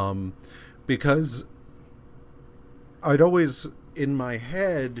 because I'd always, in my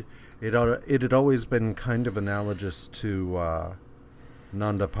head, it had always been kind of analogous to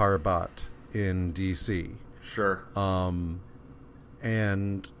Nanda Parbat in DC. Sure.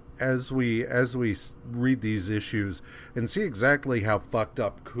 And as we read these issues and see exactly how fucked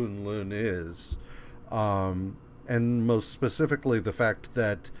up Kunlun is, and most specifically the fact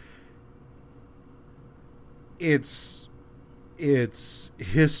that its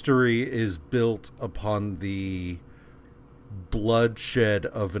history is built upon the bloodshed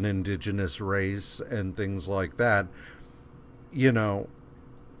of an indigenous race and things like that, you know,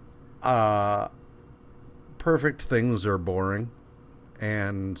 perfect things are boring.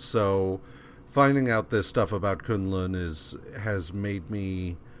 And so finding out this stuff about Kunlun has made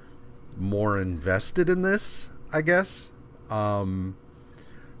me more invested in this, I guess. So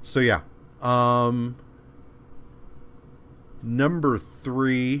yeah. Number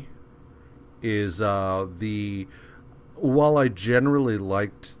 3 is while I generally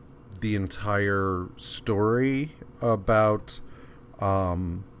liked the entire story about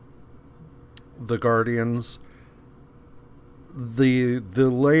the Guardians, the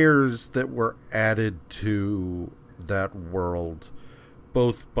layers that were added to that world,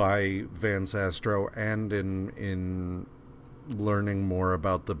 both by Vance Astro and in learning more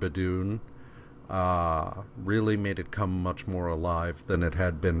about the Badoon, really made it come much more alive than it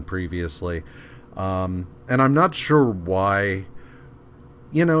had been previously. And I'm not sure why.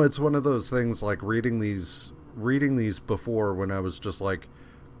 You know, it's one of those things, like reading these before, when I was just like,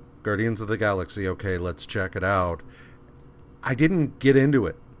 Guardians of the Galaxy, okay, let's check it out. I didn't get into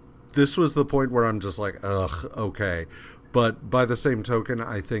it. This was the point where I'm just like, ugh, okay. But by the same token,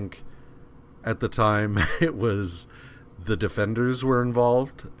 I think at the time it was the Defenders were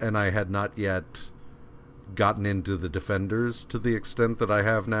involved, and I had not yet gotten into the Defenders to the extent that I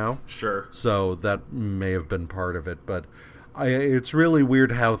have now. Sure. So that may have been part of it, but it's really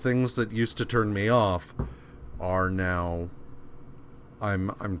weird how things that used to turn me off are now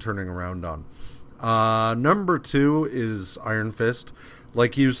I'm turning around on. Number 2 is Iron Fist.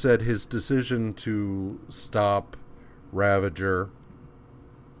 Like you said, his decision to stop Ravager.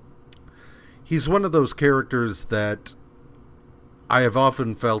 He's one of those characters that I have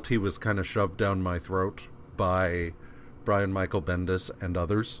often felt he was kind of shoved down my throat by Brian Michael Bendis and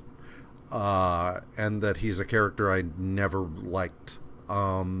others. And that he's a character I never liked.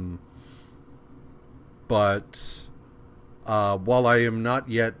 But while I am not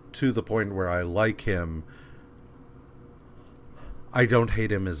yet to the point where I like him, I don't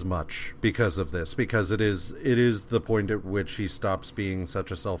hate him as much because of this. Because it is the point at which he stops being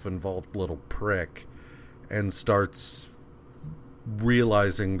such a self-involved little prick and starts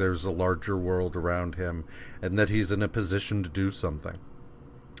realizing there's a larger world around him and that he's in a position to do something.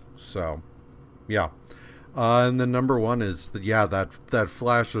 So, yeah. And then number 1 is, that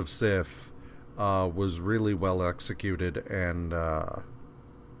flash of Sif was really well executed, and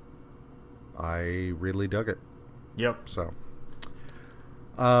I really dug it. Yep. So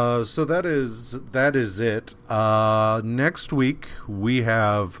that is it. Next week we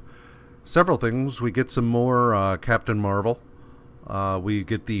have several things. We get some more Captain Marvel. We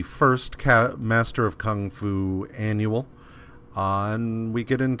get the first Master of Kung Fu annual, and we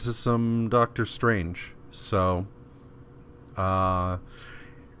get into some Doctor Strange. So,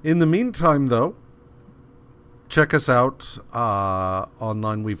 in the meantime, though, check us out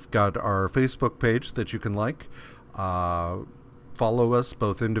online. We've got our Facebook page that you can like. Follow us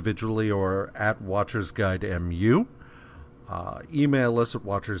both individually or at WatchersGuideMU. Email us at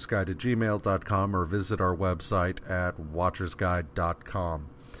watchersguide@gmail.com or visit our website at watchersguide.com.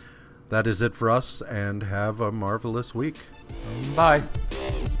 That is it for us, and have a marvelous week. Bye.